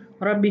الرحیم،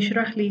 رب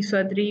اشرح لی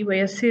صدری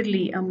ویسر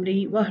لی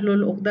امری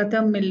واحلل عقدۃ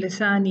من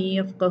لسانی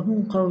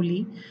یفقہوا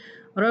قولی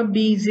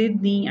ربی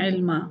زدنی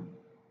علما۔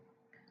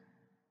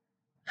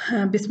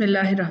 بسم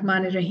اللہ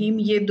الرحمن الرحیم،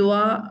 یہ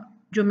دعا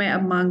جو میں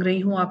اب مانگ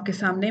رہی ہوں آپ کے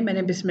سامنے، میں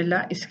نے بسم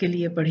اللہ اس کے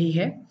لیے پڑھی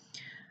ہے،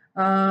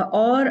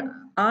 اور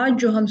آج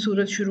جو ہم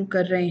سورت شروع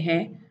کر رہے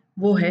ہیں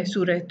وہ ہے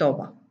سورہ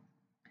توبہ۔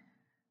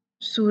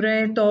 سورہ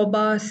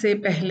توبہ سے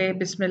پہلے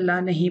بسم اللہ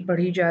نہیں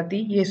پڑھی جاتی،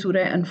 یہ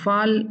سورہ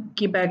انفال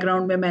کی بیک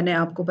گراؤنڈ میں میں نے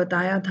آپ کو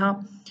بتایا تھا،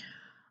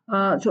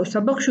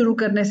 سبق شروع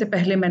کرنے سے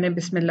پہلے میں نے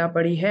بسم اللہ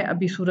پڑھی ہے،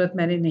 ابھی سورت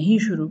میں نے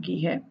نہیں شروع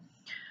کی ہے۔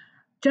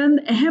 چند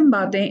اہم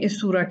باتیں اس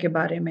سورہ کے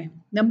بارے میں،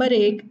 نمبر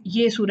 1،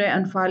 یہ سورہ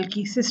انفال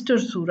کی سسٹر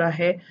سورہ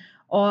ہے،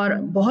 اور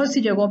بہت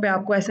سی جگہوں پہ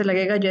آپ کو ایسا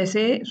لگے گا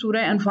جیسے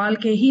سورہ انفال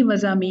کے ہی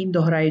مضامین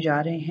دہرائے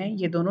جا رہے ہیں،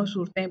 یہ دونوں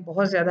صورتیں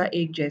بہت زیادہ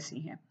ایک جیسی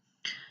ہیں۔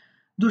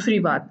 دوسری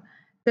بات،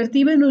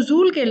 ترتیب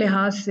نزول کے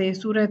لحاظ سے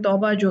سورہ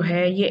توبہ جو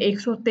ہے یہ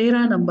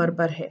 113 نمبر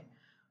پر ہے۔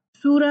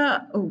 سورہ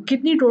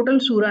کتنی ٹوٹل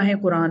سورہ ہیں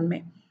قرآن میں؟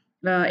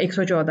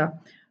 114۔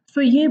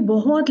 सो ये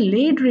बहुत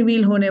लेट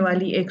रिवील होने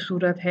वाली एक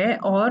सूरत है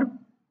और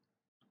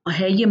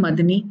है ये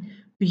मदनी।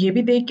 तो ये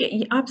भी देख के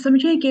आप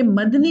समझिए कि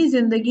मदनी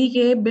ज़िंदगी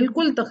के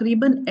बिल्कुल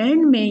तकरीबन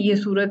एंड में ये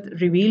सूरत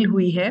रिवील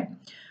हुई है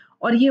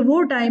और ये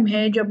वो टाइम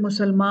है जब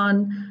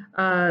मुसलमान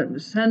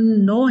सन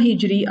 9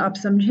 हिजरी आप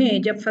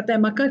समझें जब फ़तह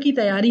मक्का की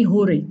तैयारी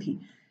हो रही थी।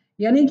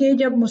 यानी कि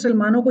जब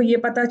मुसलमानों को ये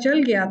पता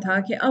चल गया था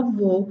कि अब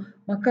वो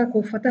मक्का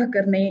को फ़तह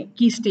करने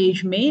की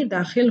स्टेज में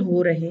दाखिल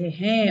हो रहे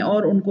हैं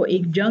और उनको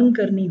एक जंग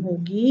करनी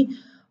होगी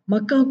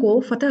मक्का को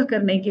फ़तह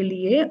करने के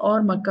लिए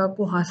और मक्का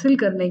को हासिल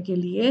करने के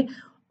लिए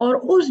और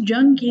उस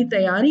जंग की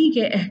तैयारी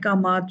के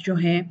अहकामात जो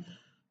हैं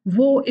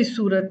वो इस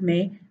सूरत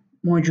में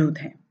मौजूद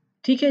हैं।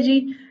 ठीक है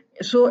जी।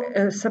 सो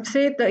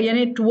सबसे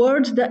यानी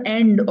towards the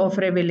end of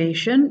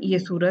revelation ये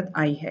सूरत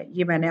आई है,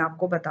 ये मैंने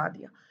आपको बता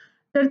दिया।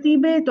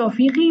 तरतीब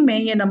तौफ़ीक़ी में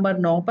ये नंबर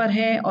 9 पर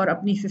है और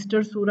अपनी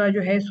सिस्टर सूरा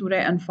जो है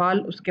सूरह अनफाल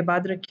उसके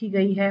बाद रखी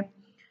गई है।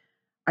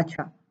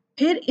 अच्छा,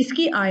 फिर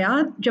इसकी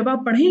आयात जब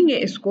आप पढ़ेंगे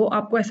इसको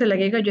आपको ऐसा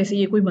लगेगा जैसे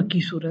ये कोई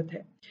मक्की सूरत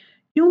है,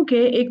 क्योंकि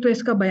एक तो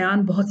इसका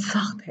बयान बहुत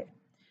सख्त है,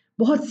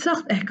 बहुत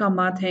सख्त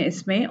अहकामात हैं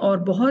इसमें और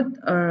बहुत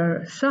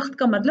सख्त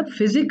का मतलब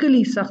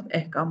फ़िज़िकली सख्त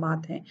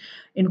अहकामात हैं।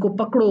 इनको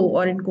पकड़ो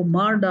और इनको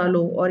मार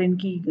डालो और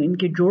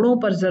इनके जोड़ों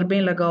पर ज़रबें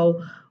लगाओ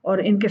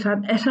और इनके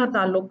साथ ऐसा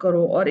ताल्लुक़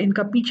करो और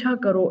इनका पीछा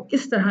करो,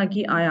 इस तरह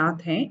की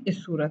आयात हैं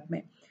इस सूरत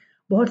में।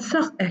 बहुत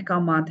सख्त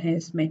अहकामात हैं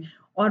इसमें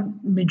और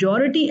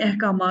मेजॉरिटी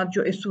अहकामात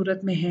जो इस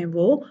सूरत में हैं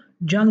वो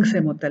जंग से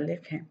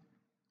मुतल्लिक़ हैं।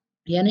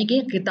 यानी कि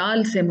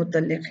क़िताल से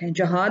मुतल्लिक़ हैं।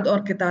 जहाद और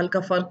क़िताल का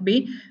फ़र्क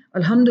भी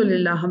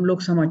अल्हम्दुलिल्लाह हम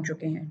लोग समझ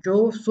चुके हैं। जो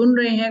सुन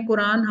रहे हैं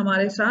कुरान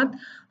हमारे साथ,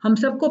 हम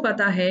सबको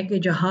पता है कि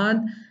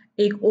जहाद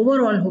एक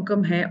ओवरऑल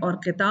हुक्म है और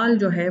क़िताल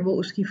जो है वो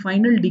उसकी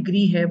फ़ाइनल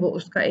डिग्री है, वो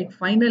उसका एक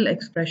फ़ाइनल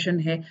एक्सप्रेशन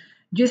है,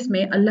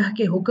 जिसमें अल्लाह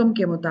के हुक्म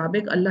के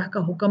मुताबिक अल्लाह का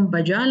हुक्म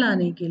बजा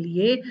लाने के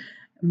लिए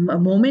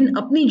मोमिन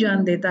अपनी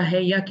जान देता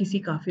है या किसी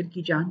काफ़िर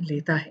की जान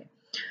लेता है।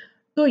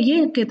 तो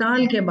ये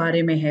क़िताल के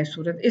बारे में है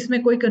सूरत,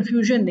 इसमें कोई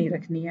कन्फ्यूजन नहीं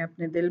रखनी है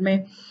अपने दिल में,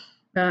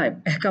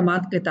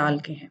 अहकामात क़िताल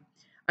के हैं।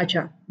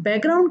 अच्छा,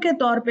 बैकग्राउंड के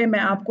तौर पे मैं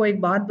आपको एक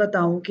बात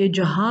बताऊं कि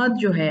जहाद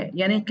जो है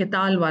यानी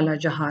क़िताल वाला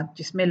जहाद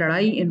जिसमें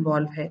लड़ाई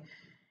इन्वॉल्व है,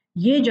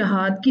 ये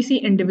जहाद किसी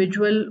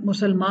इंडिविजुअल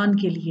मुसलमान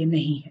के लिए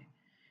नहीं है।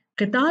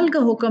 क़िताल का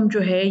हुक्म जो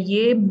है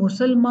ये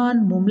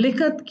मुसलमान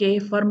मुमलिकत के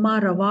फरमा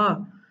रवा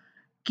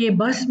के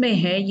बस में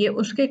है, ये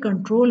उसके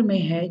कंट्रोल में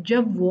है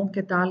जब वो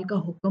क़िताल का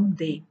हुक्म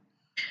दे।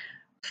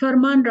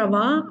 फरमान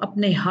रवा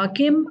अपने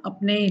हाकिम,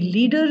 अपने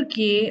लीडर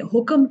के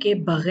हुक्म के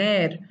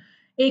बगैर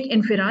एक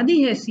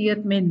इनफरादी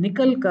हैसियत में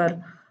निकल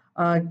कर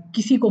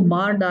किसी को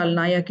मार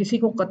डालना या किसी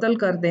को कत्ल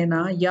कर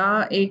देना या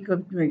एक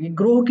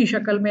ग्रोह की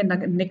शक्ल में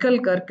निकल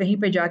कर कहीं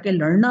पे जाके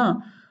लड़ना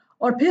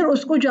और फिर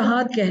उसको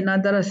जहाद कहना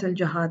दरअसल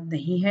जहाद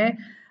नहीं है।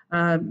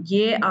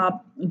 ये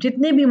आप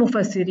जितने भी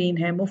मुफस्सिरीन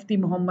हैं, मुफ्ती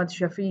मोहम्मद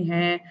शफ़ी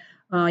हैं,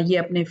 ये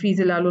अपने फ़ी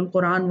ज़िलालुल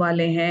कुरान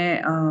वाले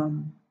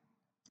हैं,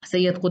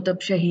 सैयद कुतुब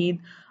शहीद,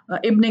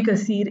 इब्न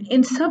कसीर,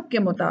 इन सब के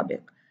मुताबिक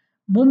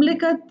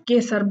मुमलिकत के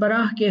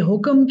सरबराह के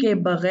हुक्म के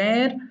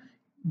बगैर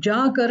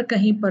जाकर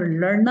कहीं पर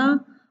लड़ना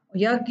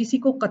या किसी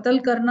को कत्ल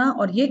करना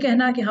और ये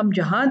कहना कि हम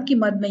जहाद की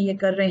मद में ये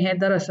कर रहे हैं,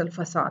 दरअसल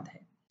फ़साद है।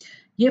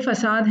 ये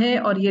फ़साद है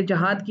और ये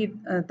जहाद की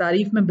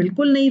तारीफ़ में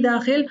बिल्कुल नहीं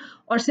दाखिल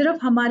और सिर्फ़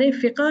हमारे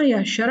फ़िक़्ह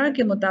या शरअ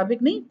के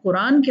मुताबिक नहीं,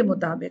 कुरान के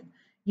मुताबिक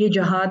ये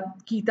जहाद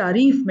की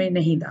तारीफ़ में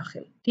नहीं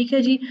दाखिल। ठीक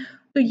है जी।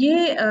 तो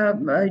ये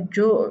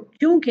जो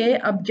क्योंकि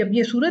अब जब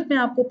ये सूरत मैं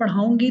आपको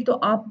पढ़ाऊँगी तो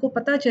आपको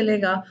पता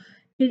चलेगा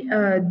कि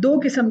 2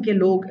 किस्म के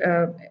लोग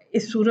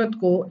इस सूरत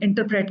को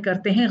इंटरप्रेट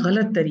करते हैं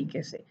गलत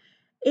तरीके से।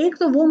 एक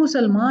तो वो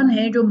मुसलमान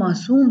हैं जो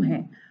मासूम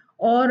हैं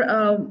और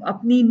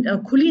अपनी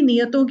खुली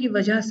नीयतों की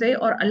वजह से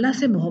और अल्लाह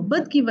से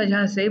मोहब्बत की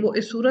वजह से वो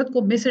इस सूरत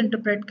को मिस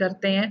इंटरप्रेट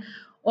करते हैं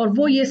और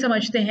वो ये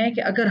समझते हैं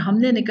कि अगर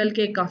हमने निकल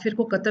के एक काफिर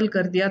को कत्ल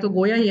कर दिया तो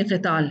गोया ये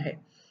क़िताल है।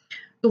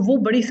 तो वो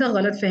बड़ी सा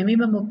गलतफ़हमी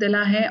में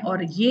मुब्तला है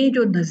और ये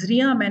जो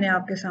नज़रिया मैंने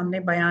आपके सामने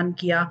बयान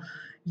किया,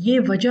 ये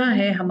वजह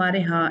है हमारे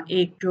यहाँ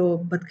एक जो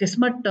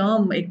बदकिस्मत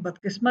टर्म, एक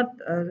बदकिस्मत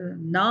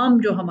नाम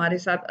जो हमारे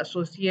साथ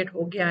एसोसिएट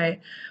हो गया है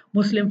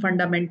मुस्लिम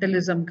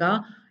फंडामेंटलिज़्म का,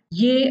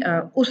 ये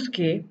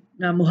उसके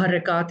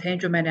मुहर्रिकात हैं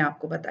जो मैंने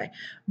आपको बताए।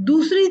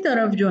 दूसरी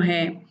तरफ जो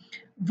हैं,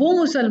 वो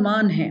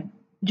मुसलमान हैं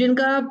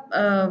जिनका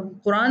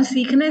कुरान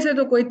सीखने से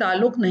तो कोई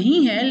ताल्लुक़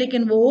नहीं है,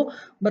 लेकिन वो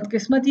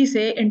बदकिस्मती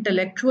से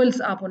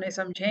इंटेलेक्चुअल्स आप उन्हें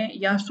समझें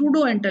या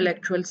सूडो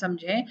इंटेलेक्चुअल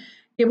समझें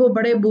कि वो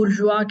बड़े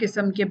बुर्जुआ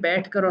किस्म के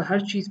बैठकर और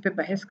हर चीज़ पे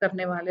बहस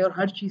करने वाले और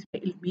हर चीज़ पे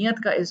इल्मियत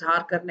का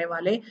इज़हार करने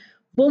वाले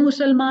वो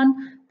मुसलमान।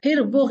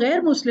 फिर वो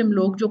गैर मुस्लिम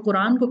लोग जो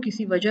कुरान को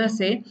किसी वजह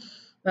से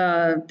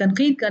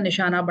तनक़ीद का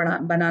निशाना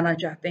बनाना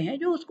चाहते हैं,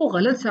 जो उसको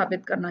गलत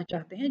साबित करना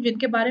चाहते हैं,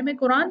 जिनके बारे में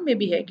कुरान में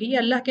भी है कि ये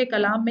अल्लाह के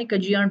कलाम में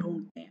कजियाँ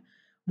ढूँढते हैं,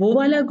 वो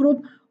वाला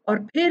ग्रुप।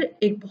 और फिर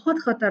एक बहुत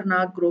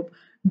ख़तरनाक ग्रुप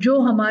जो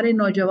हमारे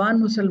नौजवान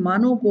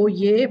मुसलमानों को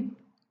ये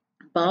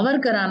पावर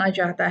कराना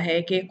चाहता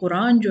है कि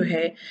कुरान जो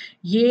है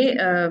ये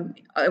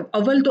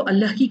अव्वल तो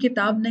अल्लाह की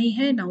किताब नहीं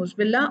है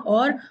नाउज़ुबिल्लाह,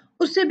 और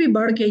उससे भी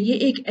बढ़ के ये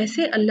एक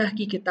ऐसे अल्लाह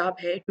की किताब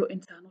है जो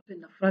इंसानों से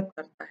नफ़रत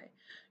करता है,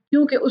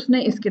 क्योंकि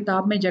उसने इस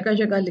किताब में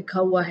जगह-जगह लिखा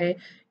हुआ है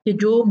کہ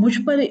جو مجھ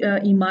پر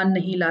ایمان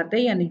نہیں لاتے،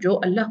 یعنی جو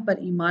اللہ پر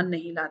ایمان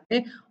نہیں لاتے،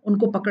 ان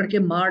کو پکڑ کے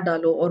مار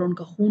ڈالو اور ان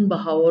کا خون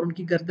بہاؤ اور ان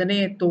کی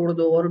گردنیں توڑ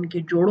دو اور ان کے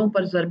جوڑوں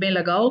پر ضربیں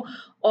لگاؤ۔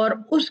 اور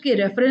اس کے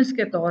ریفرنس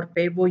کے طور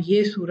پہ وہ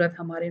یہ صورت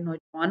ہمارے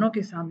نوجوانوں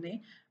کے سامنے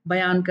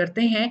بیان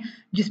کرتے ہیں،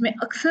 جس میں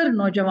اکثر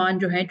نوجوان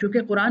جو ہیں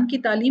چونکہ قرآن کی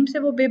تعلیم سے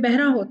وہ بے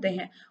بہرا ہوتے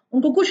ہیں،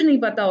 ان کو کچھ نہیں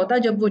پتا ہوتا،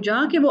 جب وہ جا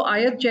کے وہ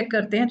آیت چیک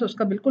کرتے ہیں تو اس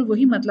کا بالکل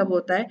وہی مطلب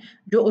ہوتا ہے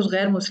جو اس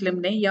غیر مسلم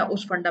نے یا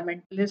اس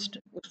فنڈامنٹلسٹ،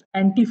 اس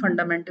اینٹی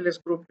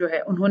فنڈامنٹلسٹ گروپ جو ہے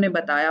انہوں نے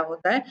بتایا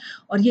ہوتا ہے۔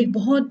 اور یہ ایک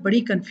بہت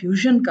بڑی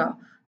کنفیوژن کا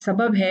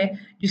سبب ہے،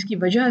 جس کی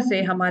وجہ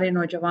سے ہمارے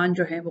نوجوان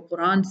جو ہیں وہ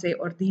قرآن سے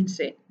اور دین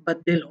سے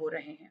بددل ہو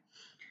رہے ہیں۔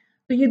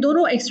 تو یہ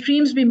دونوں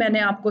ایکسٹریمز بھی میں نے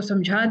آپ کو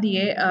سمجھا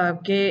دیے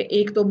کہ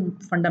ایک تو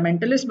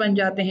فنڈامنٹلسٹ بن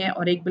جاتے ہیں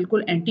اور ایک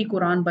بالکل اینٹی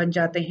قرآن بن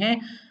جاتے ہیں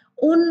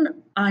ان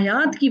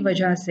آیات کی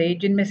وجہ سے،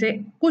 جن میں سے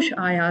کچھ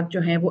آیات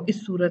جو ہیں وہ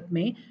اس صورت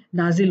میں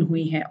نازل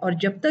ہوئی ہیں۔ اور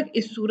جب تک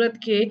اس صورت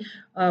کے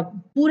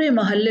پورے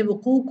محل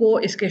وقوع کو،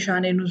 اس کے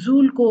شان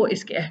نزول کو،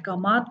 اس کے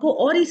احکامات کو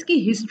اور اس کی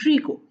ہسٹری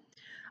کو،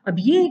 اب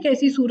یہ ایک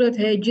ایسی صورت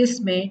ہے جس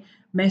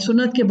میں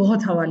سنت کے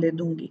بہت حوالے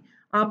دوں گی۔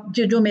 آپ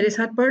جو میرے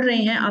ساتھ پڑھ رہے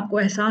ہیں آپ کو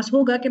احساس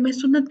ہوگا کہ میں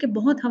سنت کے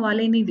بہت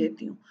حوالے نہیں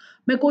دیتی ہوں،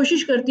 میں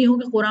کوشش کرتی ہوں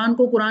کہ قرآن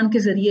کو قرآن کے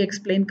ذریعے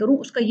ایکسپلین کروں۔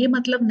 اس کا یہ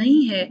مطلب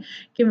نہیں ہے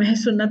کہ میں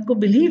سنت کو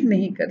بلیو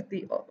نہیں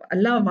کرتی،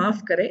 اللہ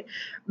معاف کرے،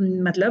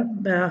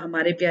 مطلب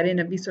ہمارے پیارے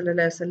نبی صلی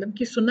اللہ علیہ وسلم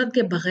کی سنت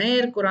کے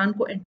بغیر قرآن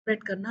کو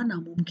انٹرپریٹ کرنا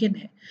ناممکن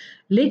ہے،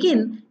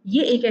 لیکن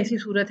یہ ایک ایسی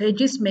صورت ہے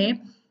جس میں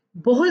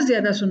بہت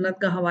زیادہ سنت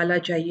کا حوالہ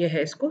چاہیے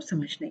ہے اس کو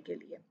سمجھنے کے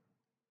لیے۔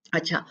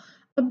 اچھا،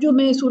 اب جو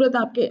میں صورت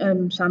آپ کے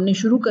سامنے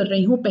شروع کر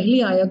رہی ہوں،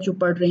 پہلی آیت جو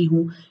پڑھ رہی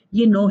ہوں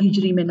یہ 9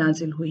 ہجری میں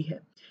نازل ہوئی ہے۔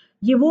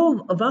 یہ وہ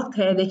وقت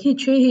ہے، دیکھیں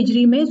 6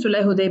 ہجری میں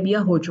صلح حدیبیہ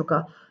ہو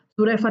چکا،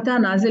 سورہ فتح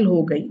نازل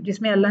ہو گئی،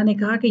 جس میں اللہ نے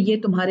کہا کہ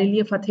یہ تمہارے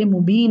لیے فتح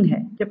مبین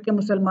ہے، جبکہ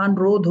مسلمان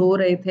رو دھو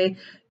رہے تھے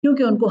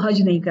کیونکہ ان کو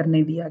حج نہیں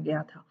کرنے دیا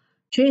گیا تھا۔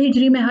 6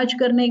 ہجری میں حج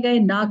کرنے گئے،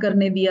 نہ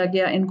کرنے دیا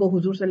گیا ان کو،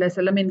 حضور صلی اللہ علیہ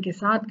وسلم ان کے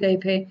ساتھ گئے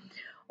تھے،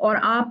 اور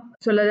آپ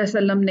صلی اللہ علیہ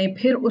وسلم نے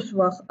پھر اس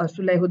وقت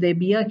صلح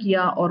حدیبیہ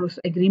کیا اور اس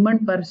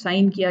ایگریمنٹ پر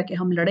سائن کیا کہ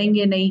ہم لڑیں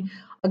گے نہیں،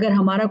 اگر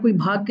ہمارا کوئی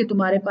بھاگ کے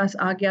تمہارے پاس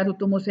آ گیا تو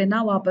تم اسے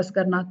نہ واپس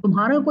کرنا،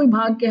 تمہارا کوئی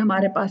بھاگ کے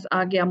ہمارے پاس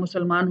آ گیا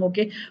مسلمان ہو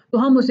کے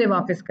تو ہم اسے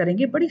واپس کریں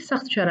گے۔ بڑی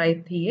سخت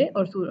شرائط تھی یہ،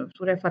 اور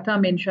سورہ فتح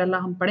میں انشاءاللہ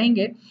ہم پڑھیں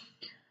گے۔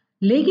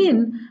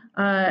 لیکن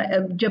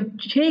جب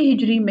 6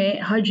 ہجری میں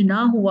حج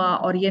نہ ہوا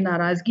اور یہ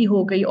ناراضگی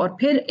ہو گئی اور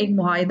پھر ایک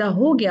معاہدہ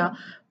ہو گیا،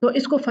 تو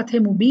اس کو فتح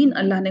مبین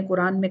اللہ نے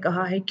قرآن میں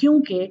کہا ہے،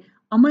 کیونکہ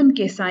امن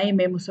کے سائے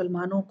میں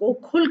مسلمانوں کو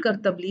کھل کر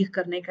تبلیغ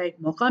کرنے کا ایک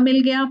موقع مل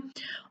گیا،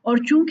 اور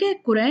چونکہ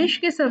قریش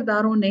کے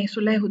سرداروں نے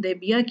صلح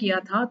حدیبیہ کیا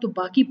تھا تو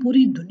باقی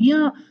پوری دنیا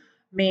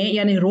میں،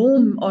 یعنی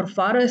روم اور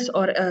فارس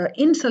اور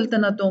ان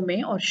سلطنتوں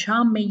میں اور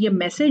شام میں یہ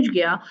میسج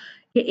گیا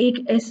کہ ایک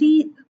ایسی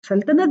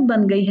سلطنت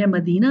بن گئی ہے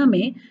مدینہ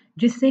میں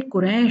جس سے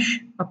قریش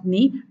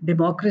اپنی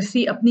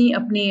ڈیموکریسی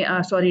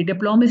اپنی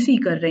ڈپلومیسی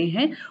کر رہے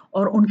ہیں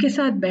اور ان کے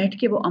ساتھ بیٹھ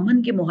کے وہ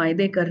امن کے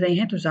معاہدے کر رہے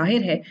ہیں، تو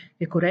ظاہر ہے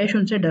کہ قریش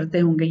ان سے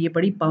ڈرتے ہوں گے، یہ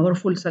بڑی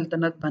پاورفل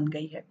سلطنت بن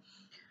گئی ہے۔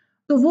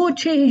 تو وہ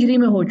 6 ہجری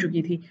میں ہو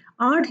چکی تھی۔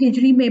 8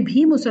 ہجری میں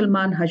بھی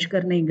مسلمان حج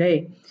کرنے گئے،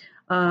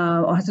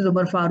 حضرت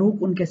عمر فاروق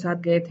ان کے ساتھ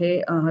گئے تھے،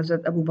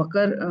 حضرت ابو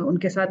بکر ان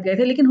کے ساتھ گئے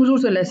تھے، لیکن حضور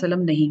صلی اللہ علیہ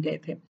وسلم نہیں گئے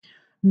تھے۔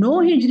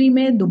 9 ہجری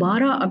میں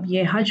دوبارہ اب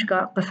یہ حج کا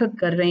قصد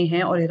کر رہے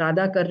ہیں اور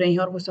ارادہ کر رہے ہیں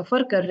اور وہ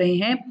سفر کر رہے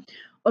ہیں،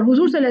 اور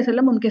حضور صلی اللہ علیہ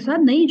وسلم ان کے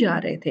ساتھ نہیں جا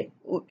رہے تھے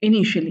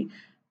انیشلی۔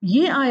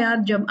 یہ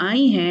آیات جب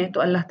آئی ہیں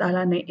تو اللہ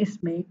تعالیٰ نے اس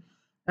میں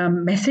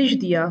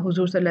میسج دیا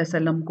حضور صلی اللہ علیہ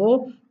وسلم کو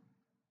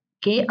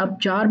کہ اب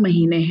 4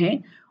 مہینے ہیں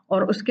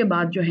اور اس کے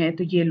بعد جو ہے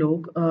تو یہ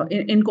لوگ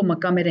ان کو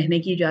مکہ میں رہنے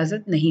کی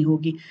اجازت نہیں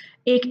ہوگی۔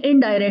 ایک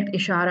انڈائریکٹ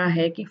اشارہ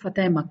ہے کہ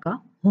فتح مکہ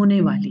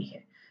ہونے والی ہے،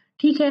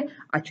 ٹھیک ہے۔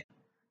 اچھا،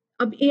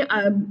 اب یہ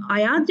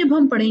آیات جب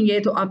ہم پڑھیں گے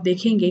تو آپ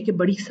دیکھیں گے کہ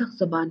بڑی سخت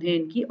زبان ہے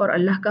ان کی، اور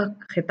اللہ کا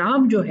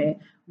خطاب جو ہے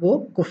وہ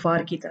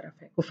کفار کی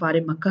طرف ہے، کفار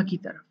مکہ کی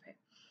طرف ہے۔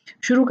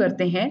 شروع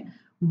کرتے ہیں،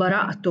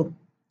 براءتو،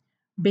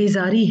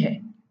 بیزاری ہے،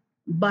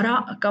 برا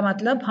کا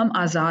مطلب ہم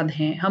آزاد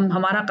ہیں،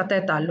 ہمارا قطع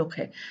تعلق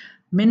ہے،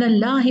 من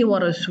اللہ و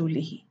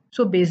رسولہ،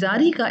 سو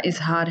بیزاری کا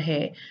اظہار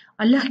ہے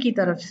اللہ کی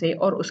طرف سے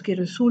اور اس کے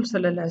رسول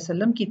صلی اللہ علیہ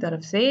وسلم کی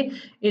طرف سے،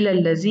 الی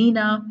الذین،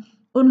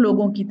 ان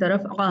لوگوں کی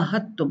طرف،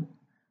 عاہدتم،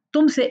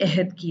 تم سے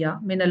عہد کیا،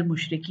 من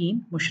المشرکین،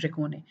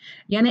 مشرکوں نے،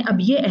 یعنی اب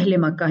یہ اہل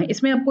مکہ ہیں،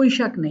 اس میں اب کوئی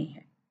شک نہیں ہے،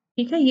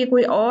 ٹھیک ہے، یہ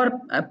کوئی اور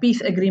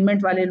پیس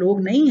ایگریمنٹ والے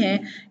لوگ نہیں ہیں،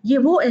 یہ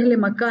وہ اہل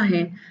مکہ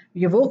ہیں،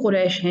 یہ وہ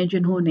قریش ہیں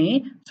جنہوں نے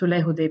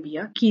صلح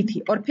حدیبیہ کی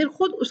تھی اور پھر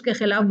خود اس کے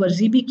خلاف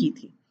ورزی بھی کی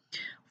تھی۔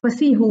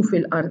 فسیحوا فی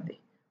الارض،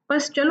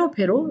 پس چلو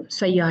پھرو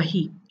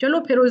سیاحی، چلو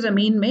پھرو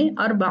زمین میں،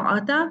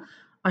 اربعۃ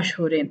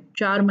اشہر،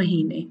 4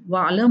 مہینے،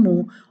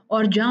 وعلموا،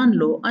 اور جان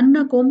لو،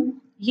 انکم،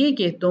 یہ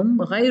کہ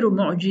تم، غیر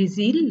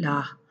معجزی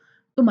اللہ،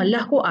 تم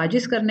اللہ کو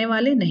عاجز کرنے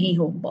والے نہیں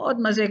ہو۔ بہت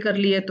مزے کر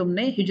لیے تم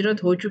نے،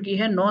 ہجرت ہو چکی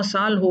ہے، 9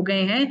 سال ہو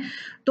گئے ہیں،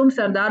 تم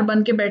سردار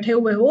بن کے بیٹھے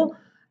ہوئے ہو،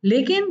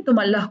 لیکن تم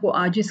اللہ کو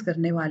عاجز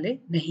کرنے والے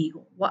نہیں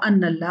ہو۔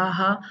 وَأَنَّ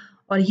اللَّهَ،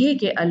 اور یہ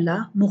کہ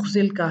اللہ، مخزی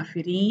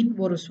الکافرین،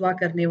 وہ رسوا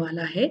کرنے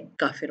والا ہے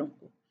کافروں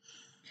کو۔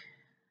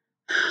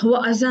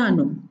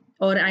 وَأَذَانٌ،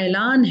 اور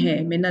اعلان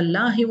ہے من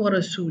اللہ و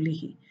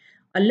رسولہ،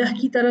 اللہ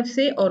کی طرف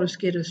سے اور اس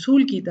کے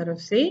رسول کی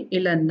طرف سے،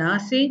 الی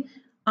الناس،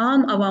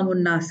 عام عوام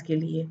الناس کے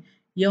لیے،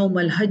 یوم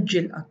الحج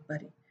الاکبر،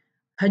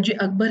 حج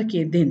اکبر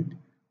کے دن،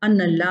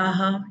 ان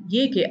اللہ،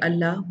 یہ کہ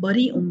اللہ،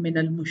 بری من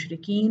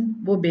المشرکین،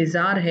 وہ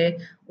بیزار ہے،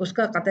 اس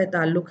کا قطع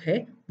تعلق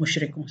ہے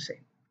مشرکوں سے،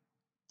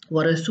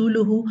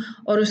 ورسولہ،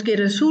 اور اس کے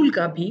رسول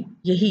کا بھی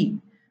یہی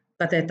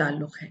قطع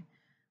تعلق ہے،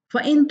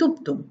 فَإِن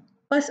تُبْتُمْ،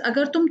 پس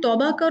اگر تم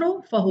توبہ کرو،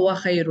 فَهُوَ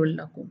خَيْرٌ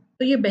لَكُمْ،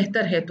 تو یہ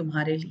بہتر ہے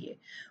تمہارے لیے،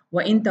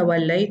 وَإِن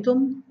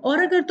تَوَلَّيْتُمْ، اور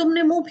اگر تم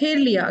نے منہ پھیر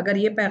لیا، اگر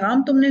یہ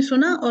پیغام تم نے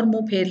سنا اور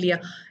منہ پھیر لیا،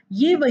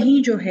 یہ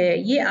وہی جو ہے،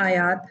 یہ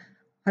آیات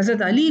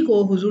حضرت علی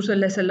کو حضور صلی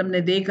اللہ علیہ وسلم نے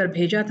دے کر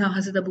بھیجا تھا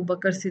حضرت ابو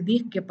بکر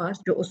صدیق کے پاس،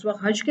 جو اس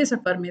وقت حج کے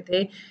سفر میں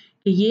تھے،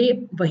 کہ یہ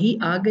وہی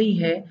آ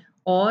گئی ہے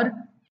اور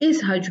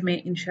اس حج میں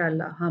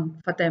انشاءاللہ ہم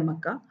فتح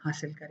مکہ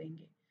حاصل کریں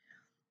گے۔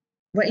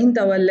 وَإِن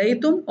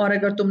تَوَلَّيْتُمْ، اور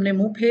اگر تم نے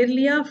منہ پھیر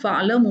لیا،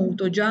 فَاعْلَمُوا،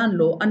 تو جان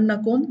لو،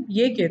 أَنَّكُمْ،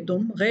 یہ کہ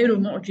تم، غیر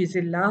معجز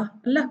اللہ،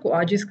 اللہ کو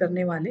عاجز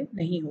کرنے والے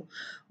نہیں ہو،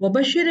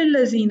 وَبَشِّرِ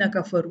الَّذِينَ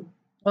كَفَرُوا،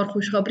 اور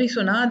خوشخبری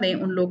سنا دیں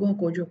ان لوگوں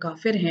کو جو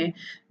کافر ہیں،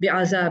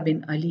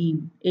 بِعَذَابٍ علیم،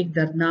 ایک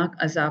دردناک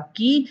عذاب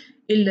کی،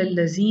 إِلَّا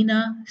الَّذِينَ،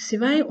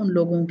 سوائے ان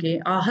لوگوں کے،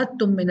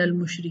 عَاهَدتُّم مِّنَ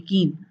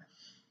الْمُشْرِكِينَ،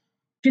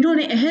 جنہوں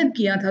نے عہد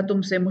کیا تھا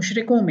تم سے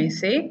مشرکوں میں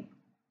سے،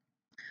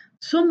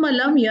 ثم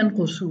لم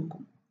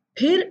ينقصوکم،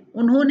 پھر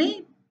انہوں نے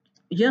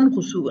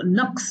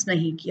نقص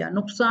نہیں کیا،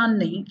 نقصان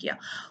نہیں کیا،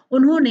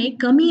 انہوں نے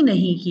کمی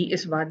نہیں کی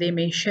اس وعدے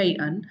میں،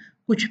 شیئن،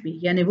 کچھ بھی،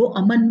 یعنی وہ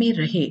امن میں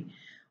رہے،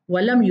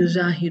 ولم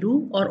یظاہروا،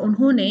 اور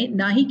انہوں نے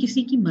نہ ہی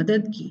کسی کی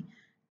مدد کی،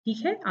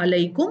 ٹھیک ہے،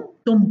 علیکم،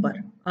 تم پر،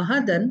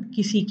 احدن،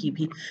 کسی کی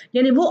بھی،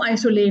 یعنی وہ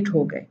آئسولیٹ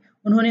ہو گئے،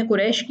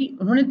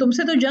 انہوں نے تم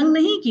سے تو جنگ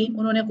نہیں کی،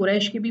 انہوں نے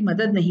قریش کی بھی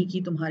مدد نہیں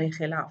کی تمہارے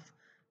خلاف،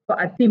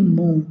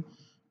 فَأَتِمُّوا،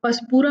 پس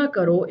پورا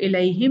کرو،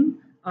 الیہم،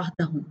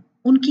 عہدہم،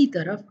 ان کی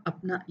طرف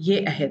اپنا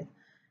یہ عہد،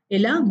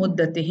 الی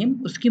مدتہم،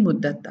 اس کی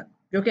مدت تک،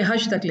 جو کہ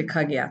حج تک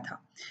لکھا گیا تھا،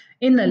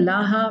 ان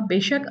اللہ، بے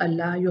شک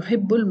اللہ،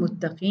 یحب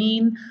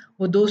المتقین،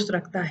 وہ دوست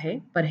رکھتا ہے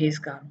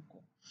پرہیزگاروں کو،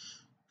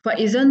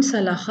 فَإِذَا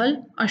انسَلَخَ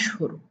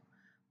الْأَشْهُرُ،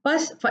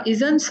 پس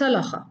فَإِذَا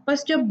انسَلَخَ،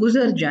 پس جب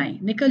گزر جائیں،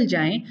 نکل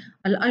جائیں،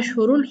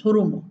 الاشہر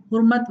الحرم،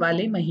 حرمت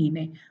والے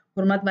مہینے،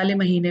 حرمت والے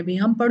مہینے بھی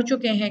ہم پڑھ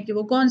چکے ہیں کہ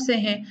وہ کون سے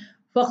ہیں،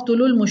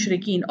 فَاقْتُلُوا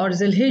الْمُشْرِكِينَ، اور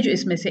ذی الحجہ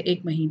اس میں سے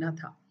ایک مہینہ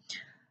تھا،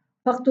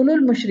 فَاقْتُلُوا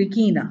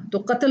الْمُشْرِكِينَ، تو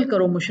قتل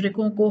کرو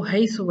مشرکوں کو،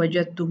 حیث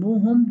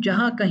وجدتموہم،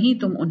 جہاں کہیں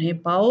تم انہیں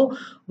پاؤ،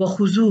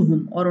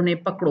 وخذوہم، اور انہیں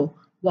پکڑو،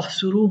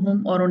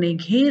 واحصروہم، اور انہیں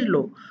گھیر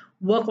لو،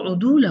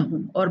 وقعدوا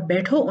لہم، اور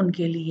بیٹھو ان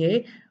کے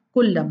لیے،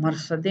 کل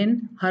مرصد،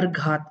 ہر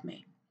گھات میں۔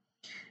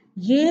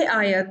 یہ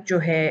آیت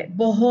جو ہے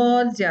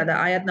بہت زیادہ،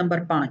 آیت نمبر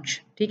 5،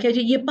 ٹھیک ہے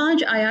جی، یہ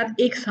 5 آیات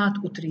ایک ساتھ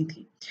اتری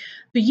تھی،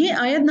 تو یہ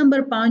آیت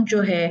نمبر 5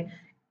 جو ہے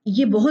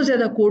یہ بہت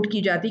زیادہ کوٹ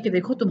کی جاتی کہ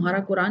دیکھو تمہارا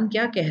قرآن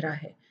کیا کہہ رہا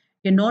ہے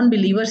کہ نان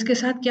بلیورز کے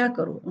ساتھ کیا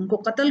کرو، ان کو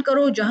قتل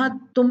کرو جہاں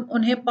تم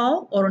انہیں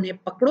پاؤ، اور انہیں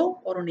پکڑو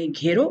اور انہیں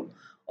گھیرو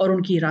اور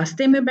ان کی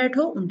راستے میں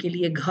بیٹھو، ان کے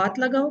لیے گھات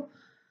لگاؤ۔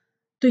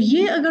 تو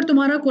یہ اگر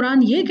تمہارا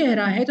قرآن یہ کہہ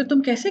رہا ہے تو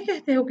تم کیسے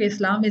کہتے ہو کہ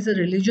اسلام از اے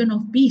ریلیجن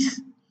آف پیس؟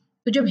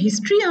 تو جب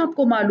ہسٹری آپ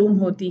کو معلوم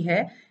ہوتی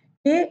ہے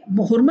کہ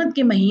حرمت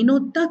کے مہینوں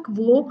تک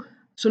وہ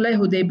صلح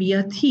حدیبیہ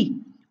تھی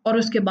اور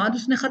اس کے بعد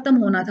اس نے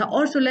ختم ہونا تھا،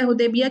 اور صلح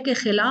حدیبیہ کے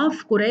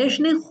خلاف قریش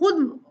نے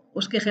خود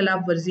اس کے خلاف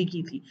ورزی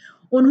کی تھی،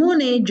 انہوں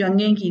نے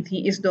جنگیں کی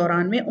تھی اس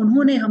دوران میں،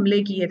 انہوں نے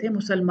حملے کیے تھے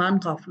مسلمان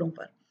قافلوں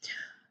پر،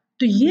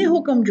 تو یہ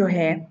حکم جو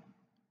ہے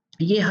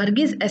یہ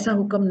ہرگز ایسا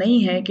حکم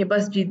نہیں ہے کہ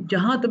بس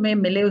جہاں تمہیں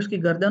ملے اس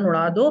کی گردن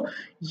اڑا دو،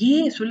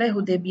 یہ صلح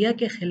حدیبیہ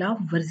کے خلاف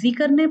ورزی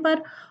کرنے پر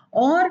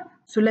اور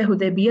صلح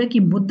حدیبیہ کی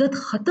مدت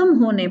ختم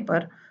ہونے پر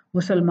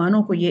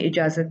مسلمانوں کو یہ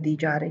اجازت دی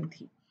جا رہی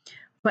تھی۔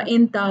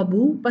 فَإِن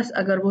تَابُوا، پس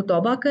اگر وہ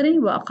توبہ کریں،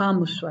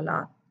 وَأَقَامُوا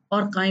الصَّلَاةَ،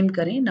 اور قائم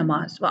کریں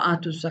نماز،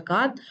 وَآتُوا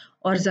الزَّکَاةَ،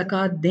 اور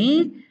زکوٰۃ دیں،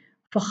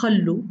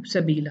 فَخَلُّوا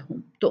سَبِیلَهُم،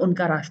 تو ان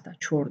کا راستہ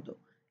چھوڑ دو،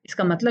 اس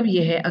کا مطلب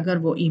یہ ہے اگر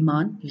وہ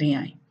ایمان لے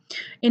آئیں۔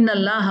 ان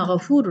اللہ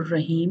غفور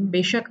الرحیم،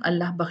 بے شک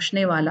اللہ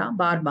بخشنے والا،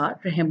 بار بار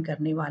رحم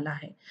کرنے والا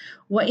ہے۔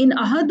 وَإِنْ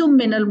أَحَدٌ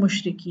مِّنَ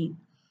الْمُشْرِكِينَ،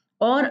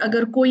 اور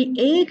اگر کوئی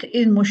ایک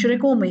ان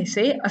مشرکوں میں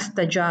سے،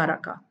 استجارہ،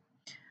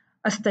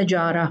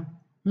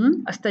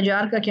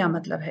 استجار کا کیا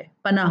مطلب ہے؟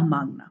 پناہ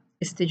مانگنا،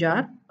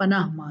 استجار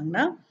پناہ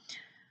مانگنا،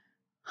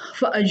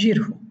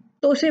 فَأَجِرْهُ،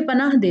 تو اسے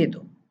پناہ دے دو،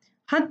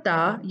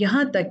 حتیٰ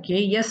یہاں تک کہ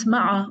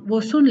یسمع، وہ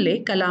سن لے،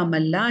 کلام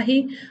اللہ،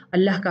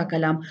 اللہ کا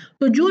کلام۔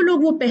 تو جو لوگ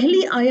وہ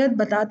پہلی آیت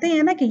بتاتے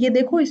ہیں نا کہ یہ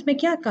دیکھو اس میں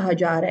کیا کہا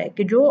جا رہا ہے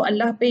کہ جو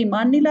اللہ پہ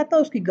ایمان نہیں لاتا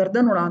اس کی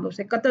گردن اڑا دو،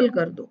 اسے قتل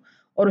کر دو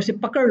اور اسے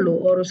پکڑ لو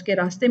اور اس کے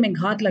راستے میں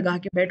گھات لگا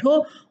کے بیٹھو،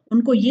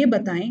 ان کو یہ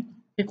بتائیں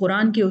کہ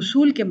قرآن کے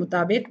اصول کے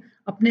مطابق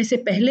اپنے سے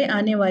پہلے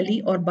آنے والی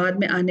اور بعد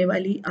میں آنے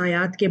والی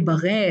آیات کے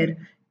بغیر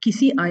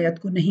کسی آیت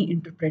کو نہیں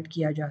انٹرپریٹ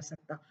کیا جا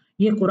سکتا،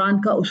 یہ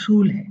قرآن کا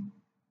اصول ہے۔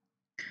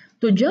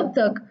 تو جب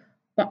تک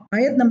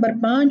آیت نمبر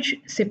 5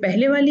 سے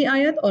پہلے والی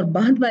آیت اور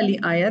بعد والی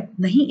آیت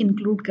نہیں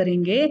انکلوڈ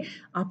کریں گے،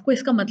 آپ کو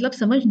اس کا مطلب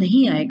سمجھ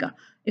نہیں آئے گا۔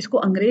 اس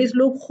کو انگریز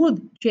لوگ خود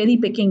چیری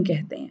پکنگ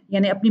کہتے ہیں،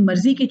 یعنی اپنی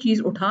مرضی کی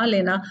چیز اٹھا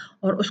لینا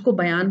اور اس کو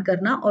بیان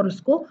کرنا اور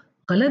اس کو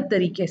गलत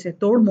तरीके से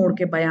तोड़ मोड़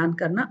के बयान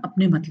करना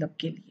अपने मतलब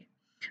के लिए।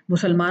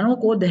 मुसलमानों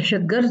को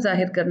दहशतगर्द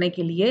जाहिर करने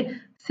के लिए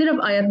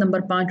सिर्फ आयत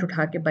नंबर 5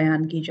 उठा के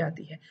बयान की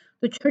जाती है।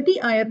 तो छठी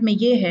आयत में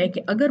यह है कि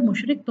अगर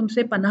मुशरिक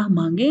तुमसे पनाह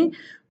मांगे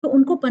तो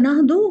उनको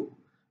पनाह दो,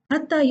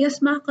 हत्ता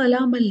यस्मा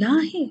कलाम अल्लाह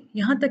है,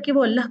 यहाँ तक कि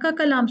वो अल्लाह का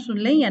कलाम सुन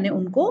लें, यानी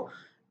उनको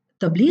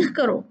तबलीग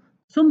करो।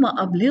 सुम्मा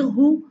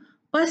अबलिगहु,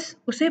 बस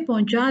उसे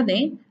पहुंचा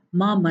दें,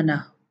 मा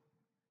मना,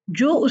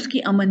 जो उसकी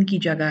अमन की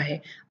जगह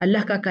है।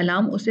 अल्लाह का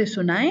कलाम उसे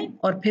सुनाएं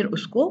और फिर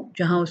उसको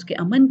जहाँ उसके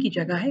अमन की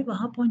जगह है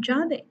वहाँ पहुँचा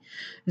दें।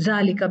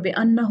 ज़ालिका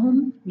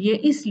बिअन्नहुम, ये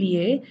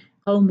इसलिए,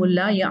 कौमुल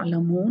ला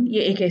यअलमून,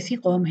 ये एक ऐसी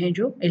कौम है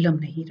जो इल्म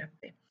नहीं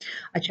रखते।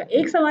 अच्छा,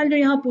 एक सवाल जो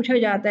यहाँ पूछा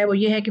जाता है वो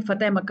ये है कि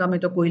फ़तेह मक्का में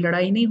तो कोई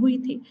लड़ाई नहीं हुई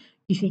थी,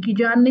 किसी की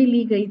जान नहीं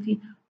ली गई थी,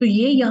 तो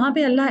ये यहाँ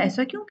पे अल्लाह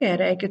ऐसा क्यों कह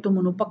रहा है कि तुम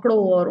उन्हें पकड़ो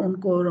और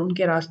उनको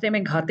उनके रास्ते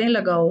में घातें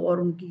लगाओ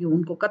और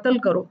उनको कत्ल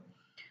करो?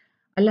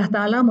 अल्लाह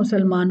ताला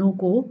मुसलमानों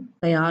को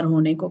तैयार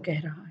होने को कह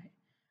रहा है।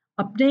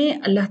 अपने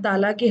अल्लाह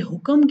ताला के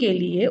हुक्म के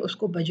लिए,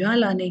 उसको बजा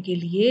लाने के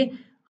लिए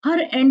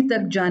हर एंड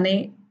तक जाने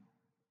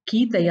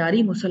की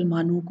तैयारी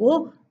मुसलमानों को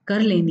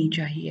कर लेनी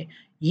चाहिए।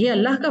 ये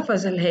अल्लाह का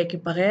फजल है कि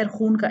बगैर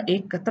खून का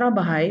एक कतरा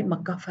बहाए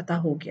मक्का फतह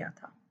हो गया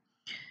था।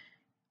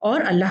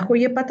 और अल्लाह को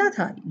ये पता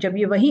था, जब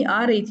ये वही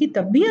आ रही थी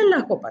तब भी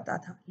अल्लाह को पता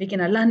था, लेकिन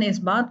अल्लाह ने इस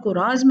बात को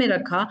राज में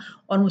रखा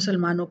और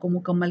मुसलमानों को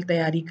मुकम्मल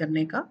तैयारी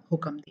करने का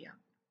हुक्म दिया।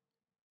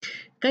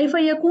 कैफ़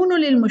यकूनु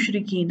लिल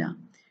मुशरिकीना,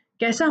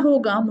 कैसा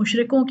होगा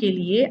मुशरिकों के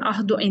लिए,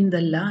 अहद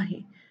इंदल्लाह है,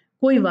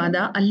 कोई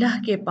वादा अल्लाह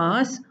के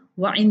पास,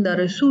 व इंद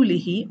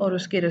रसूलिही, और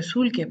उसके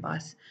रसूल के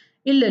पास,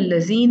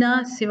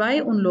 इल्लल्लज़ीना, सिवाय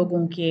उन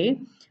लोगों के,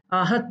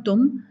 आहद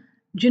तुम,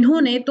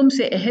 जिन्होंने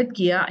तुमसे अहद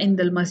किया,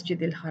 इंदल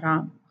मस्जिदिल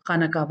हराम,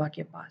 खाना काबा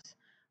के पास,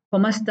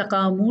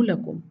 फमस्तकामू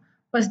लकुम,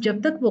 बस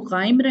जब तक वो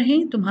कायम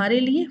रहें तुम्हारे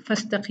लिए,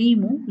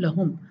 फस्तकीमू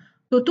लहुम,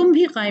 तो तुम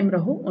भी कायम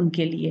रहो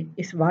उनके लिए,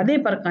 इस वादे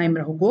पर कायम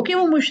रहो। गो कि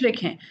वो मुशरिक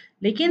हैं,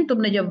 लेकिन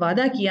तुमने जब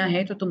वादा किया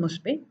है तो तुम उस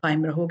पर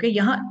कायम रहोगे,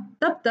 यहाँ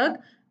तब तक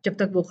जब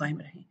तक वो कायम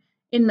रहें।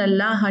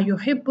 इन्नल्लाह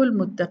युहिब्बुल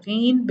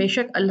मुत्तकीन,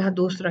 बेशक अल्लाह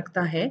दोस्त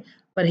रखता है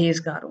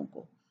परहेजगारों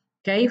को।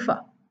 कैफा,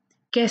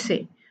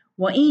 कैसे,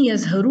 वइन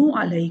यज़हरू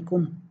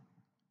अलैकुम,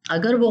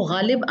 अगर वो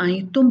गालिब आए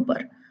तुम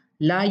पर,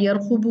 ला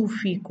यरकुबू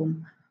फीकुम,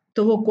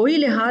 तो वो कोई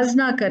लिहाज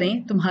ना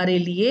करें तुम्हारे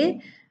लिए,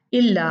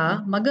 इल्ला,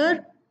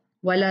 मगर,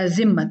 वला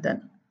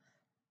जिम्मतन,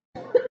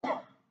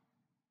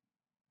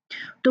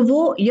 तो वो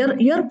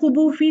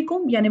यरकुबू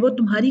फीकुम, यानी वो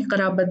तुम्हारी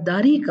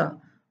कराबतदारी का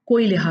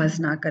कोई लिहाज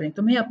ना करें,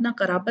 तुम्हें अपना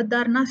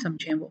कराबतदार ना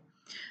समझें वो,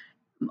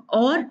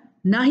 और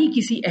ना ही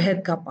किसी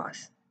अहद का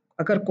पास,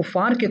 अगर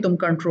कुफार के तुम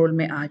कंट्रोल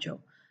में आ जाओ।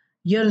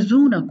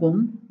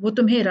 यरजूनकुम, वो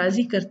तुम्हें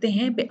राजी करते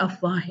हैं बे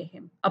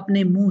अफवाहिम,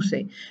 अपने मुंह से,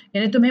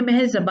 यानी तुम्हें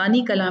महज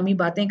ज़बानी कलामी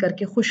बातें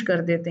करके खुश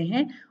कर देते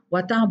हैं।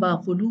 वताबा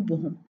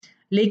कुलूबुहुम,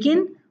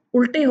 लेकिन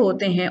उल्टे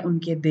होते हैं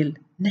उनके दिल,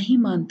 नहीं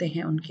मानते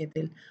हैं उनके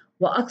दिल।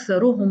 व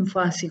अक्सरुहुम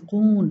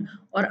फासिकून,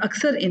 और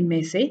अक्सर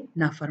इनमें से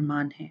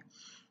नाफरमान हैं।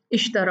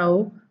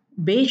 इश्तराओ,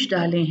 बेच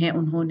डाले हैं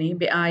उन्होंने,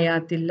 बे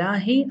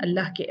आयातिल्लाहि,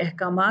 अल्लाह के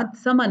अहकामात,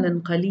 समनन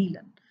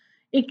कलीलन,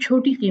 एक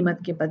छोटी कीमत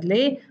के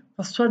बदले,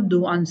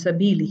 फसद्दू अन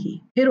सबीलिही,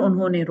 फिर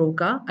उन्होंने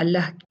रोका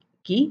अल्लाह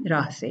की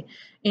राह से।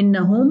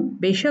 इन्नहुम,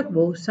 बेशक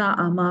वो,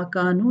 साअ मा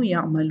कानू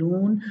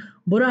यामलून,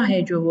 बुरा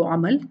है जो वो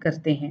अमल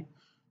करते हैं।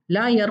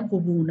 ला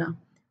यरकुबूना,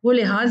 वो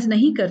लिहाज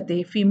नहीं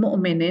करते, फी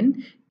मुमिनिन,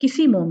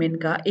 किसी मोमिन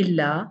का,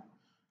 इल्ला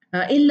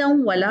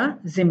इल्लम वला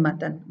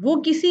जिम्मतन, वो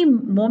किसी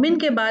मोमिन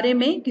के बारे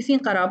में, किसी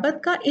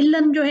कराबत का,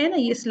 इल्लन जो है ना,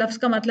 ये इस लफ्ज़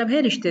का मतलब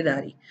है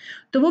रिश्तेदारी,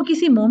 तो वो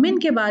किसी मोमिन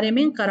के बारे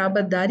में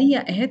कराबतदारी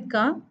या अहद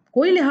का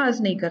कोई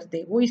लिहाज नहीं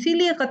करते, वो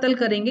इसीलिए कत्ल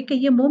करेंगे कि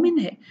ये मोमिन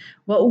है।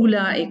 व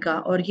उलाइका,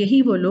 और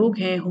यही वो लोग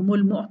हैं,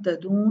 हुमुल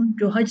मुअतदून,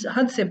 जो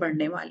हद से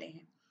बढ़ने वाले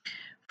हैं।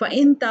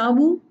 फ़इन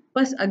ताबू,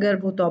 बस अगर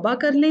वो तौबा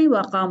कर लें, व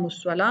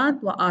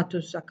अक़ामुस्सलात व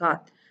आतुज़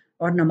ज़कात,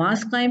 और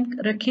नमाज कायम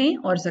रखें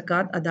और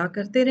ज़कात अदा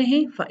करते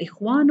रहें,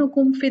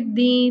 फ़इख़्वानुकुम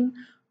फ़िद्दीन,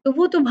 तो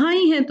वो तो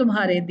भाई हैं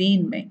तुम्हारे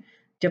दीन में।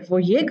 जब वो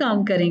ये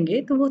काम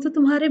करेंगे तो वो तो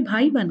तुम्हारे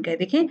भाई बन गए।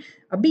 देखें,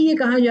 अभी ये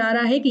कहा जा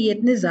रहा है कि ये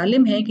इतने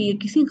जालिम हैं कि ये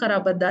किसी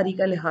क़राबतदारी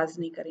का लिहाज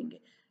नहीं करेंगे,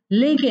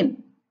 लेकिन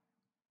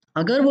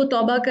अगर वो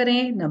तौबा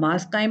करें,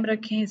 नमाज कायम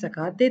रखें,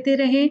 ज़कात देते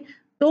रहें,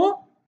 तो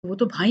वो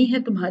तो भाई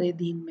हैं तुम्हारे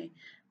दीन में।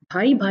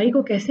 भाई भाई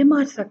को कैसे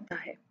मार सकता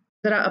है?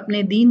 ज़रा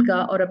अपने दीन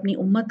का और अपनी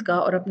उम्मत का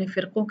और अपने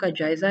फ़िरक़ों का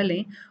जायज़ा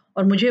लें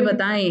और मुझे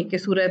बताएं कि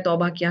सूरह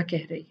तौबा क्या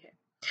कह रही है।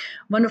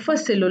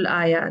 वनुफ़स्सिलुल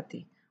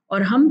आयाति,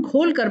 और हम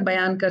खोल कर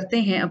बयान करते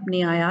हैं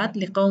अपनी आयात,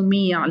 लिक़ौमी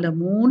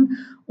यअलमून,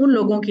 उन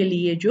लोगों के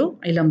लिए जो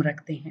इल्म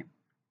रखते हैं।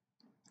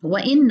 व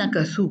इन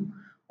नकसू,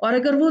 और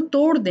अगर वो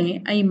तोड़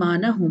दें,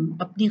 ऐमानहुम,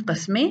 अपनी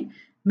कस्में,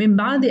 मिन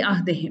बाद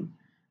अहदिहिम,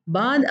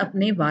 बाद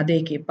अपने वादे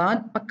के,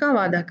 बाद पक्का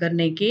वादा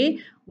करने के,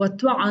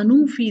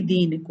 वत्वअनू फी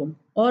दीनिकुम,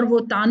 और वो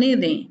ताने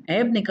दें,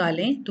 ऐब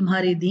निकालें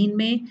तुम्हारे दीन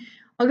में,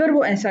 अगर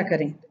वो ऐसा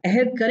करें,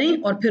 अहद करें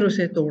और फिर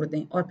उसे तोड़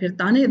दें और फिर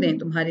ताने दें,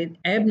 तुम्हारे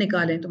ऐब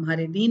निकालें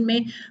तुम्हारे दीन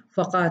में,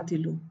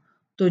 फ़क़ातिलू,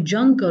 तो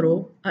जंग करो,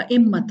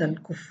 अइम्मतल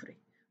कुफ्र,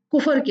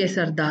 कुफर के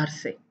सरदार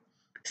से।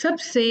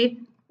 सबसे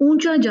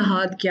ऊंचा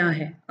जहाद क्या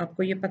है,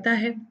 आपको ये पता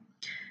है?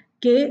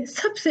 کہ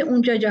سب سے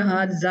اونچا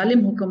جہاد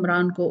ظالم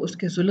حکمران کو اس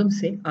کے ظلم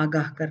سے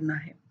آگاہ کرنا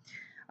ہے۔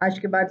 آج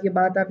کے بعد یہ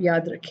بات آپ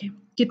یاد رکھیں،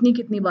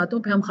 کتنی باتوں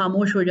پہ ہم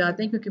خاموش ہو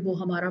جاتے ہیں کیونکہ وہ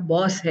ہمارا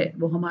باس ہے،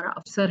 وہ ہمارا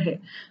افسر ہے،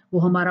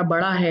 وہ ہمارا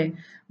بڑا ہے،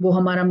 وہ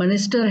ہمارا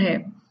منسٹر ہے،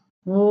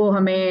 وہ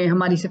ہمیں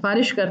ہماری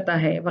سفارش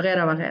کرتا ہے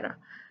وغیرہ وغیرہ۔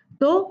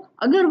 تو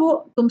اگر وہ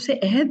تم سے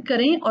عہد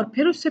کریں اور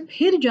پھر اس سے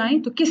پھر جائیں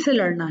تو کس سے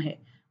لڑنا ہے؟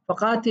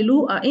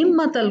 فقاتلوا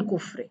ائمۃ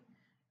الکفر،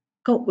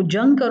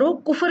 جنگ کرو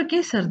کفر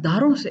کے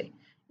سرداروں سے،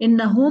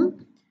 انہم،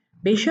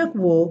 بے شک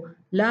وہ،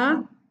 لا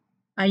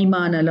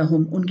ایمان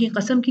لہم، ان کی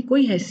قسم کی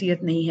کوئی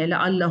حیثیت نہیں ہے،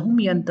 لعلہم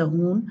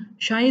ینتہون،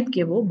 شاید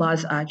کہ وہ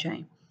باز آ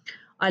جائیں۔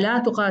 الا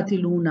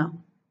تقاتلون،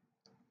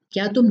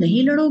 کیا تم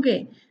نہیں لڑو گے؟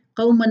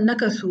 قوما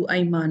نکثوا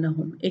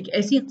ایمانہم، ایک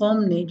ایسی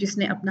قوم نے جس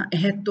نے اپنا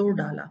عہد توڑ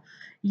ڈالا۔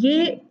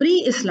 یہ پری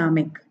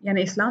اسلامک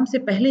یعنی اسلام سے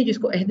پہلے جس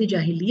کو عہد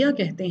جاہلیہ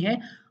کہتے ہیں،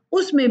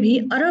 اس میں بھی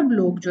عرب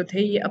لوگ جو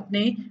تھے یہ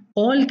اپنے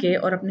قول کے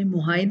اور اپنے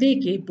معاہدے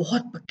کے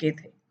بہت پکے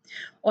تھے،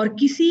 اور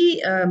کسی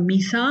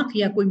میثاق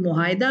یا کوئی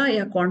معاہدہ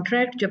یا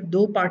کانٹریکٹ جب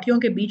دو پارٹیوں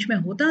کے بیچ میں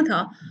ہوتا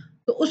تھا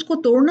تو اس کو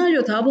توڑنا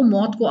جو تھا وہ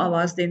موت کو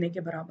آواز دینے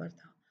کے برابر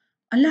تھا۔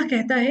 اللہ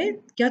کہتا ہے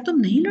کیا تم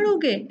نہیں لڑو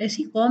گے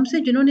ایسی قوم سے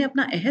جنہوں نے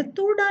اپنا عہد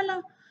توڑ ڈالا؟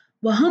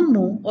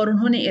 وہموا، اور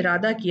انہوں نے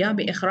ارادہ کیا،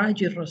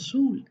 بِإِخْرَاجِ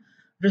الرَّسُولِ،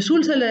 رسول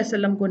صلی اللہ علیہ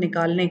وسلم کو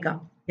نکالنے کا،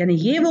 یعنی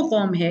یہ وہ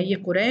قوم ہے، یہ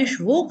قریش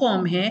وہ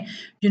قوم ہے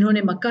جنہوں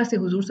نے مکہ سے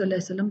حضور صلی اللہ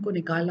علیہ وسلم کو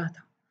نکالا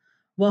تھا۔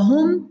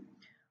 وَهُمْ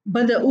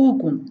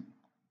بَدَؤُوكُمْ،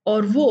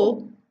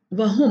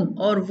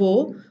 اور وہ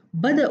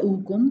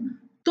بدؤکم،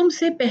 تم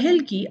سے پہل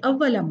کی،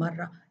 اول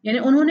مرہ، یعنی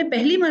انہوں نے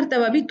پہلی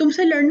مرتبہ بھی تم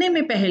سے لڑنے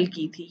میں پہل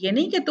کی تھی، یہ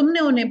نہیں کہ تم نے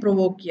انہیں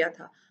پرووک کیا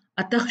تھا۔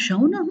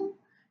 اتخشونہم،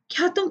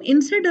 کیا تم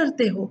ان سے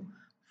ڈرتے ہو؟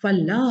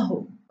 فاللہ،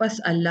 پس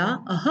اللہ،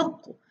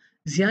 احق،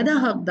 زیادہ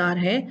حقدار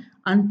ہے،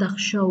 ان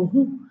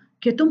تخشوہ،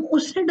 کہ تم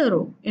اس سے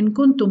ڈرو، ان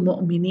کنتم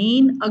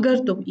مؤمنین، اگر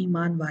تم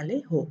ایمان والے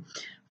ہو۔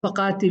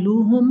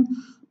 فقاتلوہم،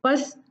 پس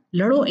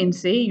لڑو ان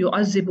سے،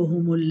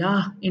 یعذبہم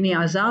اللہ، انہیں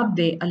عذاب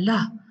دے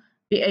اللہ،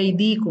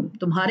 بِأَیْدِیکُم،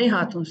 تمہارے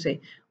ہاتھوں سے،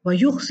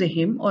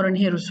 وَیُخْزِہِم، اور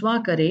انہیں رسوا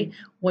کرے،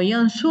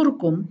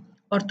 وَینصُرکم،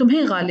 اور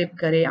تمہیں غالب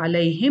کرے،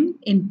 علیہم،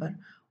 ان پر،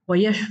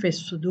 وَیَشْفِ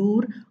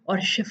الصُّدُور، اور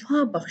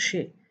شفا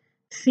بخشے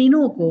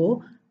سینوں کو،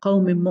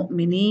 قوم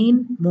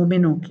مؤمنین،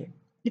 مومنوں کے۔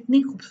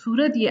 اتنی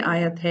خوبصورت یہ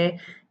آیت ہے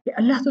کہ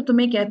اللہ تو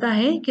تمہیں کہتا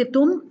ہے کہ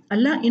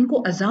اللہ ان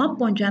کو عذاب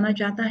پہنچانا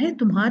چاہتا ہے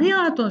تمہارے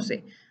ہاتھوں سے۔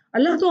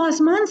 اللہ تو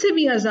آسمان سے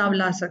بھی عذاب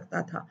لا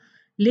سکتا تھا،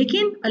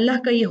 لیکن اللہ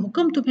کا یہ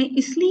حکم تمہیں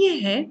اس لیے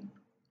ہے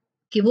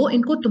کہ وہ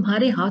ان کو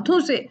تمہارے ہاتھوں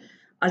سے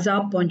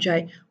عذاب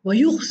پہنچائے،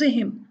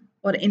 وَیُخْزِہِم،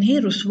 اور انہیں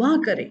رسوا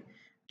کرے۔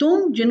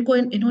 تم جن کو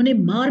انہوں نے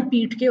مار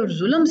پیٹ کے اور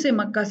ظلم سے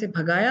مکہ سے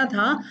بھگایا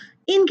تھا،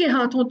 ان کے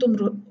ہاتھوں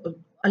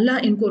اللہ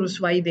ان کو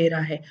رسوائی دے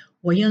رہا ہے،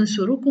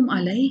 وَيَنْصُرُكُمْ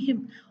عَلَيْهِمْ،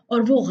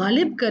 اور وہ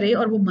غالب کرے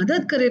اور وہ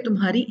مدد کرے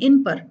تمہاری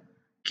ان پر۔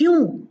 کیوں؟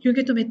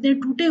 کیونکہ تم اتنے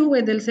ٹوٹے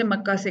ہوئے دل سے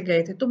مکہ سے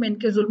گئے تھے، تم ان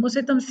کے ظلموں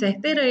سے تم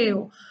سہتے رہے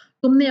ہو،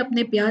 تم نے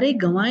اپنے پیارے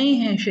گنوائے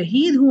ہیں،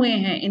 شہید ہوئے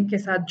ہیں ان کے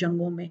ساتھ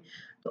جنگوں میں۔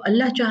 تو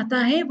اللہ چاہتا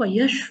ہے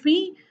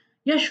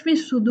یشفی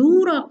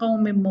صدور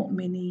قوم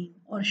مؤمنین،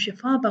 اور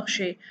شفا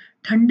بخشے،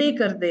 ٹھنڈے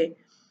کر دے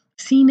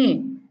سینے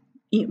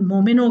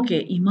مومنوں کے،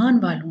 ایمان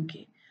والوں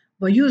کے،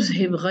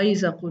 وَيُذْهِبْ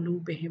غَيْظَ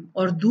قُلُوبِهِمْ،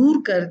 اور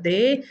دور کر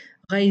دے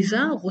غیظ،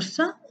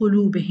 غصہ،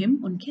 قلوبہم،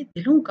 ان کے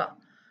دلوں کا،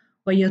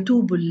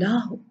 وَيَتُوبُ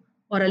اللَّهُ،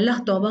 اور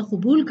اللہ توبہ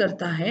قبول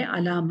کرتا ہے،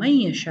 عَلَى مَن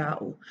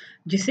يَشَاءُ،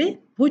 جسے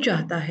وہ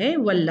چاہتا ہے،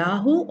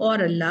 واللہ، اور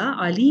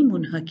اللہ، علیم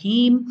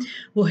حکیم،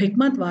 وہ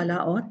حکمت والا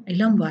اور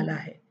علم والا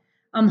ہے۔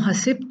 ام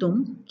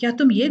حسبتم، کیا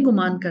تم یہ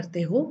گمان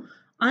کرتے ہو،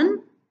 ان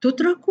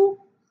تترکو،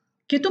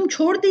 کہ تم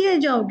چھوڑ دیے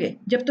جاؤ گے،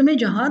 جب تمہیں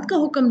جہاد کا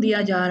حکم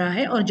دیا جا رہا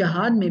ہے اور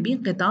جہاد میں بھی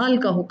قتال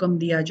کا حکم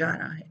دیا جا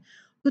رہا ہے،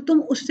 تو تم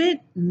اس سے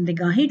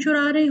نگاہیں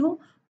چرا رہے ہو،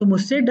 تم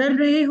اس سے ڈر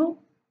رہے ہو۔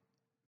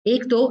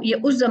 ایک تو یہ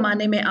اس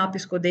زمانے میں آپ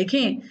اس کو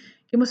دیکھیں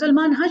کہ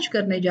مسلمان حج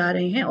کرنے جا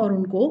رہے ہیں اور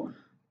ان کو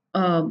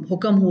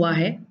حکم ہوا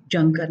ہے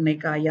جنگ کرنے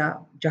کا یا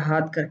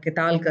جہاد کر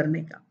قتال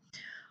کرنے کا،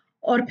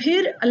 اور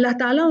پھر اللہ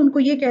تعالیٰ ان کو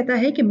یہ کہتا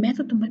ہے کہ میں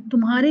تو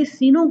تمہارے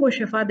سینوں کو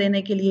شفا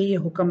دینے کے لیے یہ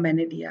حکم میں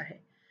نے دیا ہے،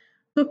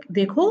 تو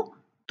دیکھو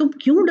تم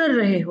کیوں ڈر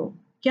رہے ہو؟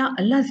 کیا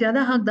اللہ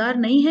زیادہ حقدار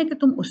نہیں ہے کہ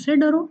تم اس سے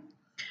ڈرو؟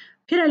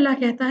 پھر اللہ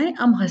کہتا ہے،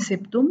 ام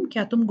حسبتم،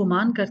 کیا تم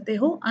گمان کرتے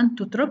ہو، ان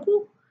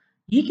تترکو،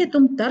 یہ کہ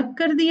تم ترک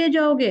کر دیے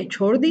جاؤ گے،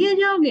 چھوڑ دیے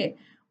جاؤ گے،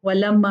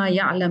 ولما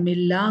یعلم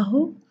اللہ،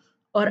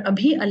 اور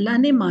ابھی اللہ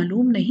نے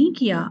معلوم نہیں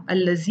کیا،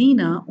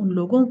 الذین، ان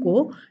لوگوں کو،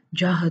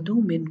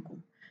 جاہدوا منکم،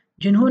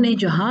 جنہوں نے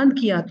جہاد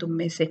کیا تم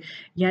میں سے،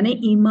 یعنی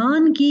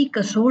ایمان کی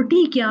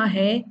کسوٹی کیا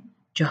ہے؟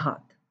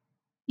 جہاد۔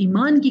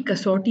 ایمان کی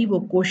کسوٹی وہ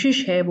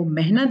کوشش ہے، وہ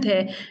محنت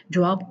ہے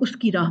جو آپ اس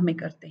کی راہ میں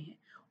کرتے ہیں،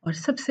 اور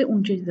سب سے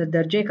اونچے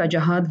درجے کا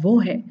جہاد وہ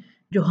ہے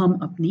جو ہم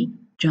اپنی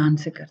جان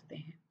سے کرتے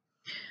ہیں۔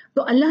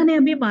 تو اللہ نے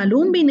ابھی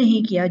معلوم بھی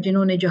نہیں کیا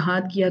جنہوں نے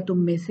جہاد کیا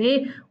تم میں سے،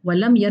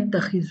 وَلَمْ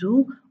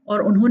يَتَّخِذُوا، اور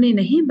انہوں نے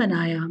نہیں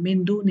بنایا،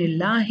 مِن دُونِ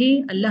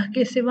اللَّهِ، اللہ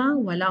کے سوا،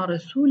 وَلَا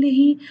رَسُولِهِ،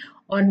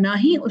 اور نہ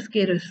ہی اس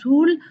کے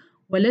رسول،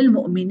 وَلَا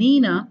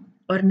الْمُؤْمِنِينَ،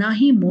 اور نہ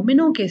ہی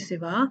مومنوں کے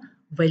سوا،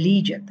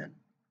 ولیجتاً،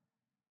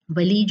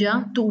 ولیجہ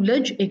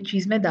تولج، ایک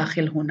چیز میں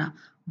داخل ہونا،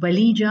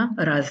 वलीजा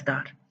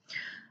राजदार।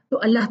 तो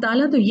अल्लाह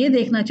ताला तो ये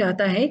देखना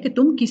चाहता है कि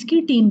तुम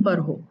किसकी टीम पर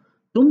हो,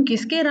 तुम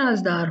किसके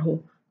राजदार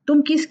हो,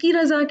 तुम किसकी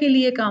रजा के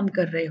लिए काम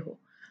कर रहे हो।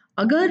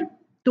 अगर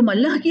तुम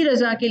अल्लाह की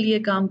रजा के लिए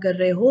काम कर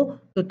रहे हो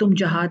तो तुम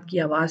जहाद की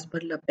आवाज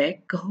पर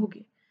लब्बैक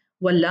कहोगे।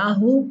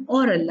 वल्लाहु,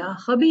 और अल्लाह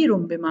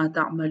खबीरुम बिमा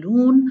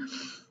तामलून,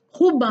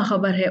 खूब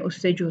बाखबर है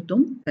उससे जो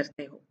तुम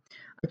करते हो।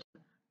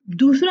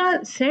 दूसरा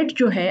सेट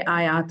जो है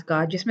आयात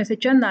का, जिसमें से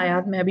चंद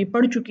आयात मैं अभी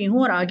पढ़ चुकी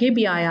हूँ और आगे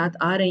भी आयात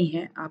आ रही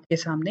हैं आपके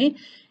सामने,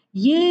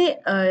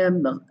 ये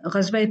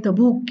ग़ज़वा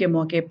तबूक के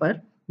मौके पर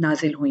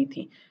नाजिल हुई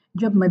थी,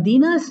 जब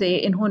मदीना से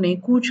इन्होंने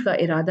कूच का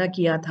इरादा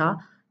किया था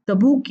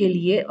तबूक के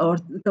लिए, और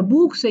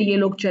तबूक से ये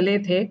लोग चले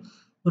थे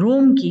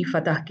रोम की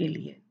फतह के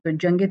लिए। तो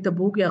जंग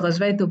तबूक या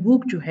ग़ज़वा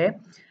तबूक जो है,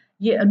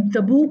 ये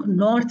तबूक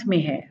नॉर्थ में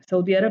है,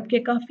 सऊदी अरब के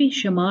काफ़ी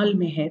शमाल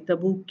में है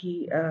तबूक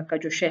का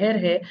जो शहर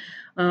है,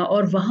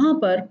 और वहाँ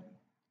पर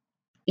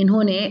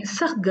इन्होंने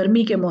सख्त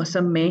गर्मी के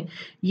मौसम में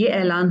ये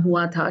ऐलान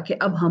हुआ था कि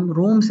अब हम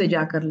रोम से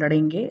जाकर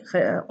लड़ेंगे।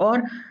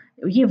 और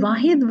ये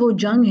वाहिद वो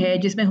जंग है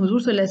जिसमें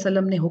हुजूर सल्लल्लाहु अलैहि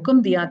वसल्लम ने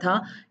हुक्म दिया था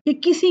कि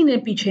किसी ने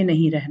पीछे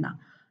नहीं रहना।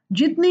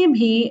 जितने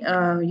भी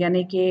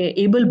यानी कि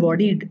एबल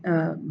बॉडीड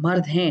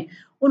मर्द हैं,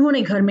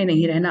 उन्होंने घर में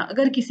नहीं रहना।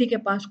 अगर किसी के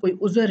पास कोई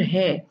उज़र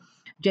है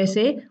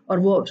जैसे, और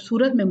वो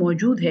सूरत में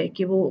मौजूद है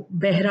कि वो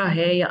बहरा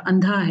है या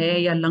अंधा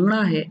है या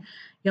लंगड़ा है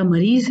या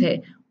मरीज़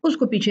है,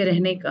 उसको पीछे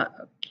रहने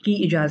की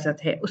इजाज़त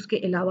है, उसके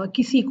अलावा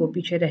किसी को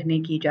पीछे रहने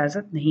की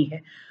इजाज़त नहीं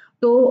है।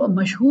 तो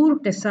मशहूर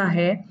किस्सा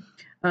है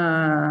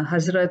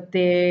हज़रत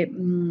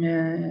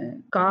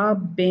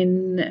काब बिन,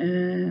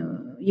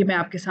 ये मैं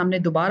आपके सामने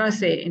दोबारा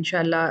से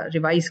इंशाअल्लाह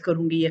रिवाइज़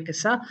करूँगी ये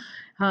किस्सा।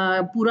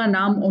 हाँ, पूरा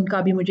नाम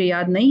उनका भी मुझे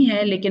याद नहीं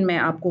है, लेकिन मैं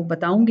आपको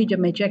बताऊँगी जब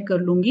मैं चेक कर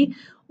लूँगी।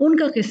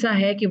 उनका किस्सा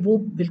है कि वो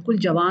बिल्कुल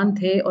जवान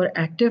थे और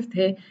एक्टिव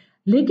थे,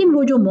 लेकिन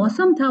वो जो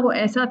मौसम था वो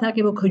ऐसा था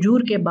कि वो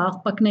खजूर के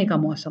बाग पकने का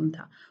मौसम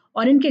था,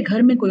 और इनके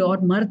घर में कोई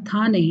और मर्द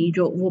था नहीं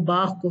जो वो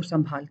बाग को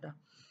संभालता।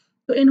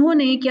 तो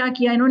इन्होंने क्या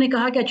किया, इन्होंने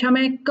कहा कि अच्छा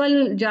मैं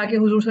कल जाके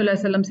हुजूर सल्लल्लाहु अलैहि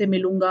वसल्लम से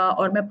मिलूँगा,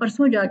 और मैं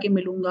परसों जाके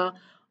मिलूँगा,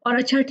 और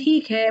अच्छा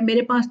ठीक है,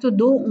 मेरे पास तो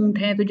 2 ऊँट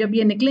हैं, तो जब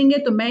ये निकलेंगे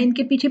तो मैं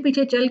इनके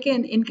पीछे-पीछे चल के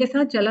इनके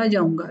साथ चला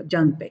जाऊँगा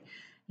जंग पे।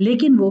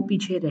 लेकिन वो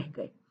पीछे रह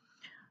गए।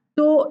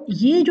 तो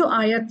ये जो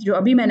आयत जो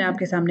अभी मैंने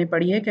आपके सामने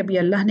पढ़ी है कि अभी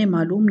अल्लाह ने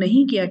मालूम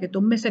नहीं किया कि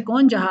तुम में से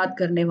कौन जहाद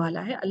करने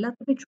वाला है, अल्लाह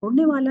तुम्हें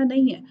छोड़ने वाला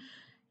नहीं है।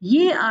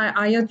 ये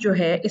आयत जो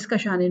है इसका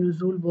शान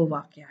नुज़ूल वो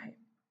वाक़या है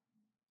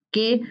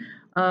कि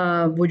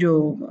वो जो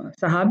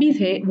सहाबी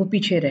थे वो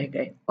पीछे रह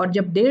गए, और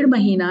जब 1.5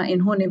 महीना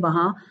इन्होंने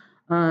वहाँ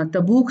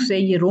तबूक से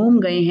ये रोम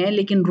गए हैं,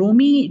 लेकिन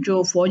रोमी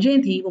जो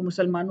फ़ौजें थी वो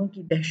मुसलमानों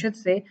की दहशत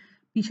से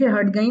पीछे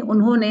हट गईं,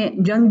 उन्होंने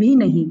जंग भी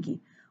नहीं की,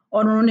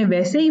 और उन्होंने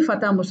वैसे ही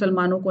फ़तह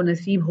मुसलमानों को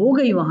नसीब हो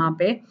गई वहाँ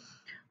पे।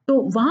 तो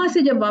वहाँ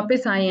से जब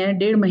वापस आए हैं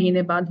 1.5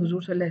 महीने बाद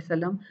हुजूर सल्लल्लाहु अलैहि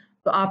वसल्लम,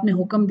 तो आपने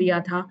हुक्म दिया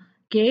था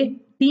कि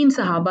 3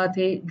 सहाबा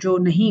थे जो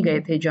नहीं गए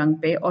थे जंग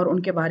पे, और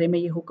उनके बारे में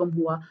ये हुक्म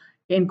हुआ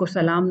कि इनको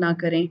सलाम ना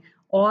करें,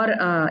 और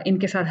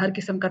इनके साथ हर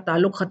किस्म का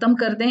ताल्लुक़ ख़त्म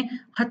कर दें,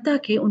 हत्ता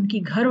कि उनकी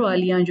घर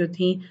वालियाँ जो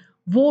थीं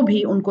वो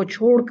भी उनको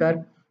छोड़कर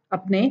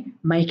अपने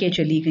मायके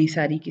चली गईं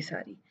सारी की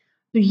सारी।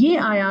 तो ये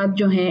आयात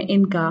जो हैं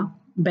इनका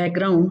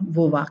बैकग्राउंड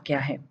वो वाक़या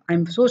है। आई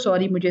एम सो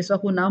सॉरी, मुझे इसका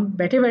वो नाम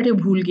बैठे-बैठे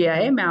भूल गया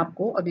है, मैं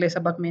आपको अगले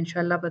सबक में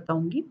इंशाअल्लाह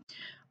बताऊँगी।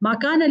 मा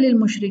कान लिल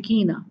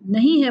मुशरिकीना,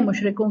 नहीं है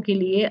मुशरिकों के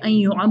लिए, अन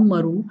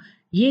युअम्मरू,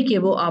 ये कि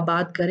वो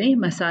आबाद करें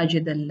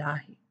मसाजिद अल्लाह,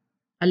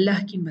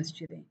 अल्लाह की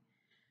मस्जिदें,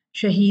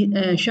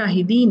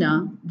 शाहिदीना,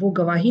 वो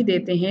गवाही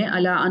देते हैं,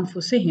 अला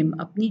अनफुसिहिम,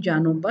 अपनी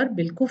जानों पर,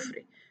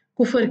 बिलकुफ्र,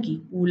 कुफर की,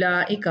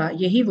 उलाइका,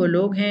 यही वो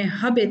लोग हैं,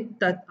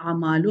 हबितत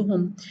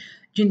आमालुहुम,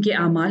 जिनके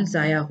आमाल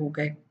ज़ाया हो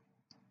गए,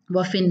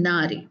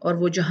 वफ़िन्नारी, और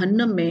वो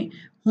जहन्नम में,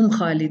 हम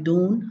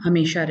खालिदून,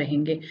 हमेशा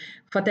रहेंगे।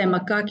 फ़तह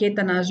मक्का के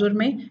तनाजुर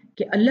में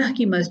कि अल्लाह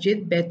की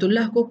मस्जिद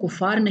बैतुल्लाह को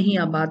कुफ़ार नहीं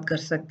आबाद कर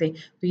सकते,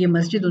 तो ये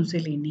मस्जिद उनसे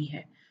लेनी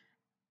है।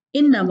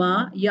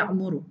 इन्नमा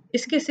यामुरु,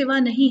 इसके सिवा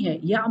नहीं है,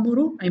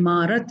 यामुरु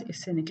इमारत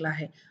इससे निकला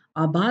है,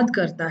 आबाद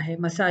करता है,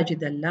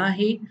 मसाजिद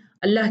अल्लाह,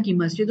 अल्लाह की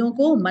मस्जिदों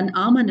को, मन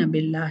आमन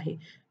बिल्लाह,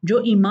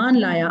 जो ईमान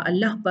लाया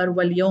अल्लाह पर,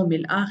 वल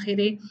यौमिल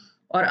आखिर,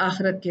 और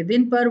आखिरत के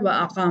दिन पर, व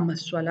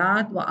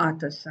अक़ामस्सलात व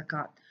आतस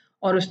ज़कात,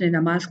 और उसने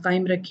नमाज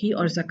कायम रखी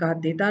और ज़कात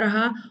देता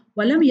रहा,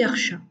 वलम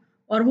यख्शा,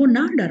 और वो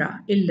ना डरा,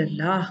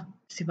 इल्लल्लाह,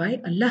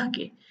 सिवाय अल्लाह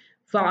के,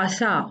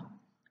 फ़असा,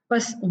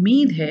 बस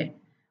उम्मीद है,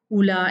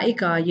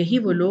 उलाइका, यही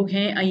वो लोग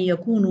हैं, अन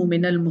यकूनू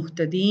मिनल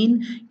मुहतदीन,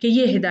 कि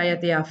ये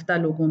हिदायत याफ्ता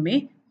लोगों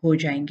में हो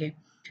जाएंगे।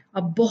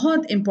 अब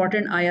बहुत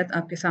इंपॉर्टेंट आयत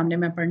आपके सामने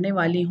मैं पढ़ने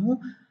वाली हूँ।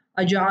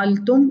 अजाल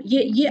तुम,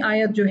 ये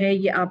आयत जो है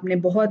ये आपने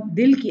बहुत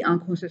दिल की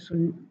आंखों से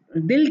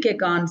दिल के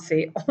कान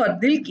से और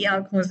दिल की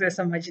आंखों से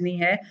समझनी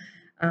है।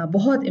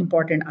 बहुत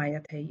इंपॉर्टेंट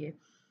आयत है ये।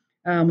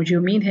 मुझे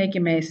उम्मीद है कि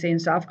मैं इससे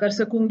इंसाफ कर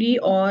सकूंगी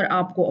और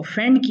आपको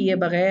ऑफेंड किए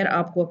बगैर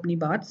आपको अपनी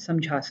बात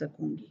समझा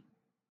सकूंगी।